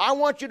on. I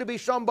want you to be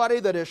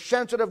somebody that is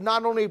sensitive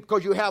not only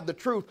because you have the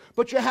truth,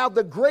 but you have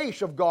the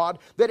grace of God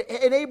that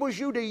enables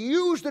you to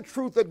use the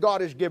truth that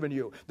God has given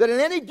you. That in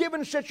any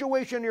given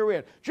situation you're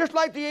in, just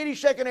like the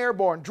 82nd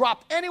Airborne,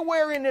 drop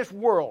anywhere in this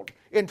world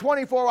in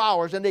 24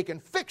 hours and they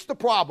can fix the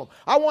problem.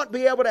 I want to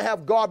be able to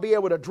have God be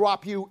able to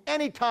drop you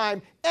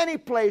anytime, any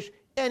place,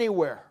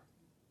 anywhere.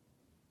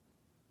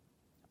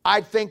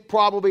 I think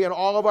probably in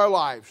all of our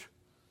lives,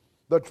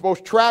 the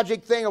most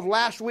tragic thing of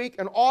last week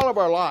in all of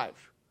our lives,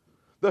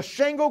 the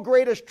single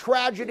greatest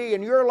tragedy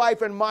in your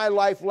life and my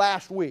life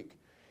last week,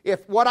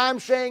 if what I'm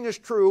saying is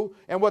true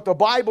and what the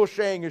Bible's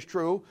saying is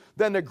true,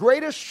 then the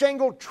greatest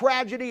single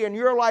tragedy in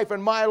your life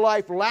and my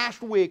life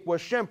last week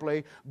was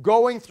simply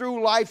going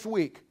through life's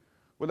week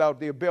without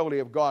the ability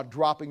of God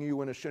dropping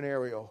you in a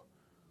scenario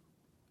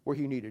where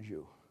He needed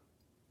you.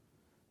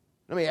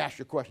 Let me ask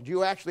you a question. Do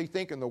you actually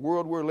think in the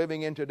world we're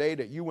living in today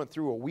that you went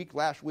through a week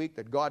last week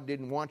that God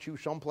didn't want you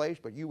someplace,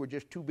 but you were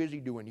just too busy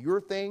doing your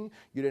thing?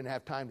 You didn't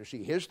have time to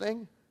see His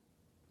thing?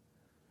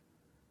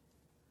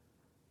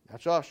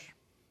 That's us.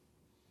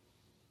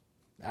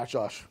 That's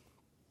us.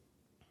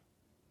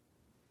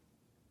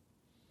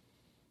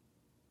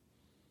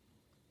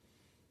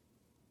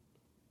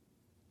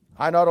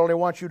 I not only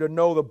want you to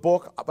know the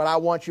book, but I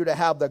want you to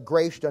have the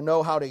grace to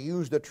know how to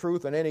use the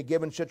truth in any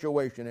given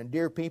situation. And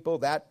dear people,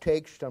 that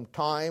takes some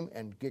time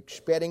and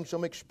getting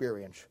some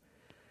experience.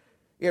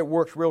 It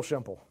works real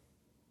simple.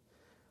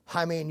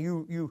 I mean,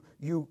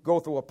 you go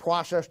through a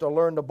process to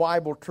learn the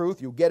Bible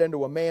truth. You get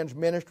into a man's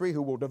ministry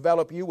who will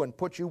develop you and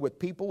put you with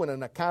people in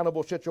an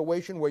accountable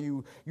situation where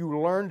you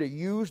learn to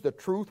use the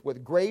truth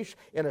with grace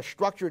in a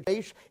structured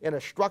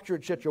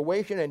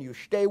situation, and you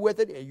stay with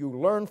it, and you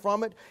learn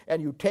from it,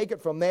 and you take it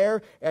from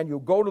there, and you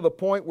go to the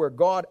point where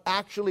God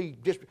actually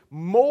just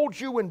molds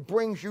you and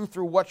brings you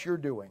through what you're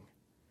doing.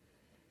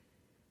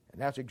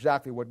 And that's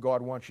exactly what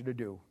God wants you to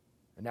do.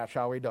 And that's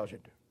how He does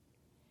it.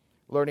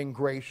 Learning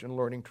grace and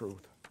learning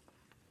truth.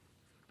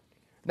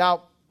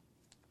 Now,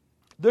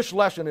 this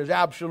lesson is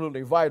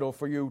absolutely vital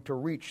for you to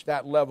reach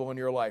that level in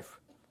your life.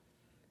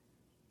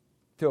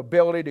 The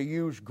ability to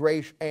use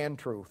grace and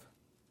truth.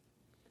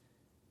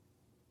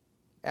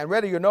 And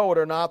whether you know it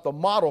or not, the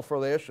model for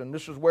this, and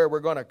this is where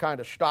we're going to kind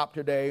of stop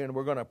today and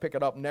we're going to pick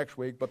it up next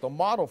week, but the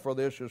model for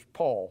this is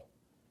Paul.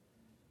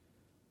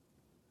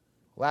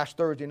 Last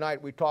Thursday night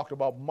we talked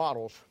about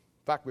models.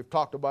 In fact, we've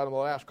talked about them the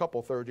last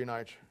couple Thursday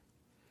nights.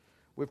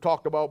 We've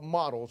talked about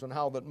models and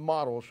how that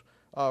models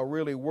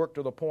really work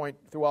to the point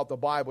throughout the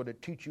Bible to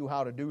teach you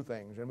how to do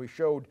things. And we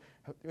showed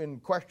in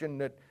question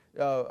that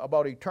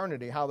about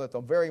eternity, how that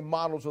the very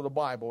models of the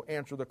Bible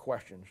answer the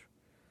questions.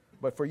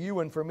 But for you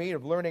and for me,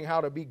 of learning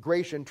how to be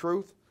grace and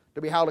truth,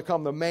 to be how to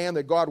become the man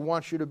that God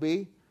wants you to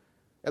be,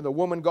 and the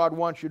woman God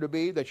wants you to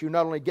be, that you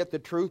not only get the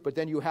truth, but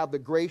then you have the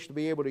grace to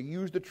be able to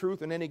use the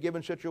truth in any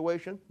given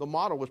situation, the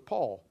model was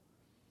Paul.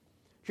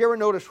 Did you ever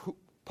notice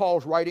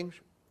Paul's writings?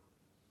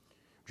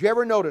 Did you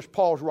ever notice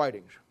Paul's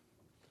writings?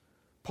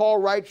 Paul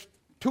writes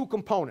two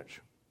components.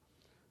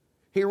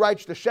 He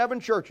writes the 7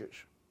 churches.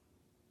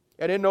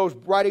 And in those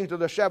writings to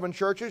the 7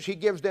 churches, he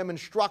gives them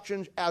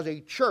instructions as a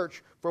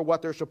church for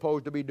what they're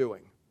supposed to be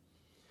doing.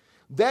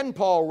 Then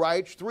Paul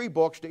writes 3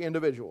 books to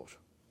individuals.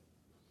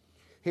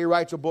 He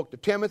writes a book to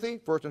Timothy,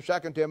 1st and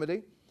 2nd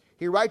Timothy.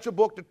 He writes a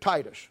book to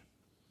Titus.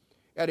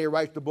 And he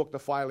writes the book to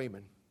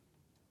Philemon.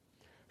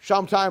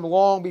 Sometime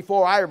long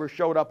before I ever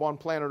showed up on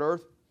planet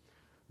Earth,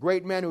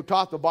 great men who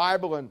taught the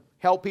Bible and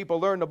helped people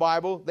learn the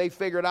Bible, they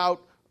figured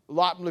out a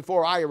lot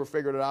before I ever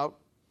figured it out.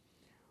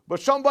 But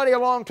somebody a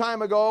long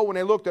time ago, when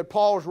they looked at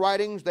Paul's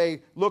writings,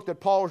 they looked at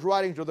Paul's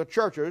writings to the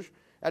churches,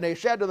 and they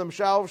said to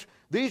themselves,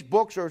 these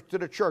books are to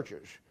the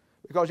churches.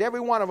 Because every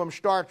one of them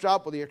starts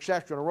out, with the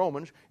exception of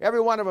Romans, every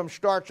one of them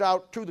starts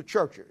out to the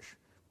churches.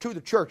 To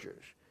the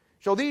churches.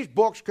 So these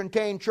books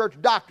contain church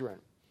doctrine.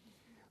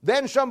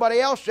 Then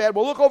somebody else said,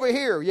 well, look over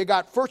here. You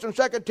got 1st and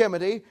 2nd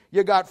Timothy,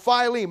 you got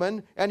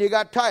Philemon, and you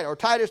got Titus. Or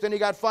Titus, then you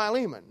got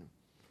Philemon.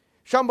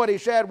 Somebody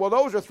said, well,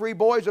 those are 3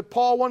 boys that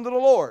Paul won to the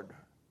Lord.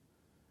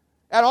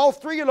 And all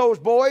 3 of those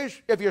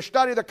boys, if you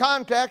study the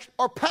context,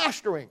 are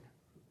pastoring.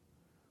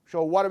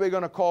 So what are we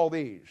going to call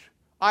these?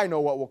 I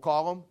know what we'll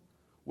call them.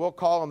 We'll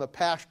call them the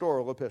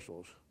pastoral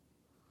epistles.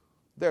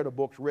 They're the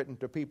books written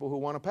to people who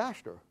want to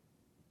pastor.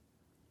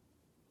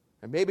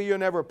 And maybe you'll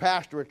never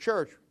pastor a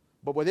church,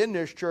 but within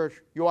this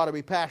church, you ought to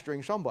be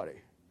pastoring somebody.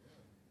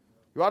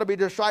 You ought to be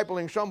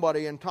discipling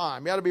somebody in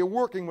time. You ought to be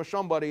working with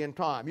somebody in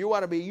time. You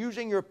ought to be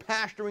using your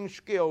pastoring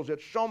skills at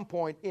some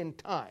point in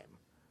time,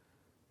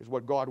 is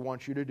what God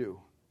wants you to do.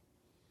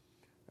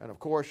 And of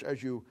course,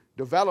 as you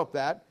develop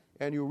that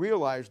and you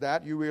realize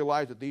that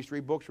these 3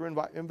 books are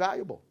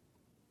invaluable.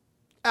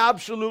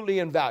 Absolutely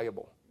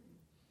invaluable.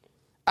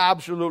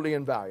 Absolutely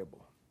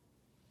invaluable.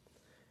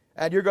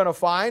 And you're going to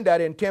find that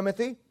in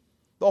Timothy,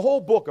 the whole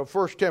book of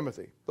 1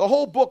 Timothy,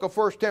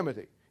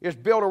 is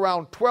built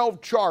around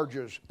 12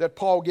 charges that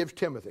Paul gives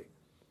Timothy.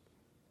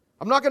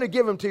 I'm not going to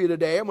give them to you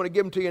today. I'm going to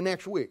give them to you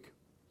next week.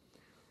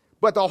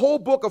 But the whole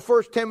book of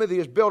 1 Timothy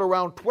is built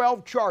around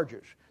 12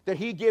 charges that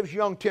he gives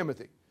young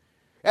Timothy.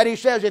 And he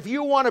says, if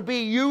you want to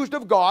be used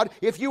of God,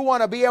 if you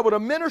want to be able to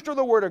minister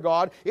the Word of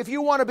God, if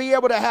you want to be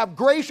able to have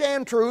grace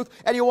and truth,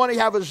 and you want to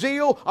have a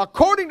zeal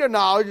according to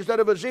knowledge instead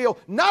of a zeal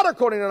not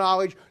according to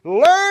knowledge,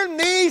 learn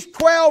these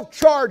 12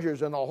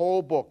 charges. And the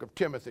whole book of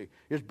Timothy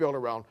is built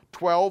around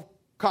 12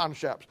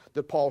 concepts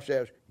that Paul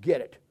says,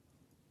 get it.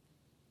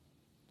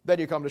 Then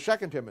you come to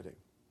 2 Timothy.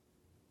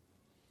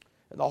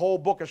 And the whole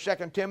book of 2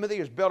 Timothy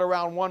is built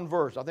around one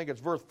verse. I think it's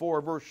verse 4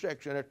 or verse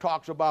 6, and it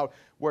talks about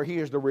where he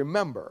is to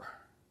remember.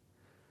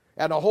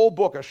 And the whole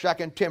book of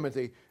 2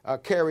 Timothy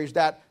carries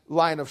that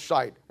line of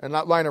sight and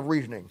that line of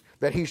reasoning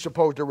that he's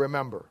supposed to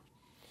remember.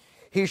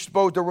 He's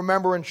supposed to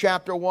remember in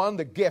chapter 1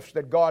 the gifts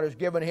that God has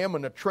given him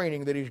and the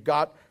training that he's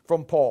got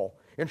from Paul.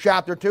 In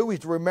chapter 2, he's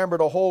to remember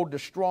to hold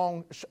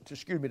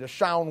the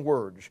sound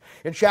words.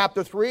 In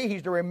chapter 3,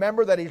 he's to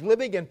remember that he's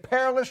living in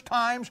perilous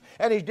times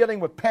and he's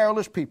dealing with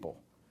perilous people.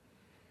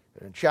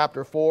 And in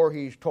chapter 4,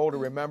 he's told to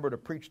remember to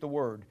preach the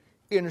word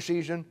in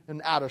season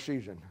and out of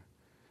season.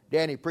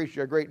 Danny preached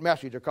a great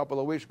message a couple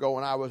of weeks ago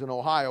when I was in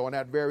Ohio on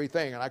that very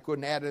thing, and I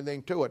couldn't add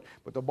anything to it.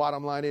 But the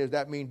bottom line is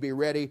that means be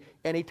ready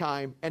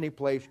anytime, any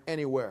place,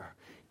 anywhere.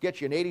 get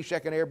you an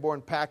 82nd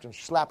Airborne patch and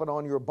slap it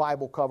on your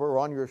Bible cover or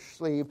on your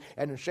sleeve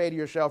and then say to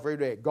yourself every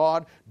day,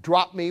 God,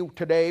 drop me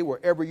today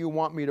wherever you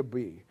want me to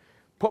be.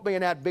 Put me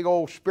in that big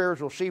old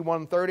spiritual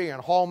C-130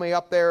 and haul me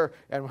up there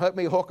and let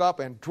me hook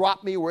up and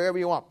drop me wherever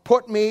you want.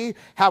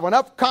 Have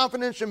enough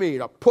confidence in me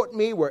to put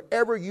me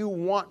wherever you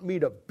want me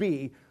to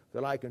be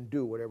that I can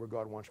do whatever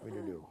God wants me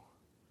to do.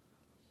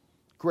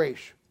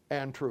 Grace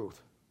and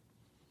truth.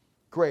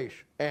 Grace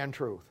and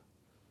truth.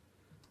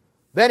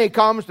 Then he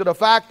comes to the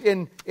fact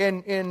in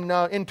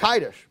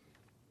Titus.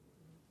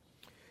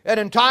 And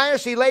in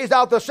Titus, he lays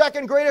out the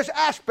second greatest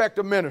aspect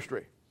of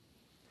ministry.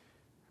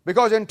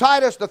 Because in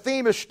Titus, the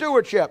theme is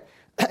stewardship.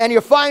 And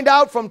you find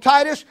out from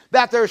Titus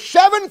that there's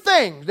 7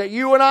 things that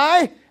you and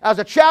I, as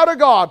a child of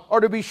God, are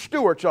to be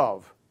stewards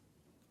of.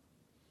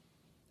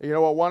 You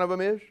know what one of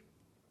them is?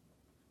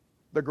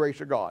 The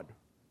grace of God.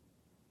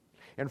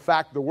 In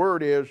fact, the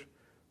word is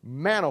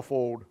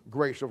manifold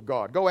grace of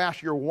God. Go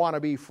ask your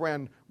wannabe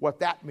friend what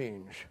that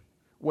means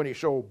when he's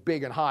so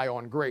big and high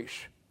on grace.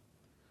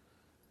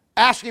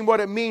 Ask him what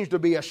it means to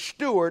be a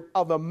steward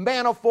of the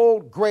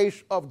manifold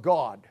grace of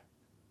God.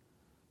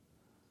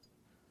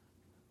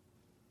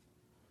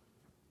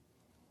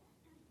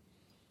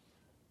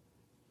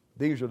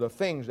 These are the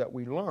things that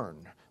we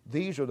learn.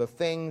 These are the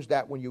things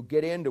that when you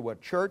get into a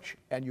church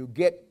and you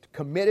get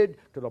committed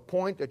to the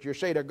point that you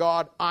say to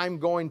God, I'm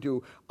going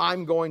to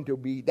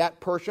be that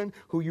person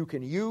who you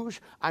can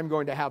use. I'm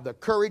going to have the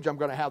courage. I'm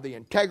going to have the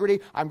integrity.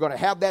 I'm going to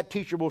have that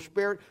teachable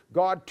spirit.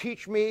 God,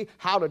 teach me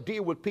how to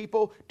deal with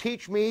people.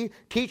 Teach me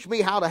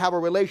how to have a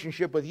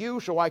relationship with you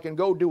so I can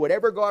go do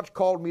whatever God's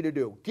called me to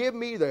do. Give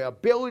me the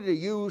ability to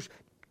use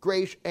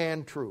grace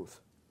and truth.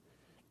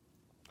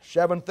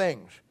 7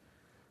 things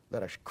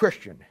that a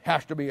Christian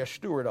has to be a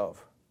steward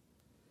of.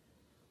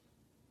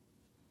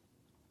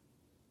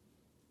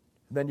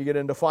 Then you get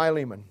into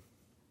Philemon.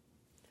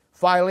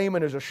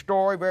 Philemon is a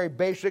story very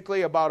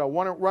basically about a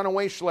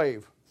runaway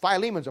slave.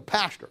 Philemon's a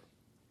pastor.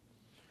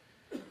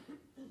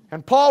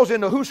 And Paul's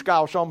in the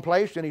Huskow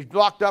someplace, and he's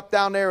locked up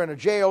down there in a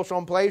jail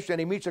someplace, and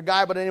he meets a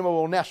guy by the name of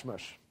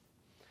Onesimus.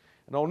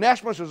 And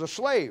Onesimus is a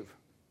slave.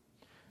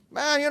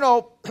 Man, you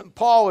know,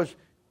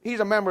 he's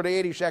a member of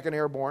the 82nd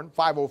Airborne,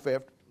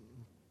 505th.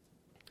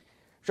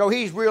 So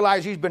he's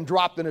realized he's been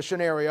dropped in a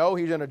scenario.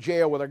 He's in a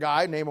jail with a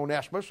guy named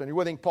Onesimus, and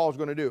what do you think Paul's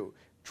going to do?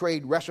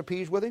 Trade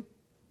recipes with him?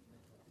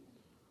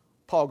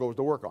 Paul goes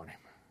to work on him.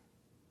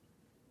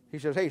 He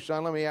says, hey,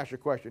 son, let me ask you a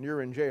question.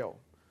 You're in jail,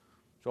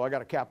 so I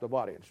got a captive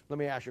audience. Let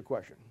me ask you a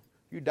question.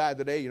 If you died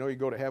today, you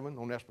go to heaven?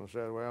 Onesimus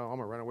says, well, I'm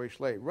a runaway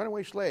slave.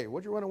 Runaway slave?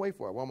 What'd you run away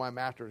for? Well, my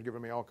master is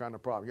giving me all kinds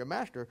of problems. Your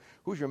master?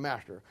 Who's your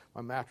master?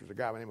 My master's a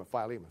guy by the name of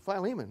Philemon.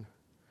 Philemon?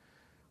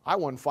 I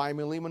won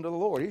Philemon to the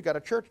Lord. He's got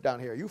a church down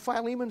here. You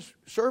Philemon's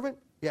servant?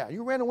 Yeah.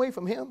 You ran away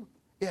from him?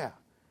 Yeah.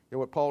 You know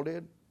what Paul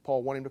did?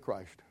 Paul won him to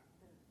Christ.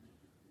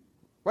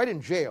 Right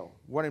in jail,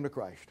 won him to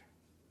Christ.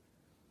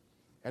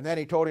 And then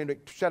he told him to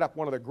set up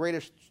one of the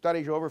greatest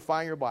studies you'll ever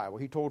find in your Bible.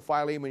 He told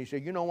Philemon, he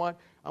said, you know what?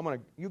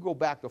 You go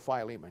back to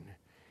Philemon,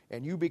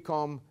 and you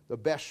become the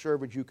best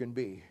servant you can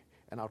be.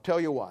 And I'll tell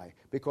you why.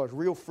 Because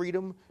real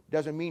freedom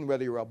doesn't mean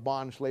whether you're a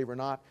bond slave or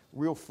not.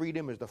 Real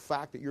freedom is the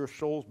fact that your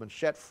soul's been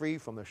set free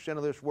from the sin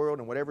of this world,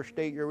 and whatever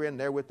state you're in,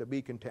 therewith to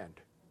be content.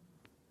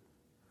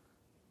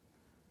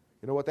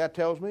 You know what that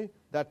tells me?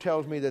 That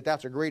tells me that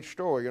that's a great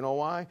story. You know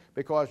why?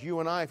 Because you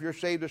and I, if you're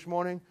saved this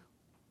morning,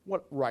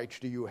 what rights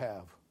do you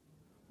have?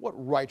 What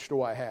rights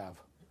do I have?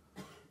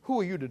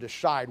 Who are you to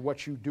decide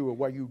what you do or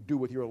what you do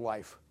with your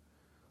life?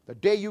 The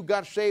day you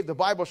got saved, the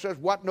Bible says,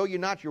 what? Know you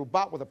not, you were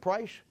bought with a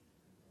price?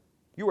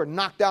 You were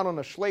knocked out on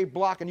the slave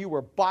block and you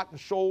were bought and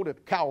sold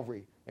at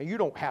Calvary. And you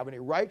don't have any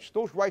rights.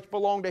 Those rights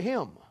belong to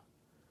Him.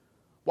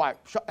 Why?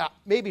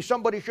 Maybe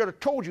somebody should have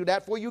told you that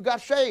before you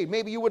got saved.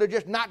 Maybe you would have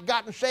just not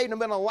gotten saved and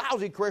been a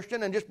lousy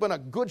Christian and just been a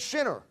good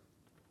sinner.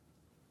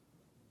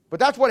 But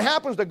that's what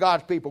happens to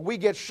God's people. We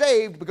get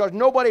saved because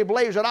nobody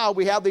blaze it out.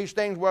 We have these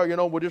things where,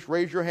 we'll just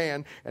raise your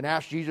hand and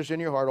ask Jesus in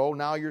your heart, oh,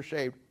 now you're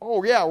saved.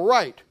 Oh, yeah,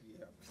 right.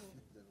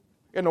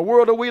 In the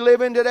world that we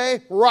live in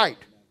today, right.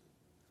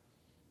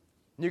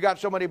 You got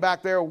somebody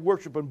back there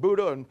worshiping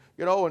Buddha, and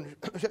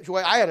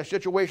I had a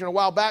situation a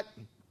while back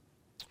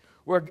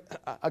where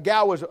a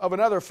gal was of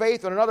another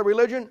faith and another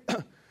religion,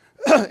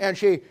 and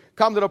she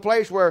come to the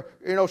place where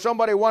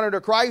somebody wanted her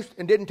Christ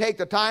and didn't take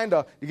the time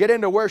to get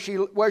into where she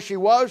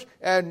was,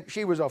 and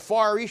she was a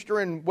Far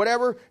Eastern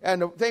whatever,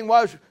 and the thing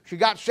was she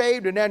got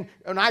saved, and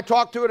I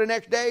talked to her the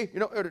next day,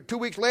 2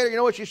 weeks later, you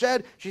know what she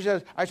said? She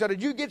says, I said,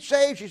 did you get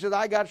saved? She says,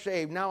 I got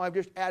saved. Now I've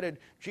just added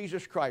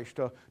Jesus Christ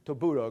to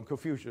Buddha and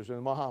Confucius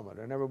and Muhammad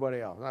and everybody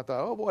else. And I thought,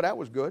 oh boy, that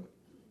was good.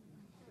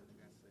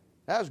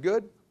 That was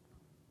good.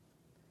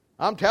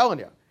 I'm telling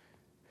you,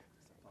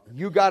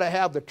 you got to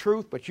have the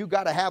truth, but you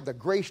got to have the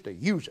grace to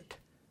use it.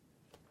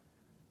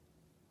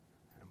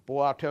 And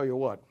boy, I'll tell you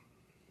what.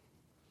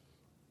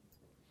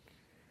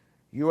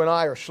 You and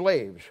I are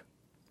slaves.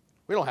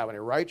 We don't have any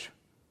rights.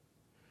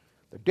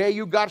 The day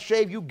you got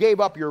saved, you gave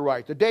up your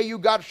rights. The day you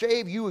got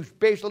saved, you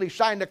basically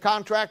signed a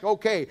contract.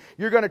 Okay,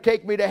 you're going to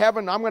take me to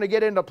heaven. I'm going to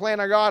get into the plan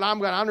of God. I'm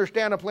going to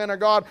understand the plan of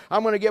God.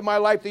 I'm going to give my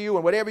life to you.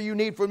 And whatever you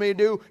need for me to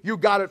do, you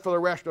got it for the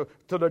rest of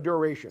to the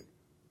duration.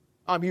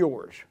 I'm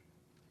yours.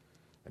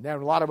 And then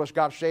a lot of us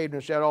got saved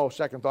and said, oh,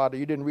 second thought,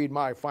 you didn't read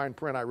my fine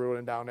print I wrote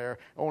in down there,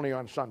 only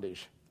on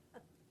Sundays.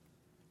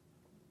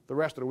 The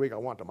rest of the week I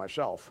want to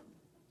myself.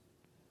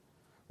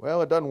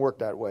 Well, it doesn't work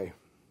that way.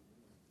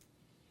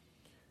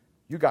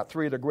 You got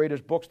 3 of the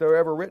greatest books that are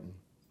ever written.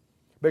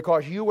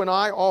 Because you and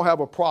I all have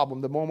a problem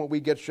the moment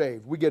we get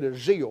saved. We get a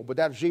zeal, but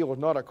that zeal is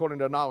not according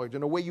to knowledge.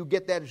 And the way you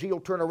get that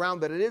zeal turned around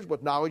that it is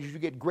with knowledge is you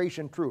get grace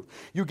and truth.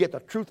 You get the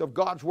truth of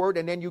God's Word,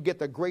 and then you get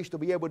the grace to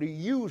be able to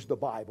use the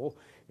Bible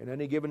in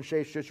any given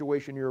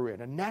situation you're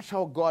in. And that's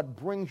how God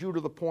brings you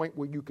to the point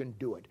where you can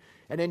do it.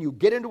 And then you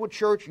get into a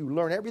church, you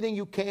learn everything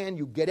you can,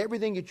 you get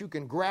everything that you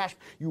can grasp,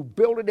 you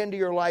build it into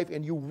your life,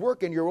 and you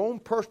work in your own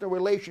personal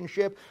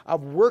relationship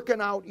of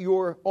working out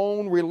your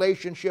own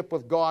relationship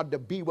with God to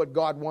be what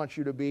God wants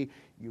you to be.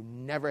 You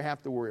never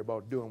have to worry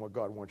about doing what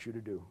God wants you to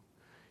do.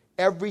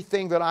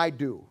 Everything that I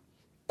do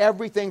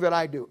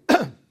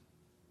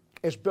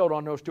is built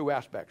on those 2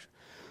 aspects.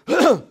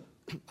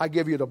 I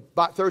give you the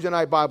Thursday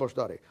night Bible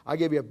study. I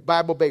give you a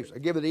Bible base. I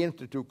give you the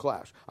Institute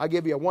class. I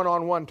give you a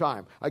one-on-one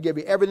time. I give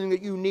you everything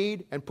that you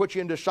need and put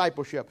you in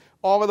discipleship.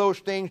 All of those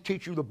things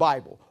teach you the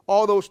Bible.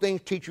 All those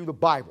things teach you the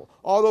Bible.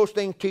 All those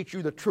things teach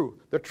you the truth,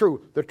 the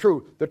truth, the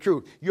truth, the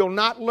truth. You'll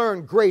not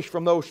learn grace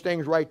from those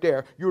things right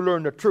there. You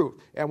learn the truth.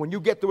 And when you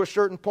get to a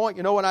certain point,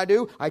 you know what I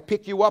do? I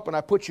pick you up and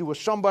I put you with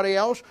somebody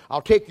else.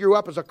 I'll take you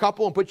up as a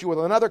couple and put you with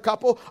another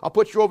couple. I'll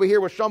put you over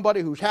here with somebody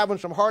who's having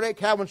some heartache,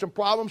 having some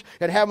problems,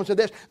 and having some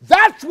this.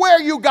 That's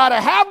where you got to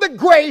have the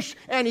grace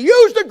and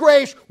use the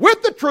grace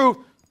with the truth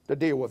to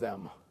deal with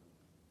them.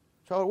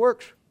 That's how it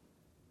works.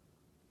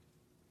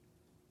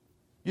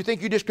 You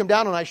think you just come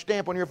down and I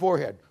stamp on your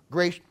forehead.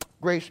 Grace,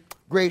 grace,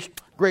 grace,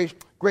 grace,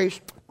 grace,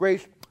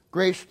 grace,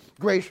 grace,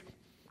 grace,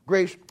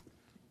 grace.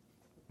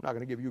 I'm not going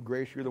to give you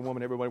grace. You're the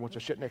woman everybody wants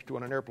to sit next to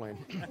on an airplane.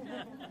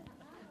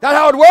 That's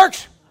how it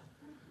works.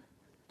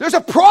 There's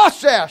a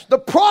process. The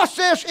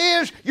process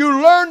is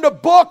you learn the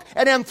book,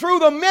 and then through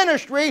the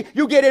ministry,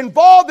 you get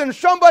involved in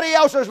somebody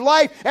else's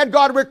life, and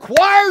God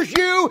requires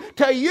you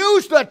to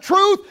use the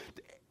truth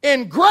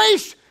in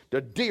grace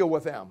to deal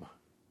with them.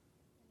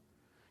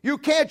 You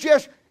can't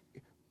just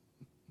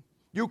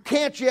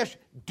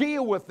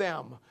deal with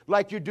them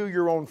like you do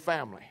your own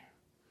family.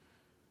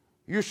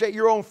 You say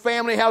your own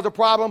family has a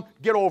problem,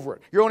 get over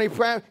it. Your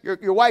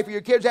wife or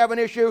your kids have an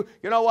issue,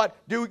 you know what?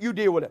 You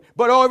deal with it.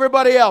 But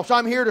everybody else,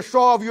 I'm here to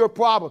solve your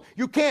problem.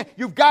 You can't.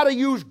 You've got to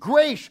use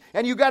grace,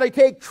 and you've got to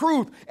take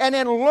truth and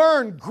then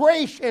learn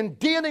grace in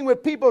dealing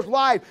with people's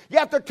lives. You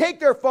have to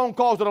take their phone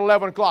calls at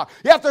 11 o'clock.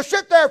 You have to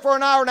sit there for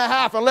an hour and a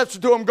half and listen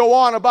to them go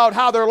on about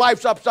how their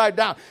life's upside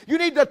down. You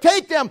need to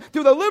take them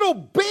through the little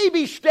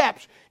baby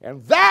steps,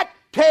 and that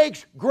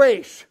takes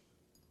grace.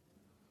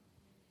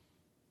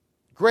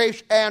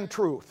 Grace and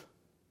truth.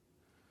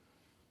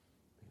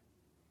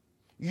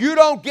 You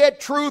don't get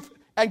truth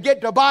and get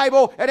the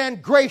Bible and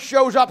then grace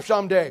shows up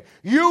someday.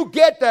 You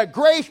get the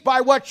grace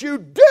by what you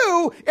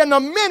do in the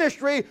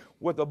ministry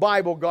with the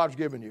Bible God's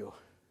given you.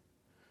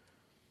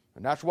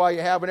 And that's why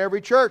you have in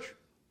every church.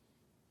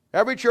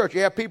 Every church,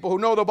 you have people who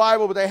know the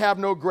Bible, but they have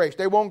no grace.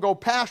 They won't go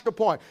past the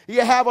point. You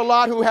have a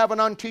lot who have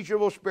an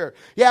unteachable spirit.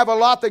 You have a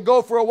lot that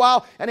go for a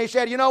while, and they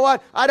said, you know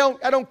what? I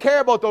don't care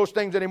about those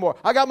things anymore.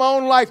 I got my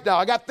own life now.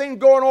 I got things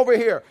going over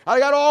here. I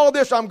got all of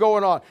this I'm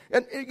going on.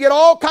 And you get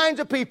all kinds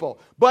of people.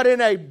 But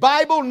in a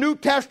Bible New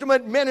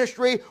Testament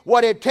ministry,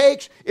 what it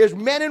takes is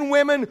men and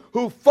women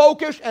who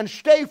focus and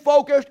stay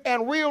focused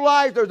and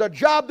realize there's a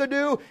job to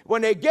do.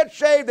 When they get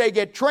saved, they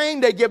get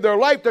trained, they give their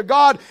life to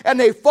God, and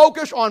they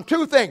focus on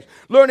 2 things.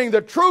 Learning the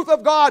truth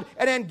of God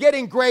and then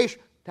getting grace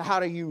to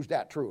how to use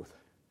that truth.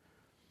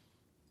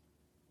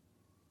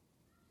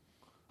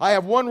 I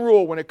have one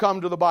rule when it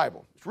comes to the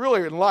Bible. It's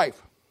really in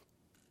life.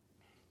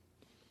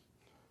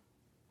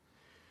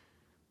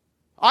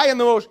 I am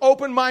the most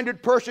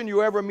open-minded person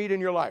you ever meet in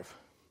your life.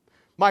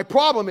 My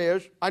problem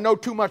is I know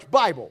too much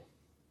Bible.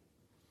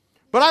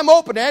 But I'm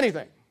open to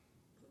anything.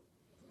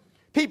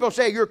 People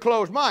say you're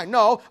closed-minded.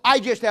 No, I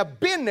just have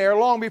been there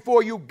long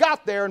before you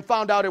got there and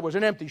found out it was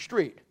an empty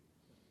street.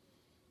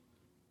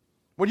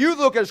 When you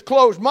look as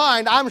closed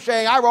mind, I'm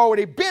saying I've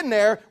already been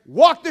there,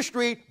 walked the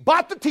street,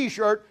 bought the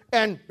t-shirt,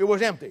 and it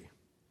was empty.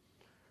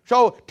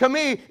 So to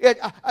me,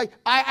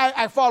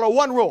 I follow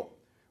one rule.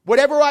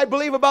 Whatever I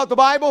believe about the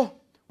Bible,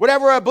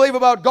 whatever I believe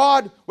about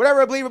God,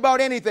 whatever I believe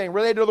about anything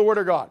related to the Word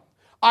of God,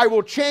 I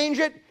will change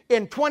it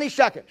in 20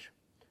 seconds,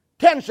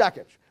 10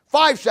 seconds,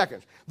 5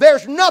 seconds.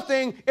 There's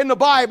nothing in the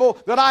Bible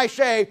that I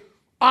say,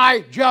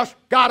 I just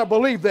got to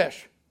believe this.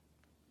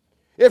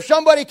 If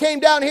somebody came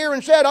down here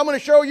and said, I'm going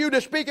to show you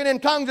that speaking in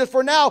tongues is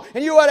for now,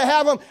 and you ought to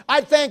have them,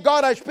 I'd thank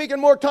God I'm speaking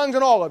more tongues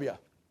than all of you.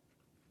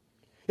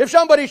 If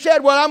somebody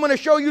said, well, I'm going to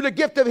show you the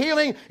gift of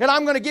healing, and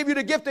I'm going to give you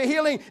the gift of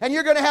healing, and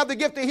you're going to have the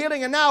gift of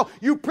healing, and now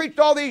you preached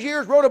all these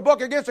years, wrote a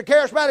book against the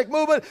charismatic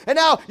movement, and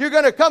now you're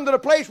going to come to the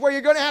place where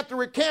you're going to have to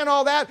recant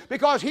all that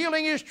because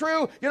healing is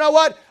true, you know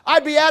what?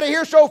 I'd be out of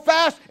here so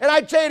fast, and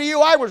I'd say to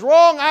you, I was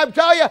wrong. I'd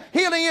tell you,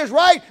 healing is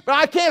right, but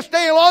I can't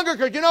stay any longer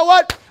because you know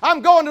what?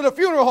 I'm going to the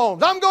funeral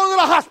homes. I'm going to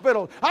the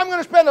hospitals. I'm going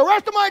to spend the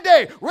rest of my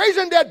day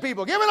raising dead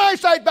people, giving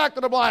eyesight back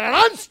to the blind, and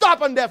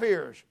unstopping deaf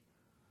ears.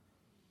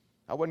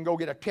 I wouldn't go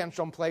get a tent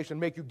someplace and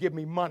make you give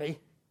me money.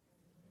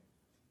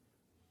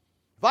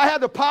 If I had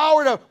the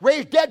power to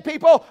raise dead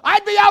people,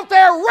 I'd be out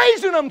there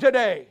raising them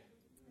today.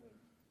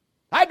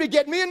 I'd be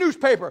getting me a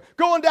newspaper,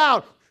 going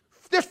down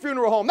this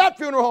funeral home, that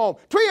funeral home,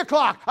 3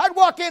 o'clock. I'd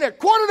walk in at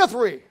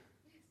 2:45.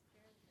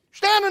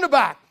 Stand in the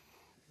back.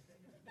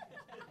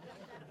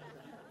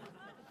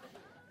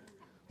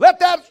 Let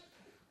that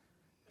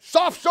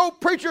soft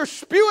soap preacher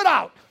spew it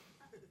out.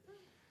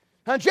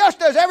 And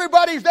just as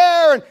everybody's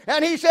there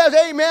and he says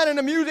amen and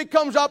the music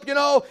comes up, you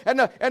know, and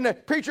the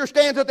preacher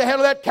stands at the head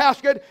of that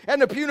casket and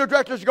the funeral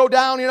directors go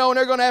down, you know, and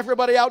they're going to have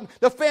everybody out. And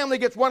the family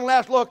gets one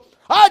last look.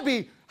 I'd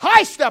be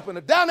high-stepping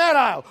it down that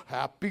aisle.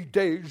 Happy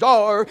days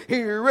are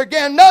here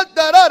again. Da,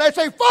 da, da. I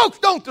say, folks,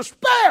 don't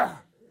despair.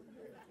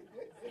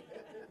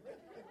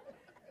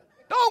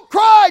 Don't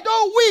cry.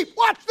 Don't weep.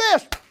 Watch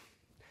this.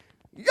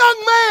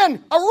 Young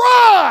man,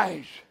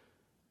 arise.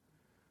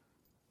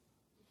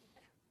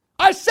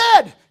 I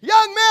said,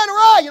 young man,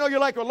 arise. You know, you're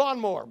like a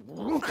lawnmower.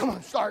 Come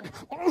on, start.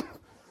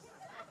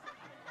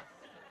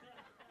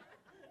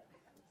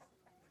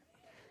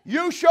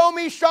 You show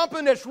me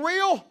something that's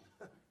real,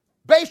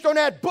 based on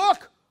that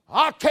book,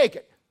 I'll take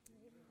it.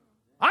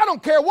 I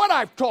don't care what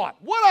I've taught,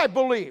 what I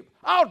believe.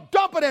 I'll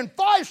dump it in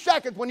 5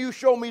 seconds when you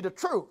show me the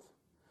truth.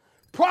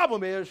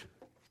 Problem is,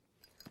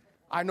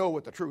 I know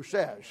what the truth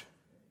says.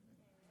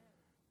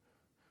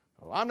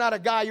 Well, I'm not a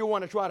guy you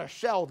want to try to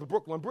sell the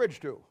Brooklyn Bridge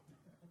to.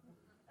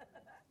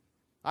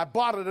 I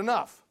bought it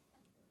enough.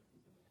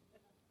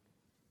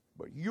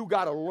 But you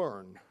got to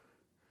learn.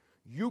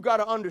 You got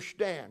to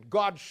understand.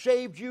 God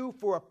saved you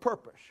for a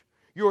purpose.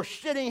 You're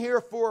sitting here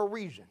for a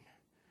reason.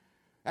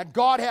 And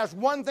God has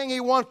one thing He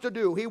wants to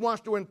do. He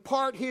wants to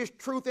impart His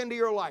truth into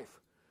your life.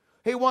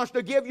 He wants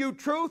to give you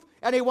truth,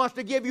 and He wants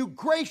to give you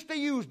grace to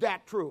use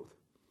that truth.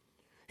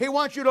 He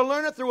wants you to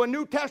learn it through a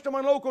New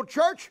Testament local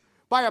church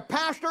by a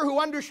pastor who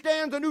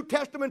understands the New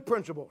Testament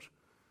principles.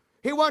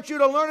 He wants you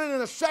to learn it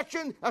in a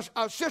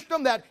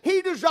system that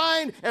He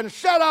designed and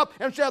set up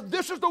and said,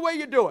 this is the way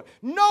you do it.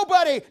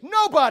 Nobody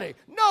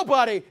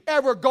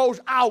ever goes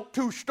out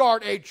to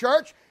start a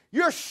church.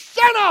 You're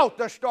sent out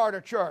to start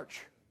a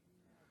church.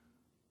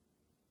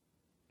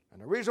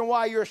 And the reason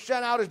why you're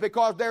sent out is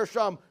because there's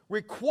some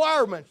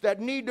requirements that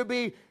need to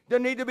be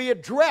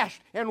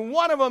addressed. And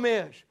one of them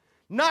is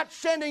not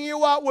sending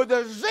you out with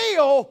a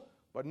zeal,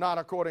 but not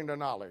according to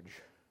knowledge.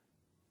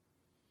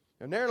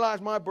 And there lies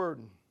my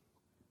burden.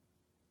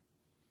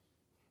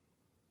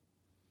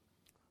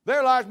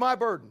 There lies my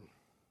burden.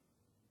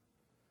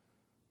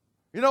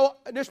 You know,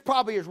 this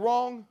probably is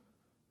wrong,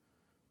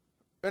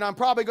 and I'm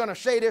probably going to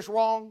say this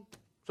wrong,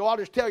 so I'll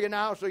just tell you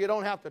now so you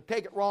don't have to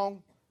take it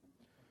wrong.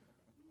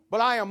 But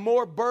I am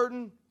more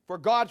burdened for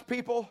God's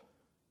people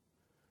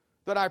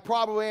than I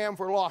probably am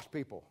for lost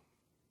people.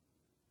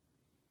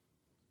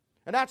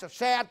 And that's a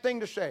sad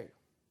thing to say.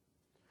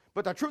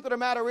 But the truth of the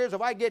matter is,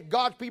 if I get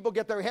God's people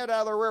get their head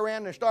out of their rear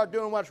end and start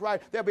doing what's right,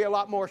 there'll be a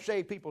lot more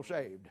saved people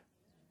saved.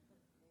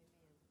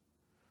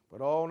 But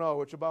oh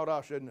no, it's about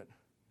us, isn't it?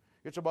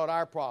 It's about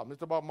our problem.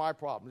 It's about my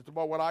problem. It's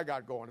about what I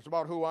got going. It's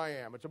about who I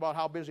am. It's about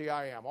how busy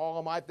I am. All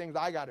of my things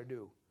I got to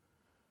do.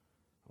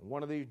 And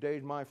one of these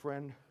days, my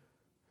friend,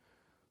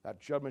 that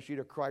judgment seat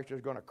of Christ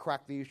is going to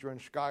crack the eastern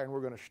sky, and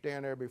we're going to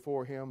stand there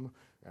before Him,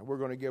 and we're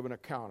going to give an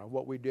account of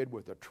what we did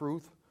with the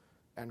truth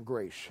and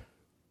grace.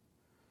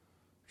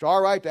 It's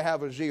all right to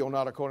have a zeal,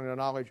 not according to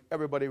knowledge.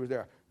 Everybody was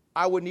there.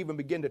 I wouldn't even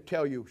begin to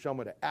tell you some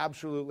of the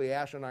absolutely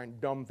asinine,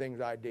 dumb things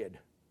I did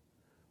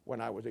when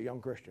I was a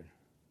young Christian.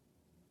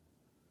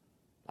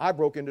 I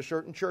broke into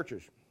certain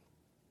churches,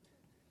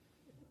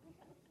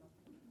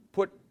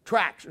 put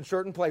tracts in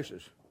certain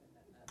places.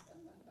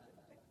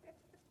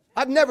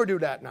 I'd never do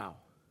that now.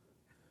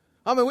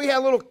 I mean, we had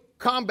little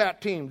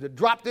combat teams that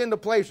dropped into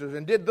places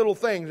and did little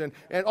things,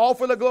 and all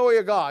for the glory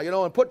of God, you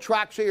know, and put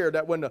tracts here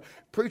that when the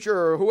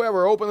preacher or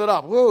whoever opened it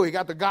up, whoa, he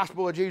got the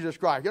gospel of Jesus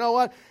Christ. You know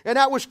what? And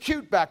that was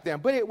cute back then,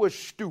 but it was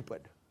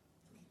stupid.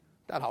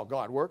 That's how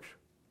God works.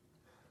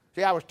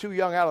 See, I was too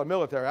young out of the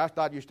military. I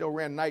thought you still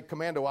ran night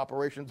commando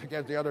operations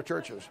against the other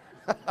churches.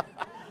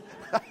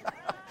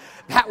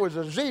 That was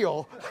a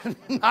zeal,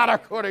 not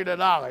according to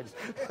knowledge.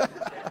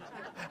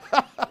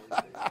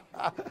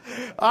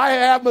 I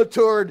have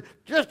matured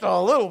just a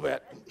little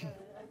bit.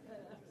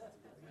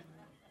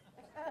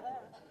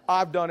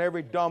 I've done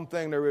every dumb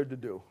thing there is to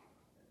do.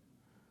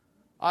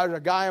 I was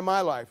a guy in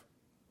my life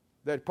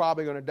that's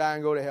probably going to die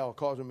and go to hell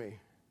because of me.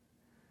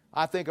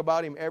 I think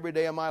about him every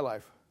day of my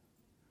life.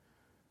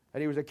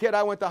 And he was a kid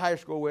I went to high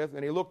school with,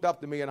 and he looked up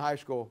to me in high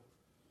school.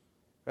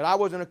 And I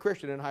wasn't a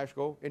Christian in high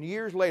school. And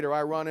years later,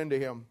 I run into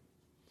him.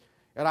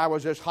 And I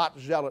was this hot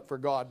zealot for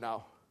God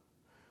now.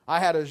 I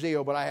had a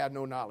zeal, but I had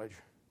no knowledge.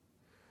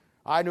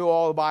 I knew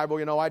all the Bible.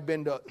 You know, I'd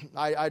been to,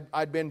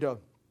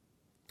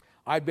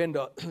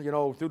 you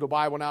know, through the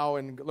Bible now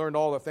and learned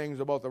all the things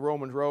about the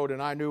Romans road,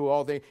 and I knew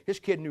all the. His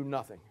kid knew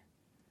nothing.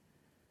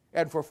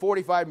 And for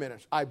 45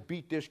 minutes, I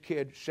beat this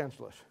kid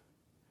senseless.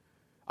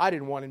 I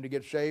didn't want him to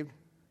get saved.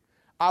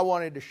 I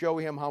wanted to show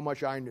him how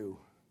much I knew.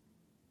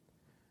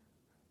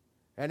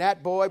 And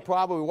that boy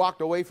probably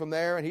walked away from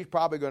there, and he's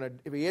probably going to,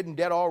 if he isn't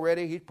dead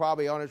already, he's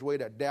probably on his way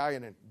to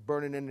dying and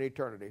burning into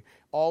eternity.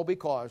 All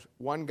because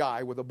one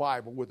guy with a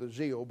Bible, with a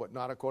zeal, but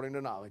not according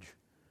to knowledge.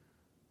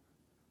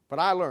 But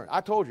I learned.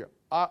 I told you,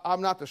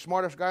 I'm not the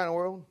smartest guy in the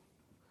world.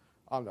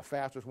 I'm the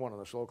fastest one in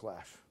the slow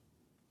class.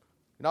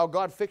 You know how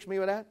God fixed me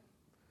with that?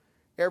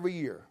 Every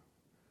year,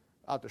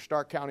 out the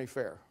Stark County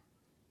Fair,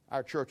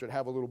 our church would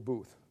have a little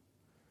booth.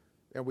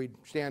 And we'd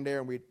stand there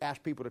and we'd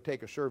ask people to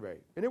take a survey.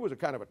 And it was a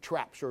kind of a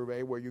trap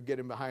survey where you get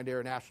them behind there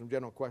and ask them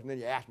general questions, and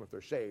then you ask them if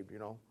they're saved, you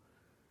know.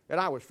 And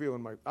I was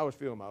feeling my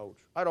oats.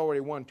 I'd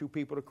already won 2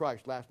 people to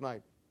Christ last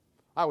night.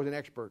 I was an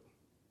expert.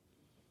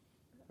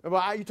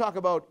 But you talk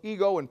about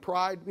ego and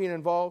pride being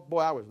involved, boy,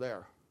 I was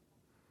there.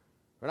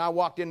 And I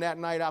walked in that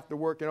night after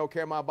work, you know,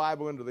 carrying my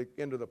Bible into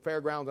the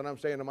fairgrounds, and I'm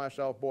saying to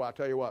myself, boy, I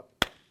tell you what,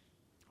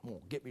 I'm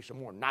going to get me some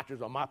more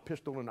notches on my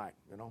pistol tonight,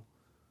 you know.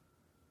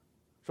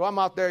 So I'm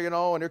out there, you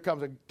know, and here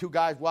comes 2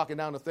 guys walking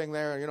down the thing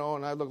there, you know,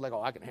 and I look like,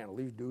 oh, I can handle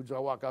these dudes. So I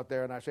walk out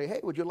there and I say, hey,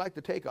 would you like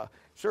to take a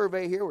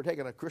survey here? We're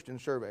taking a Christian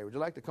survey. Would you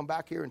like to come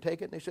back here and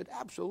take it? And they said,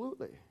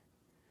 absolutely.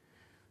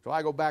 So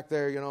I go back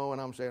there, you know, and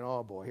I'm saying,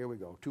 oh, boy, here we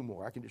go. 2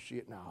 more. I can just see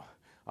it now.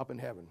 Up in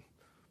heaven.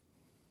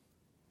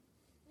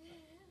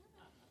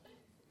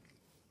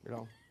 You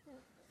know.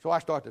 So I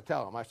start to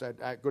tell them. I said,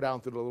 I go down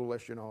through the little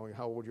list, you know,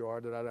 how old you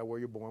are, where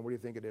you're born, what do you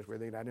think it is, where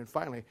you think that. And then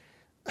finally,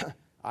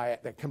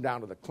 they come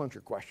down to the clincher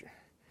question.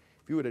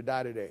 If you were to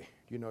die today,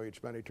 do you know you'd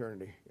spend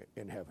eternity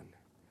in heaven?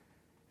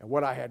 And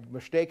what I had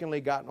mistakenly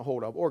gotten a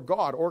hold of, or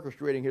God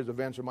orchestrating his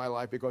events in my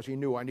life because he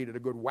knew I needed a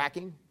good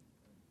whacking.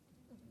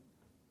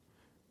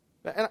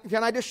 And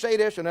can I just say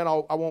this, and then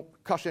I won't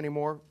cuss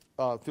anymore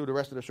through the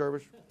rest of the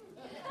service?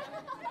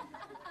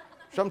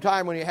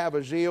 Sometime when you have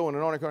a zeal and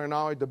an unaccording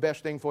knowledge, the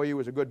best thing for you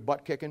is a good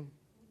butt kicking.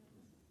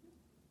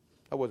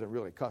 I wasn't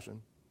really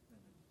cussing.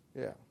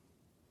 Yeah.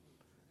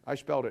 I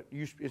spelled it.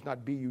 It's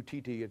not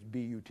B-U-T-T, it's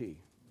B-U-T.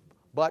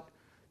 But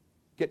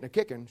getting a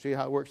kicking, see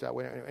how it works that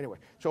way? Anyway,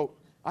 so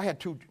I had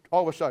 2,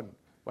 all of a sudden,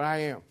 when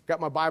I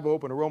got my Bible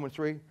open to Romans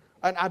 3.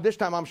 And this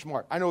time I'm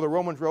smart. I know the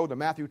Romans Road, the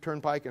Matthew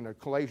Turnpike, and the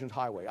Galatians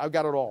Highway. I've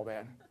got it all,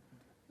 man.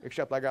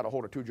 Except I got a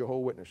hold of 2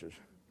 Jehovah's Witnesses.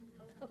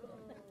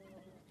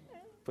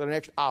 For the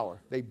next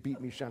hour, they beat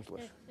me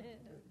senseless.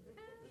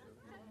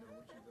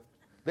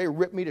 They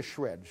ripped me to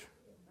shreds.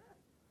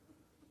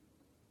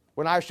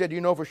 When I said,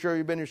 you know for sure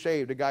you've been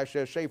saved, the guy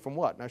says, saved from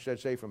what? And I said,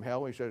 saved from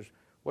hell. He says,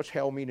 what's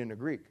hell mean in the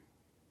Greek?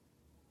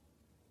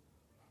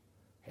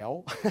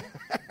 Hell?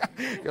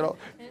 You know.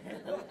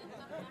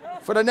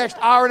 For the next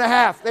hour and a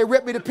half, they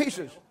ripped me to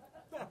pieces.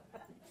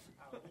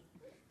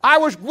 I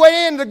was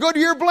way in the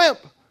Goodyear blimp.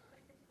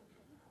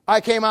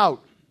 I came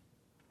out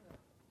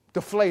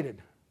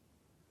deflated,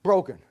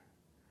 broken.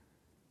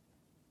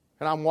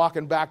 And I'm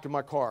walking back to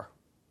my car,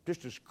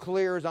 just as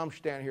clear as I'm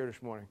standing here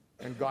this morning.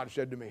 And God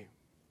said to me,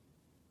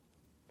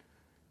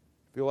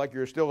 feel like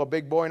you're still a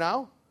big boy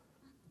now?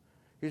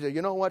 He said,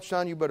 you know what,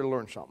 son, you better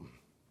learn something.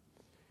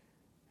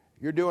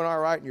 You're doing all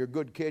right and you're a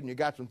good kid and you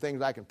got some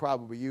things I can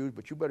probably use,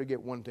 but you better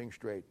get one thing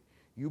straight.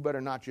 You better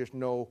not just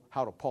know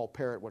how to Paul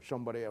parrot what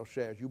somebody else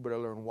says. You better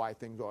learn why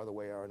things are the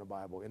way they are in the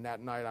Bible. And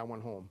that night I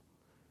went home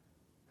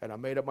and I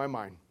made up my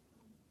mind.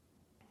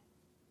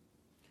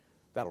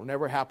 That'll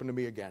never happen to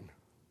me again.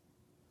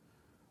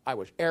 I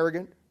was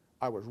arrogant.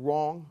 I was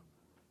wrong.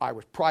 I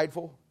was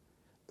prideful.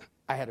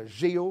 I had a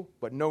zeal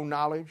but no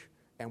knowledge.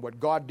 And what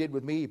God did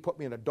with me, he put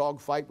me in a dog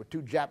fight with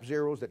 2 Jap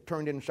Zeros that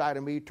turned inside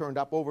of me, turned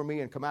up over me,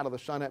 and come out of the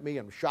sun at me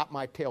and shot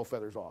my tail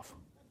feathers off.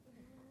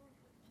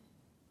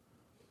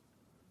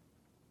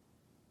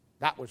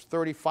 That was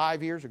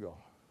 35 years ago.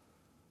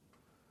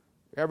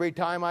 Every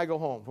time I go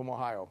home from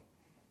Ohio,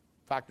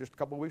 in fact, just a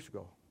couple of weeks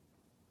ago,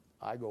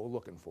 I go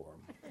looking for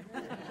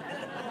him.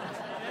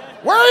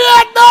 Where are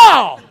you at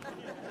now?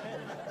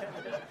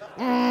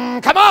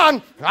 Come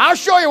on, I'll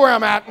show you where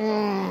I'm at.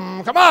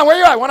 Come on, where are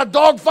you at? Want a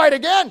dog fight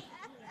again?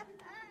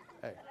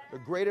 Hey, the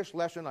greatest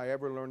lesson I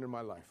ever learned in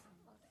my life.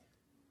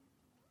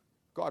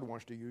 God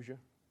wants to use you.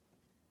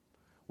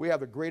 We have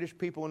the greatest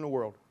people in the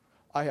world.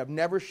 I have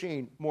never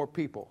seen more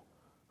people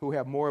who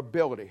have more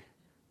ability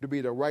to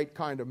be the right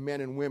kind of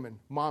men and women,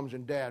 moms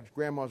and dads,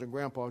 grandmas and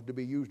grandpas, to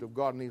be used of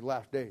God in these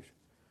last days.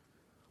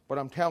 But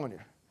I'm telling you,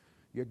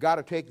 you got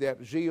to take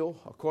that zeal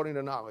according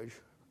to knowledge,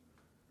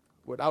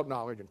 without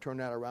knowledge, and turn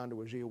that around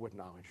to a zeal with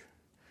knowledge.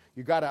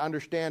 You got to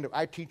understand that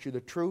I teach you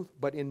the truth,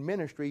 but in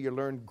ministry you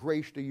learn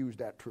grace to use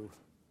that truth.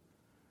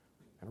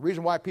 And the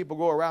reason why people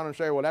go around and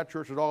say, well, that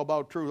church is all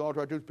about truth, all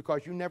about truth, is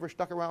because you never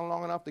stuck around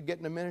long enough to get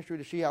in the ministry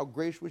to see how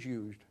grace was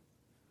used.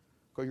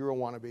 because you're a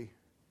wannabe.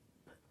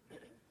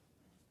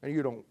 And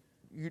you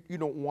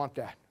don't want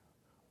that.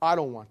 I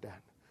don't want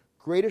that.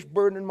 Greatest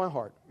burden in my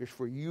heart is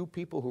for you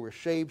people who are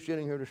saved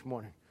sitting here this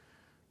morning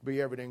to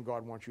be everything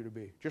God wants you to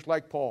be. Just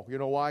like Paul. You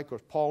know why?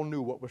 Because Paul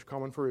knew what was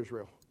coming for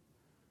Israel.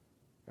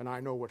 And I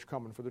know what's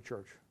coming for the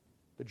church,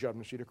 the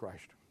judgment seat of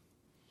Christ.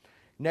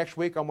 Next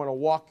week, I'm going to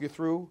walk you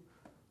through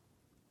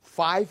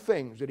 5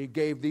 things that he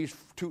gave these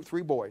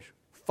 3 boys.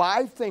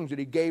 5 things that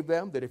he gave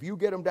them that if you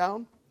get them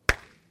down,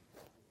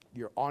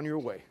 you're on your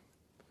way.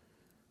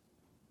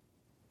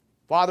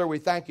 Father, we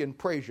thank you and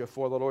praise you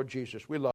for the Lord Jesus. We love you.